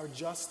Fox are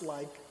just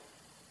like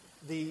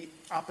the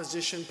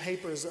opposition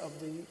papers of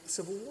the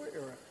Civil War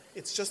era.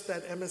 It's just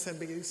that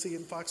MSNBC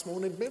and Fox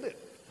won't admit it.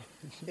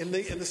 In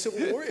the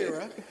Civil War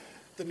era,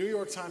 the New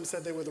York Times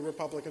said they were the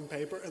Republican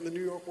paper, and the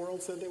New York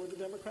World said they were the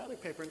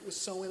Democratic paper. And it was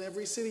so in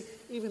every city.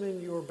 Even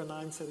in your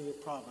benign city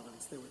of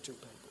Providence, there were two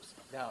papers.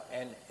 Now,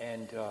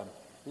 and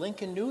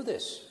Lincoln knew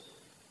this,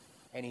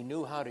 and he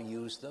knew how to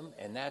use them,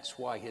 and that's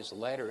why his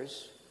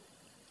letters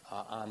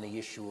on the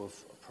issue of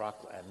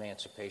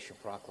Emancipation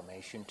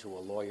Proclamation to a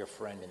lawyer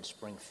friend in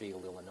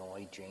Springfield,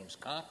 Illinois, James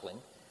Conklin,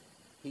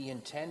 he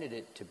intended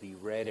it to be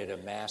read at a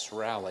mass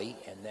rally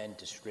and then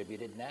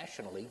distributed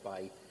nationally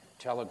by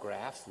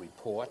telegraph,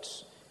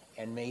 reports,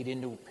 and made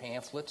into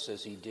pamphlets,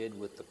 as he did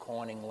with the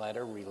Corning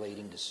letter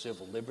relating to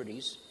civil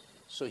liberties.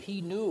 So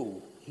he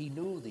knew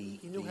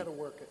how to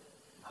work it.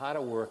 How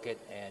to work it,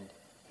 and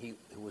he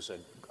was an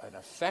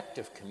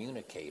effective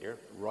communicator,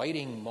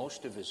 writing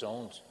most of his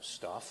own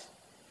stuff,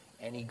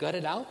 and he got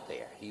it out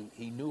there.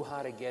 He knew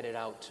how to get it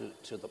out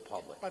to the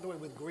public. By the way,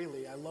 with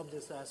Greeley, I love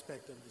this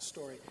aspect of the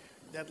story.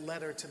 That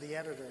letter to the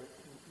editor,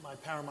 my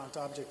paramount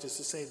object is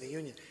to save the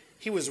Union.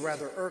 He was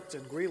rather irked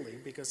at Greeley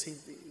because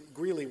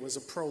Greeley was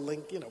a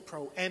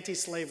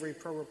pro-anti-slavery,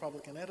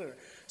 pro-Republican editor.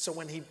 So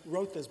when he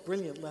wrote this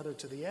brilliant letter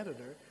to the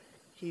editor,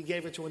 he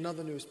gave it to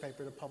another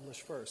newspaper to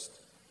publish first.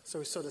 So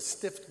he sort of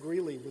stiffed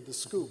Greeley with the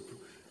scoop.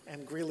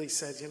 And Greeley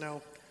said,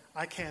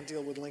 I can't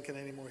deal with Lincoln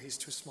anymore. He's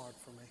too smart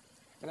for me.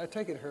 And I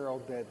take it,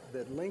 Harold,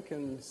 that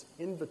Lincoln's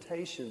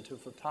invitation to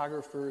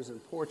photographers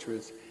and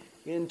portraits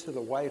into the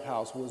White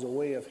House was a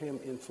way of him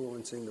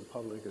influencing the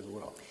public as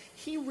well.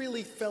 He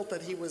really felt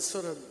that he was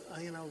sort of,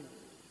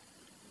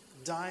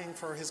 dying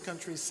for his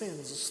country's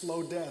sins, a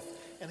slow death.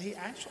 And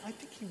I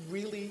think he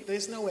really,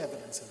 there's no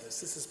evidence of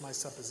this. This is my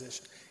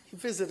supposition. He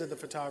visited the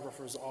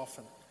photographers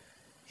often.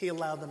 He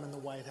allowed them in the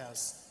White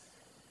House.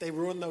 They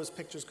ruined those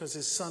pictures because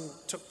his son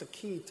took the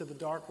key to the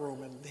dark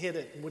room and hid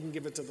it and wouldn't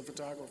give it to the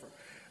photographer.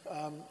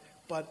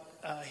 But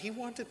he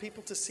wanted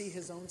people to see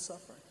his own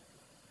suffering.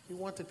 He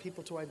wanted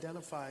people to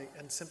identify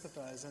and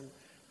sympathize. And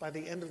by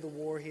the end of the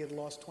war, he had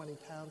lost 20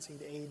 pounds.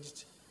 He'd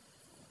aged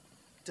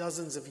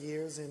dozens of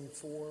years in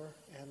 4.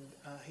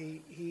 And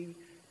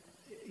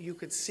you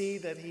could see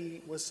that he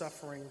was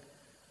suffering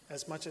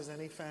as much as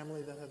any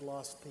family that had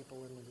lost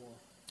people in the war.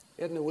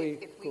 Edna,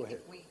 go ahead.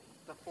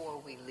 Before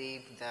we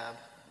leave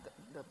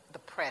the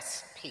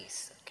press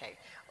piece, okay,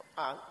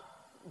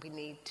 we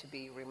need to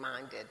be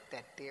reminded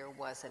that there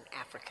was an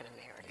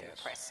African-American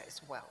press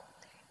as well.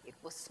 It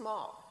was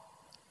small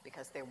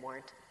because there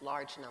weren't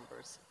large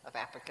numbers of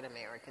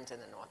African-Americans in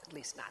the North, at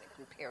least not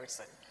in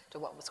comparison to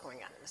what was going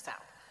on in the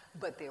South.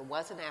 But there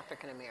was an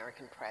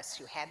African-American press.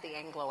 You had the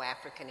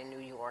Anglo-African in New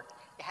York.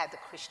 You had the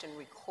Christian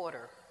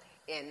Recorder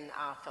in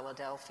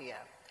Philadelphia.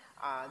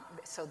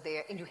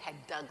 And you had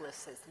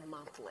Douglas's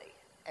Monthly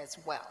as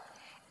well.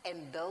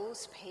 And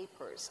those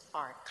papers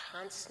are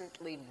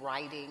constantly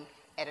writing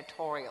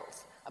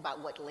editorials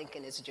about what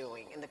Lincoln is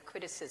doing, and the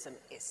criticism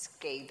is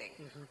scathing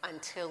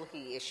until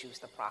he issues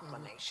the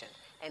proclamation,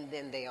 and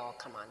then they all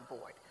come on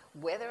board.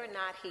 Whether or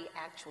not he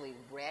actually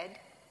read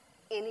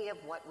any of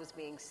what was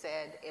being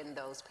said in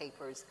those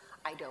papers,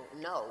 I don't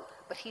know,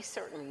 but he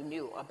certainly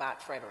knew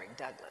about Frederick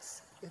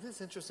Douglass. It is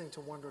interesting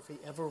to wonder if he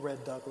ever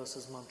read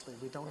Douglas's Monthly.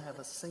 We don't have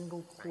a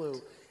single clue.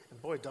 Right.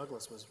 And boy,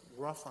 Douglass was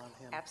rough on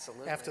him.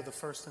 Absolutely. After the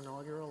first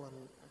inaugural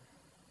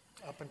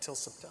and up until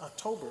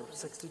October of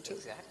 '62.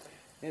 Exactly.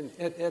 And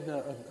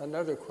Edna,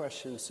 another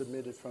question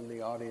submitted from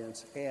the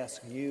audience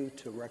asks you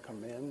to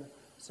recommend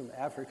some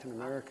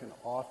African-American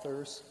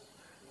authors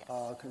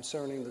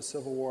concerning the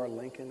Civil War,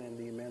 Lincoln, and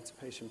the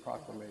Emancipation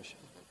Proclamation.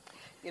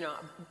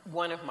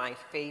 One of my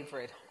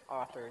favorite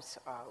authors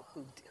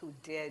who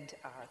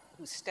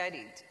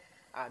studied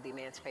the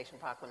Emancipation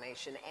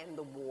Proclamation and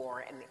the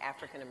war and the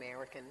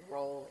African-American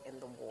role in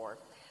the war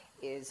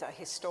is a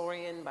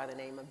historian by the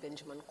name of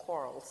Benjamin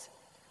Quarles,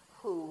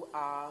 who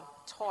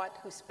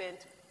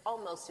spent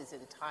almost his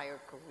entire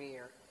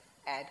career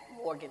at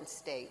Morgan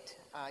State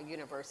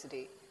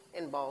University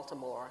in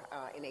Baltimore,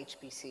 in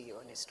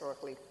HBCU, an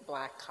historically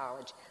black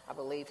college. I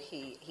believe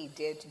he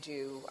did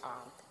do,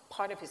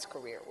 part of his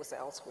career was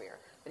elsewhere,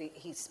 but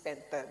he spent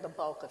the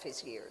bulk of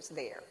his years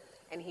there.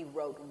 And he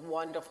wrote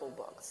wonderful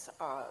books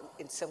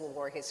in Civil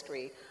War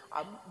history,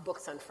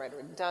 books on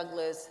Frederick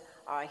Douglass.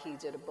 He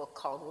did a book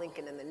called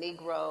Lincoln and the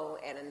Negro,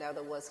 and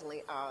another was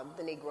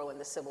The Negro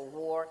and the Civil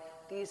War.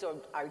 These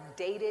are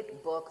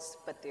dated books,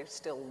 but they're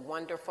still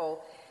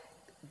wonderful.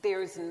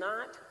 There's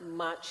not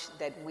much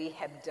that we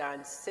have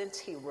done since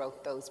he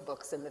wrote those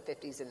books in the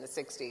 50s and the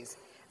 60s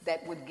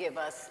that would give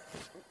us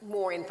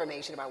more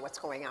information about what's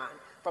going on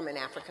from an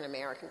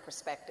African-American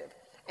perspective.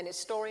 And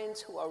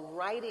historians who are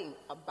writing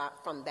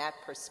from that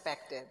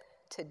perspective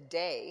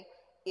today,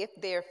 if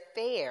they're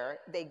fair,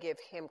 they give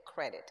him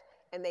credit.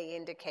 And they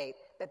indicate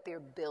that they're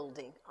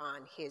building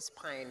on his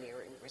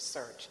pioneering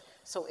research.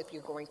 So if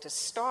you're going to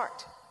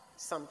start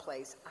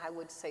someplace, I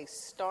would say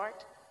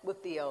start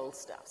with the old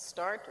stuff.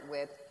 Start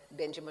with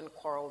Benjamin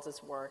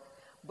Quarles' work.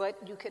 But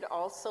you could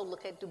also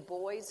look at Du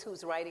Bois,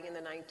 who's writing in the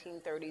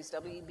 1930s,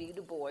 W.B.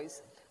 Du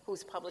Bois,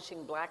 who's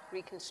publishing Black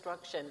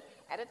Reconstruction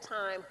at a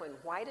time when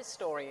white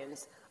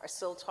historians are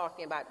still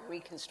talking about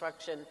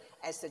Reconstruction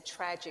as the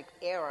tragic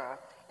era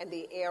and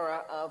the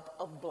era of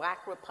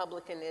Black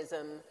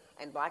republicanism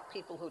and Black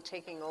people who are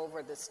taking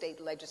over the state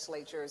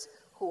legislatures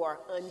who are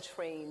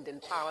untrained in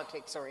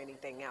politics or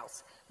anything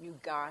else.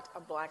 You've got a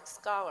Black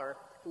scholar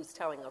who's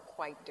telling a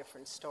quite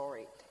different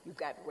story. You've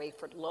got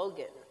Rayford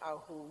Logan,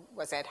 who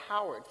was at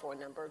Howard for a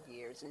number of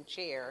years and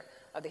chair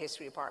of the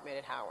history department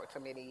at Howard for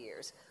many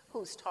years,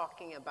 who's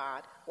talking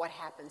about what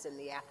happens in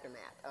the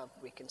aftermath of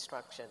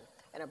Reconstruction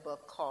in a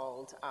book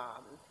called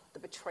The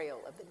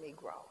Betrayal of the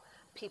Negro.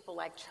 People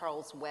like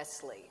Charles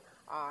Wesley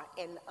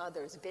and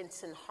others,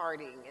 Vincent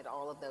Harding and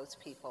all of those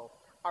people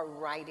are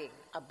writing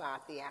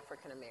about the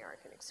African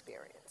American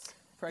experience.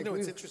 Frank,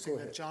 it's interesting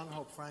that John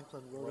Hope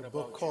Franklin wrote a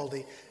book called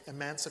The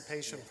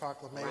Emancipation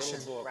Proclamation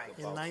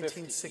in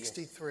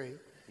 1963.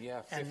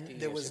 And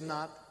there was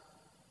not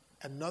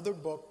another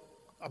book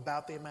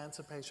about the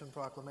Emancipation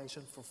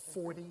Proclamation for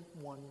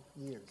 41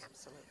 years.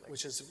 Absolutely.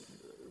 Which is,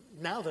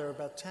 now there are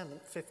about 10,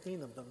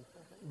 15 of them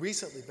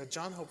recently, but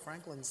John Hope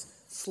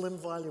Franklin's slim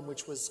volume,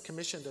 which was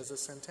commissioned as a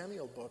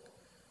centennial book,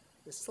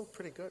 is still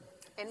pretty good.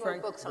 And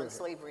wrote books on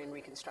slavery and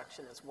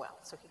Reconstruction as well,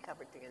 so he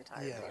covered the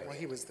entire period. Well,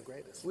 he was the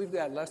greatest. We've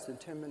got less than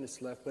 10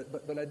 minutes left,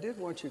 but I did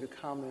want you to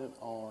comment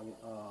on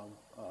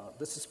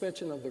the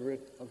suspension of the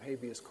writ of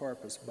habeas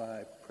corpus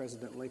by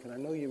President Lincoln. I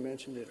know you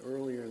mentioned it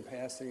earlier in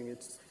passing.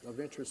 It's of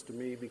interest to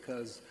me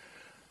because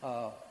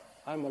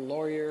I'm a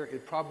lawyer.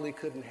 It probably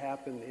couldn't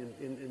happen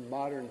in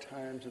modern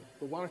times,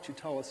 but why don't you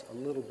tell us a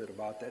little bit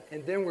about that?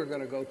 And then we're going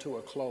to go to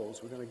a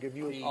close. We're going to give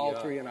you all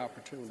three an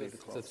opportunity to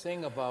close. The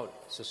thing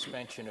about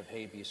suspension of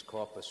habeas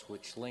corpus,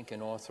 which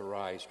Lincoln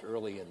authorized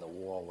early in the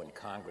war when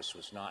Congress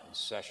was not in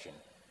session,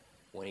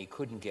 when he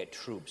couldn't get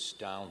troops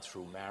down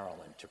through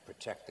Maryland to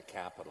protect the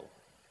Capitol,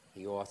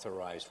 he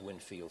authorized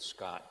Winfield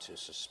Scott to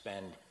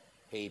suspend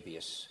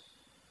habeas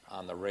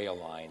on the rail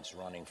lines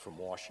running from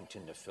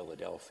Washington to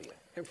Philadelphia.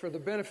 And for the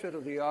benefit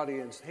of the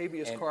audience,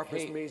 habeas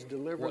corpus means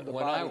deliver the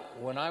body.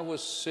 When I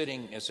was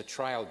sitting as a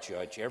trial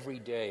judge, every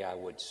day I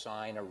would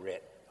sign a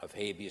writ of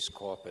habeas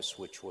corpus,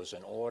 which was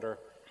an order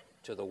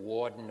to the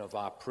warden of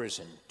our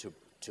prison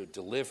to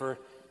deliver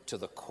to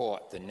the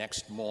court the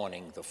next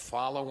morning the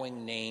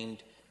following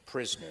named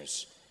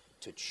prisoners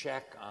to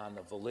check on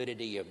the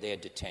validity of their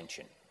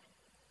detention.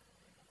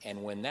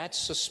 And when that's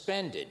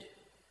suspended,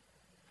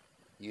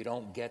 you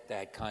don't get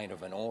that kind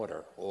of an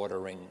order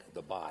ordering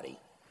the body.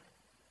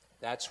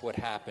 That's what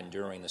happened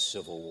during the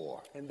Civil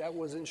War. And that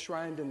was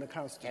enshrined in the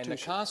Constitution. And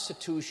the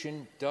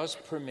Constitution does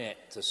permit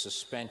the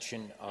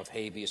suspension of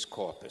habeas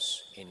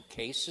corpus in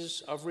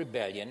cases of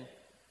rebellion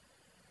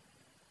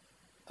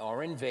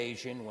or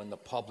invasion when the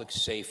public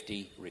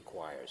safety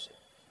requires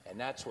it. And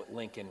that's what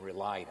Lincoln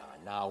relied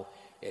on. Now,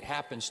 it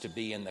happens to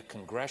be in the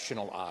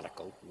Congressional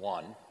Article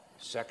 1,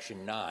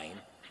 Section 9,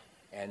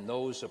 and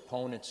those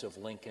opponents of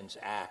Lincoln's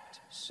act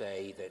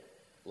say that,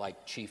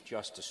 like Chief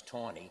Justice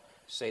Taney,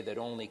 say that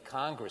only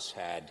Congress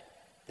had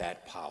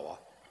that power.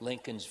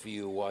 Lincoln's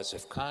view was,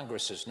 if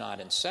Congress is not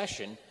in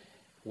session,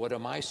 what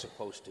am I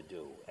supposed to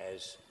do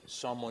as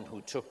someone who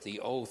took the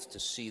oath to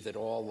see that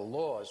all the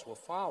laws were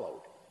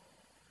followed?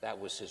 That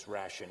was his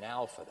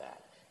rationale for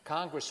that.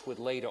 Congress would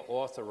later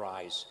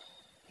authorize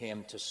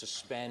him to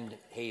suspend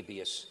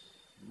habeas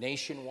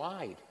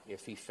nationwide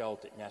if he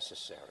felt it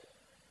necessary.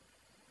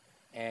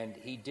 And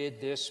he did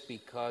this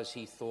because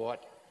he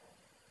thought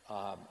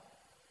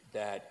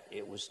that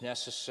it was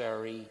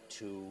necessary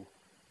to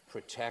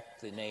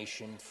protect the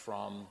nation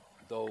from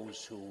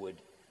those who would,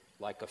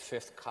 like a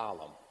fifth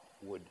column,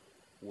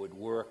 would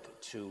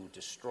work to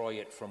destroy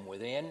it from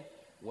within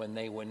when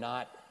they were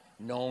not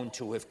known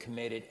to have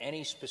committed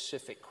any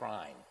specific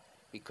crime.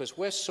 Because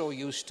we're so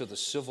used to the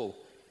civil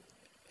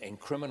and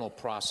criminal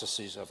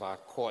processes of our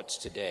courts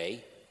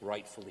today,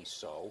 rightfully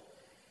so,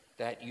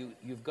 that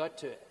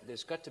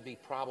there's got to be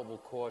probable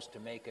cause to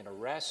make an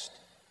arrest,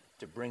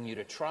 to bring you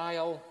to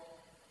trial,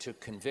 to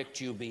convict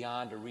you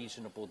beyond a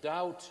reasonable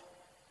doubt,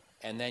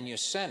 and then you're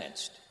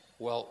sentenced.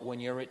 Well, when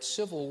you're at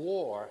civil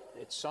war,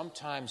 it's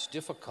sometimes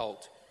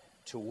difficult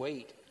to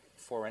wait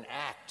for an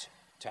act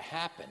to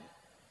happen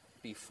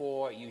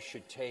before you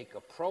should take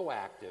a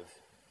proactive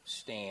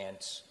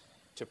stance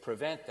to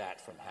prevent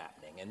that from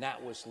happening. And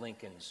that was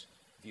Lincoln's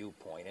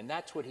viewpoint. And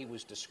that's what he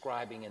was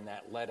describing in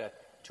that letter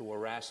to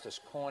Erastus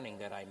Corning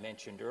that I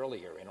mentioned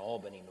earlier in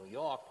Albany, New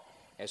York,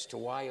 as to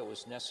why it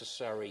was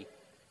necessary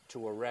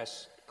to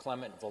arrest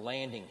Clement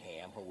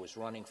Vallandigham, who was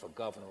running for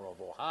governor of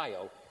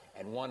Ohio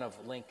and one of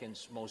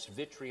Lincoln's most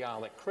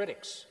vitriolic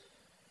critics.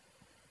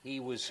 He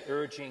was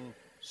urging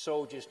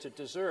soldiers to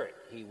desert.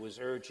 He was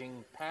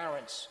urging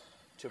parents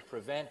to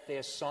prevent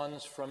their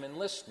sons from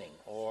enlisting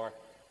or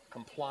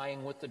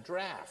complying with the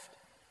draft.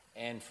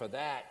 And for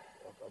that,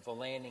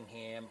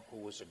 Vallandigham, who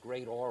was a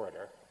great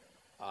orator,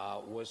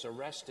 was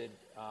arrested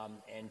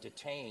and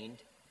detained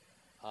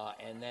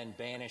and then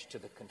banished to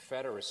the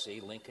Confederacy.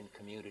 Lincoln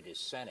commuted his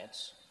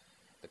sentence.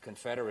 The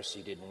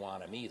Confederacy didn't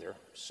want him either,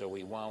 so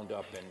he wound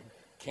up in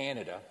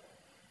Canada.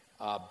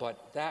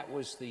 But that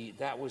was the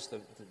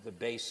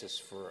basis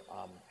for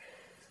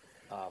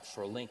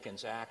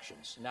Lincoln's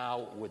actions.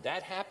 Now, would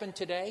that happen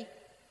today?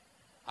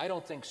 I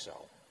don't think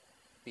so,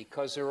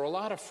 because there were a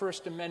lot of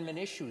First Amendment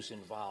issues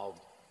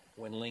involved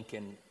when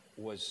Lincoln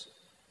was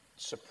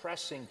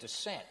suppressing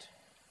dissent.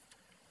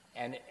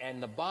 And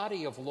the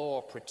body of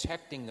law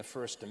protecting the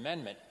First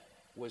Amendment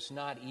was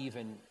not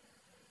even,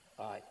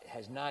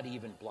 has not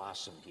even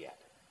blossomed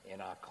yet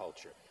in our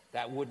culture.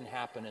 That wouldn't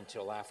happen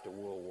until after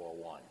World War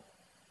I.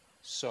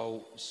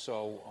 So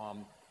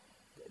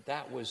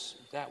that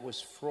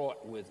was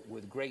fraught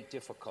with great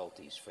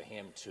difficulties for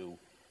him to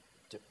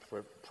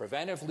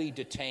preventively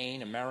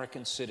detain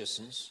American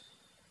citizens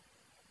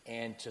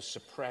and to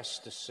suppress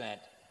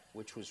dissent,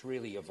 which was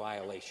really a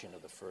violation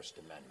of the First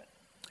Amendment.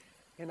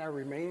 In our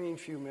remaining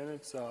few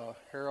minutes,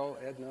 Harold,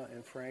 Edna,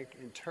 and Frank,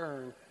 in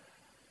turn,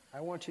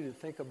 I want you to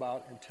think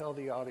about and tell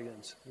the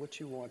audience what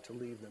you want to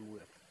leave them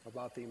with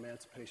about the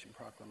Emancipation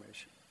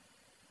Proclamation.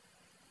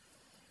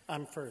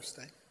 I'm first,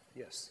 eh?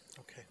 Yes.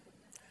 Okay.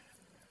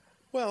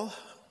 Well,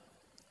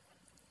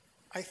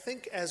 I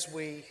think as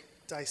we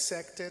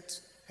dissect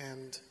it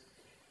and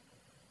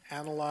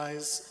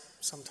analyze,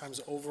 sometimes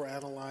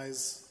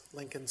overanalyze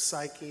Lincoln's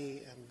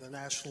psyche and the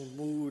national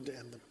mood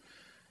and the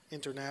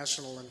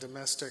international and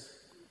domestic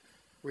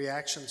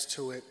reactions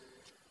to it,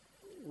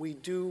 we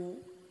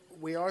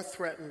are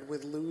threatened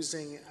with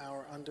losing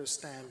our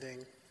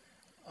understanding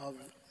of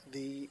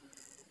the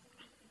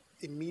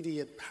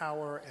immediate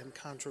power and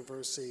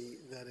controversy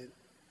that it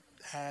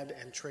had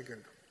and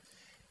triggered.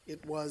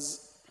 It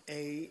was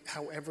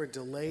however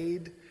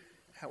delayed,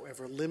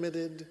 however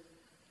limited,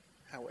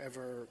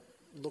 however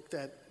looked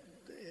at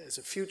as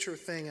a future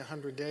thing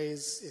 100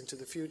 days into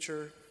the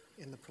future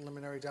in the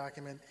preliminary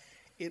document,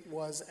 it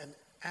was an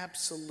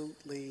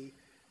absolutely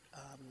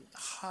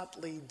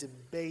hotly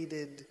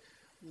debated,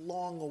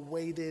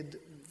 long-awaited,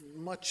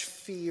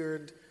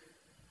 much-feared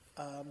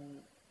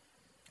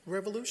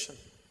revolution.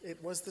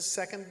 It was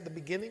the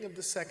beginning of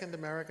the Second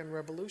American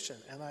Revolution,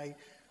 and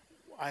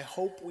I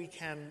hope we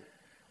can,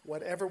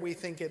 whatever we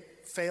think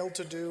it failed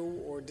to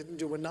do or didn't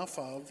do enough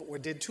of or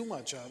did too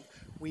much of,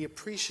 we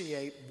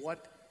appreciate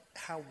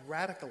how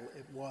radical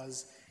it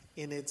was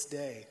in its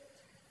day.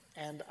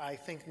 And I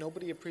think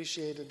nobody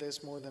appreciated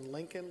this more than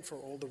Lincoln for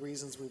all the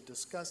reasons we've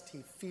discussed.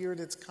 He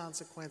feared its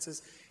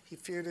consequences. He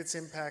feared its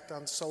impact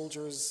on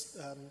soldiers'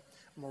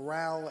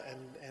 morale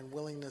and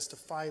willingness to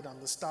fight, on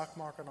the stock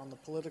market, on the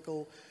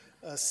political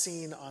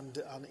scene, on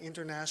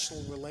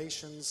international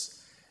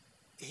relations.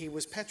 He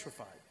was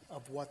petrified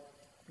of what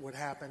would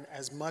happen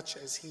as much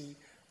as he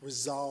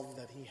resolved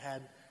that he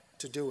had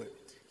to do it.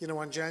 You know,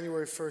 on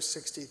January 1st,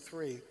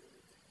 1963,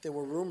 there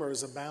were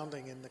rumors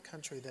abounding in the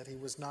country that he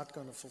was not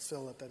going to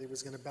fulfill it, that he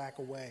was going to back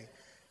away.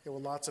 There were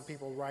lots of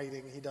people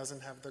writing, he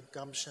doesn't have the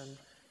gumption,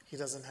 he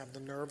doesn't have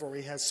the nerve, or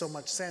he has so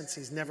much sense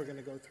he's never going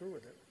to go through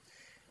with it.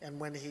 And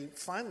when he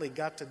finally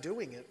got to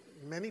doing it,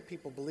 many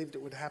people believed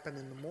it would happen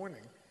in the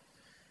morning.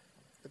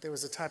 But there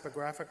was a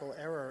typographical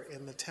error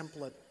in the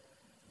template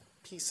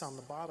piece on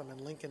the bottom, and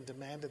Lincoln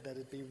demanded that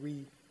it be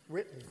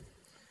rewritten.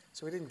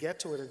 So we didn't get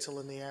to it until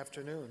in the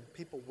afternoon.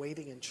 People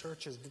waiting in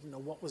churches didn't know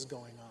what was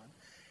going on.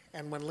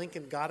 And when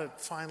Lincoln got it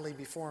finally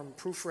before him,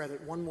 proofread it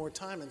one more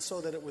time and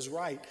saw that it was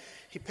right,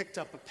 he picked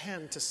up a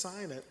pen to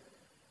sign it.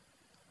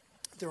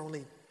 There were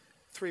only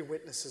 3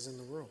 witnesses in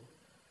the room.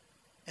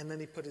 And then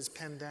he put his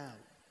pen down.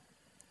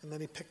 And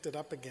then he picked it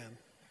up again.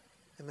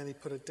 And then he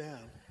put it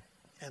down.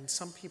 And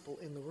some people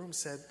in the room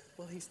said,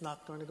 well, he's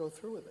not going to go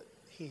through with it.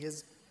 He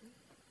is,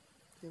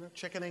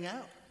 chickening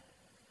out.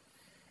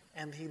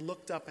 And he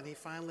looked up and he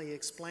finally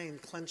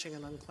explained, clenching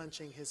and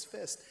unclenching his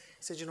fist.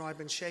 He said, I've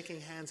been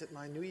shaking hands at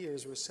my New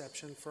Year's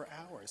reception for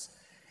hours.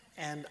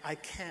 And I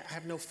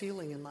have no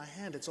feeling in my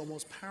hand. It's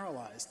almost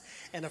paralyzed.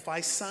 And if I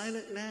sign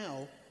it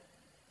now,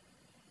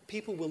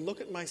 people will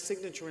look at my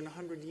signature in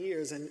 100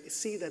 years and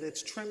see that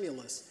it's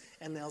tremulous.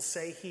 And they'll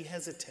say he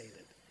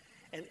hesitated.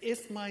 And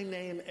if my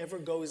name ever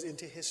goes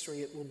into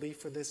history, it will be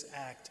for this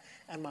act.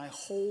 And my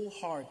whole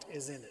heart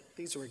is in it.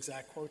 These are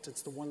exact quotes.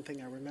 It's the one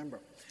thing I remember.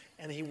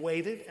 And he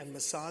waited and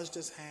massaged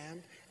his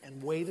hand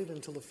and waited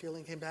until the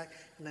feeling came back.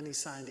 And then he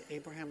signed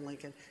Abraham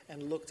Lincoln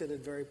and looked at it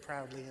very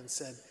proudly and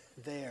said,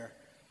 there,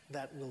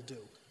 that will do.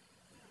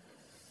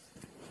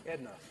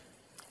 Edna.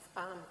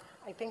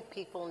 I think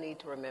people need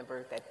to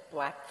remember that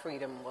Black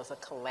freedom was a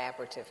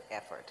collaborative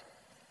effort.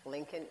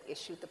 Lincoln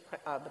issued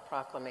the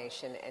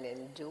proclamation, and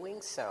in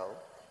doing so,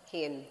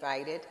 he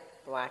invited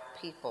Black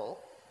people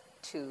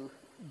to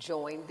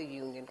join the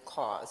Union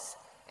cause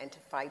and to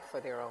fight for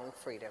their own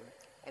freedom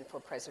and for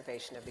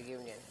preservation of the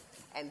Union.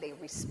 And they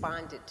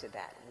responded to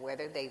that,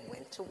 whether they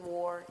went to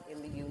war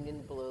in the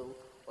Union blue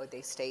or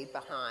they stayed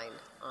behind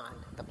on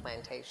the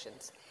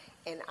plantations.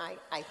 And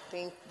I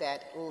think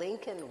that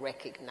Lincoln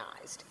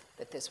recognized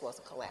that this was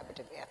a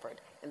collaborative effort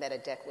and that a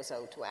debt was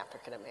owed to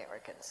African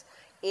Americans.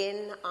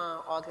 In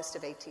August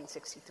of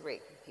 1863,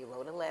 he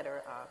wrote a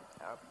letter,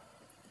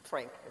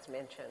 Frank, as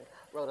mentioned,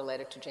 wrote a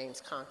letter to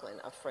James Conklin,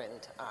 a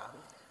friend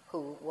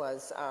who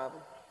was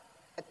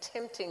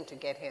attempting to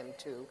get him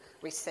to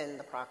rescind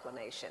the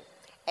proclamation.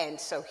 And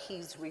so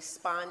he's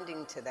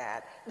responding to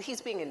that.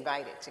 He's being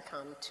invited to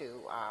come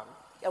to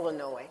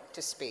Illinois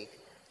to speak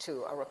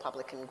to a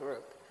Republican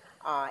group.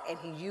 And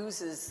he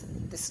uses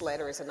this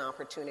letter as an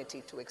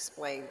opportunity to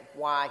explain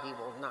why he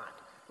will not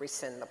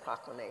rescind the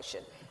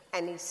proclamation.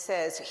 And he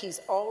says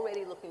he's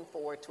already looking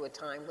forward to a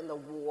time when the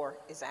war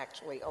is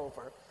actually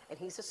over, and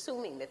he's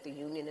assuming that the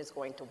Union is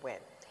going to win.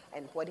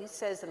 And what he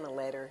says in the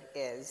letter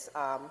is,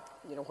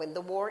 when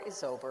the war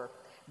is over,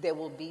 there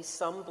will be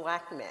some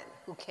black men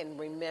who can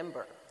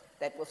remember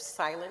that with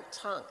silent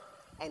tongue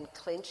and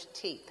clenched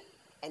teeth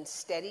and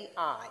steady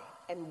eye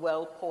and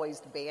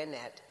well-poised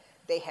bayonet,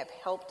 they have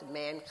helped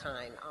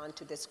mankind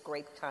onto this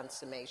great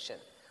consummation.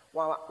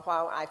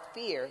 While I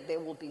fear there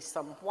will be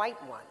some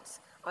white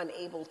ones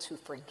unable to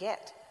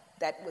forget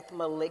that with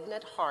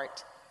malignant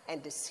heart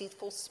and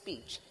deceitful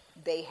speech,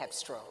 they have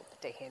strove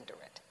to hinder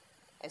it.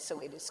 And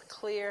so it is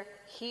clear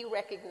he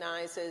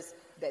recognizes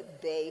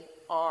that they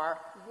are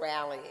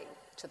rallying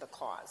to the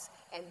cause,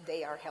 and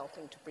they are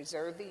helping to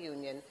preserve the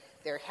Union,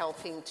 they're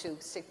helping to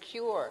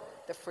secure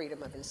the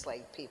freedom of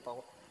enslaved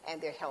people,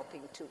 and they're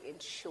helping to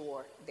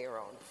ensure their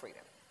own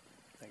freedom.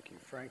 Thank you.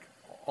 Frank?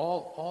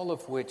 All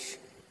of which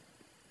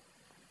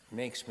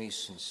makes me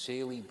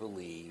sincerely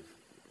believe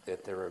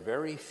that there are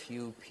very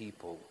few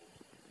people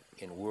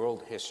in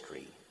world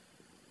history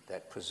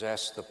that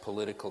possess the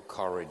political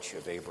courage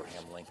of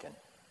Abraham Lincoln.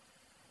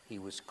 He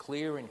was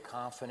clear and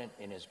confident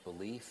in his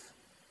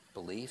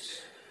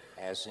beliefs,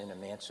 as in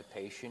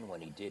emancipation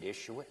when he did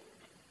issue it.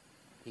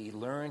 He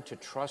learned to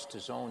trust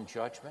his own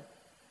judgment,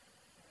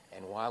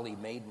 and while he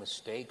made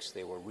mistakes,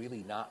 they were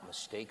really not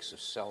mistakes of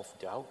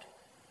self-doubt.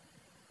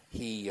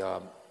 He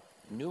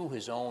knew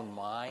his own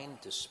mind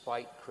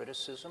despite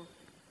criticism,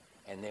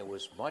 and there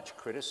was much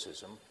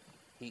criticism.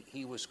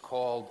 He was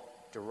called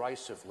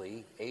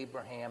derisively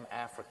Abraham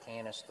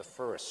Africanus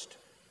I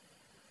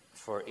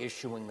for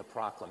issuing the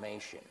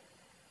proclamation.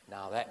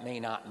 Now, that may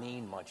not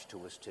mean much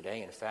to us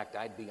today. In fact,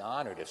 I'd be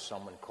honored if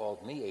someone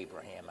called me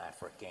Abraham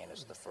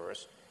Africanus I,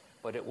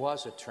 but it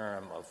was a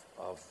term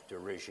of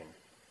derision.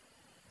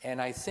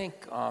 And I think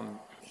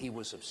he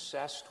was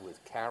obsessed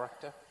with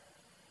character,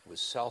 with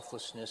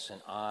selflessness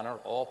and honor,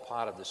 all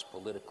part of this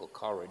political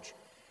courage.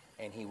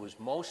 And he was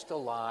most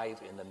alive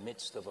in the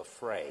midst of a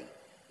fray.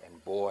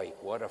 And boy,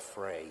 what a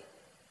fray,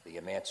 the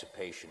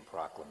Emancipation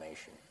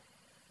Proclamation.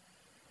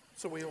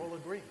 So we all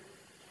agree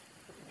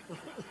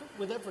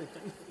with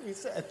everything we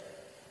said.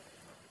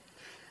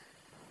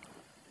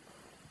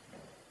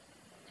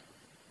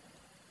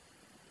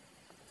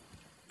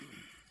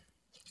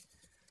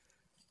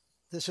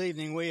 This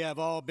evening, we have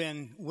all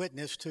been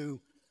witness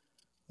to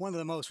one of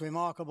the most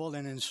remarkable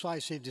and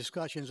incisive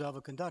discussions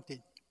ever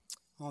conducted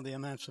on the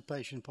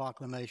Emancipation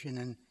Proclamation.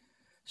 And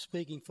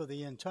speaking for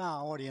the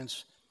entire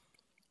audience,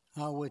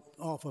 I would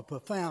offer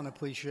profound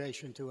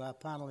appreciation to our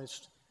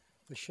panelists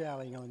for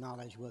sharing your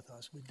knowledge with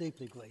us. We're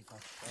deeply grateful.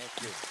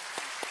 Thank you.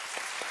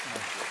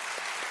 Thank you.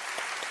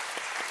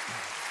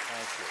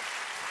 Thank you.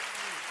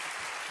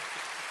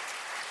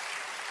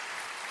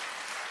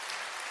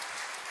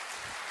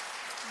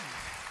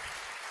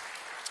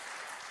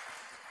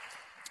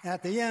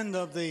 At the end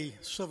of the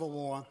Civil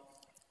War,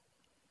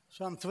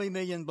 some 3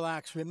 million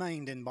blacks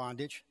remained in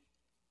bondage.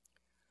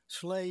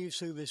 Slaves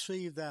who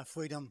received their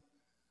freedom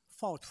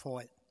fought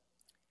for it.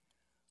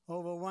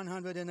 Over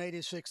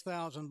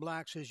 186,000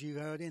 blacks, as you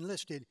heard,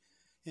 enlisted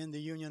in the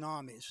Union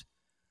armies.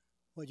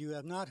 What you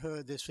have not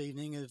heard this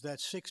evening is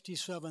that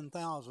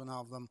 67,000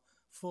 of them,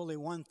 fully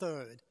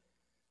one-third,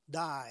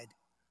 died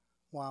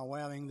while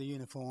wearing the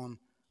uniform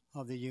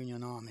of the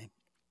Union Army.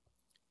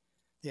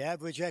 The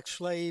average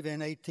ex-slave in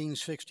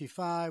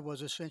 1865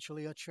 was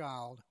essentially a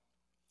child.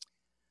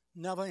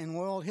 Never in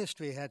world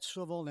history had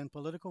civil and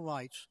political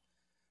rights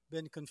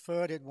been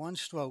conferred at one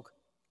stroke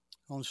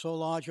on so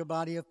large a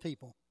body of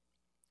people,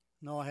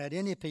 nor had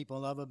any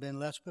people ever been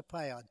less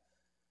prepared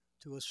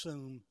to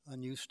assume a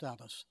new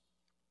status.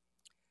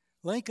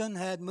 Lincoln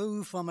had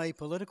moved from a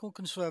political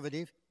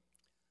conservative,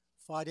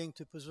 fighting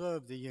to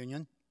preserve the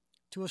Union,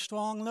 to a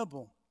strong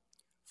liberal,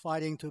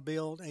 fighting to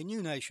build a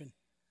new nation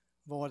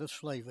void of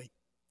slavery.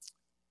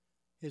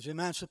 His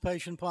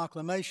Emancipation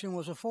Proclamation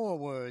was a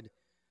foreword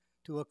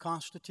to a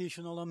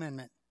constitutional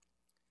amendment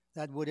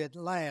that would at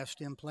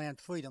last implant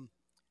freedom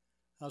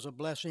as a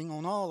blessing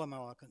on all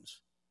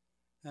Americans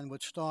and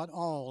would start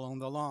all on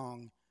the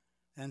long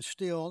and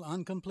still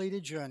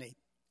uncompleted journey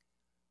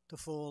to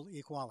full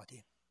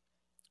equality.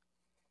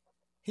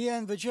 Here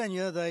in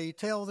Virginia, they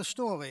tell the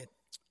story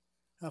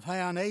of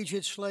how an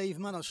aged slave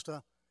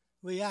minister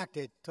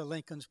reacted to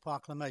Lincoln's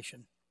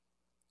proclamation.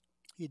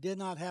 He did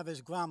not have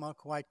his grammar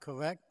quite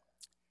correct,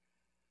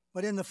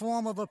 but in the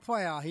form of a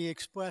prayer, he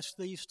expressed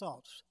these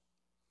thoughts.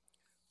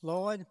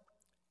 Lord,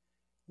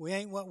 we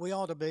ain't what we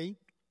ought to be.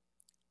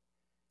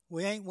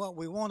 We ain't what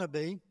we want to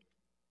be.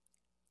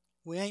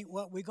 We ain't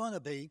what we're going to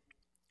be.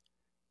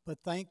 But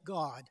thank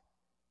God,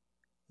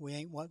 we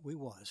ain't what we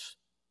was.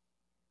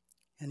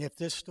 And if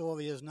this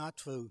story is not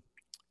true,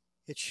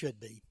 it should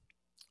be.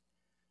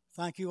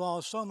 Thank you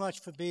all so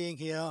much for being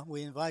here.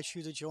 We invite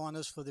you to join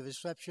us for the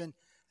reception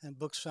and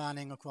book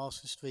signing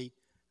across the street.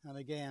 And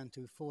again,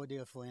 to 4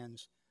 dear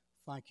friends,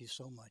 thank you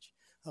so much.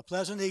 A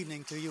pleasant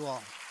evening to you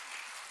all.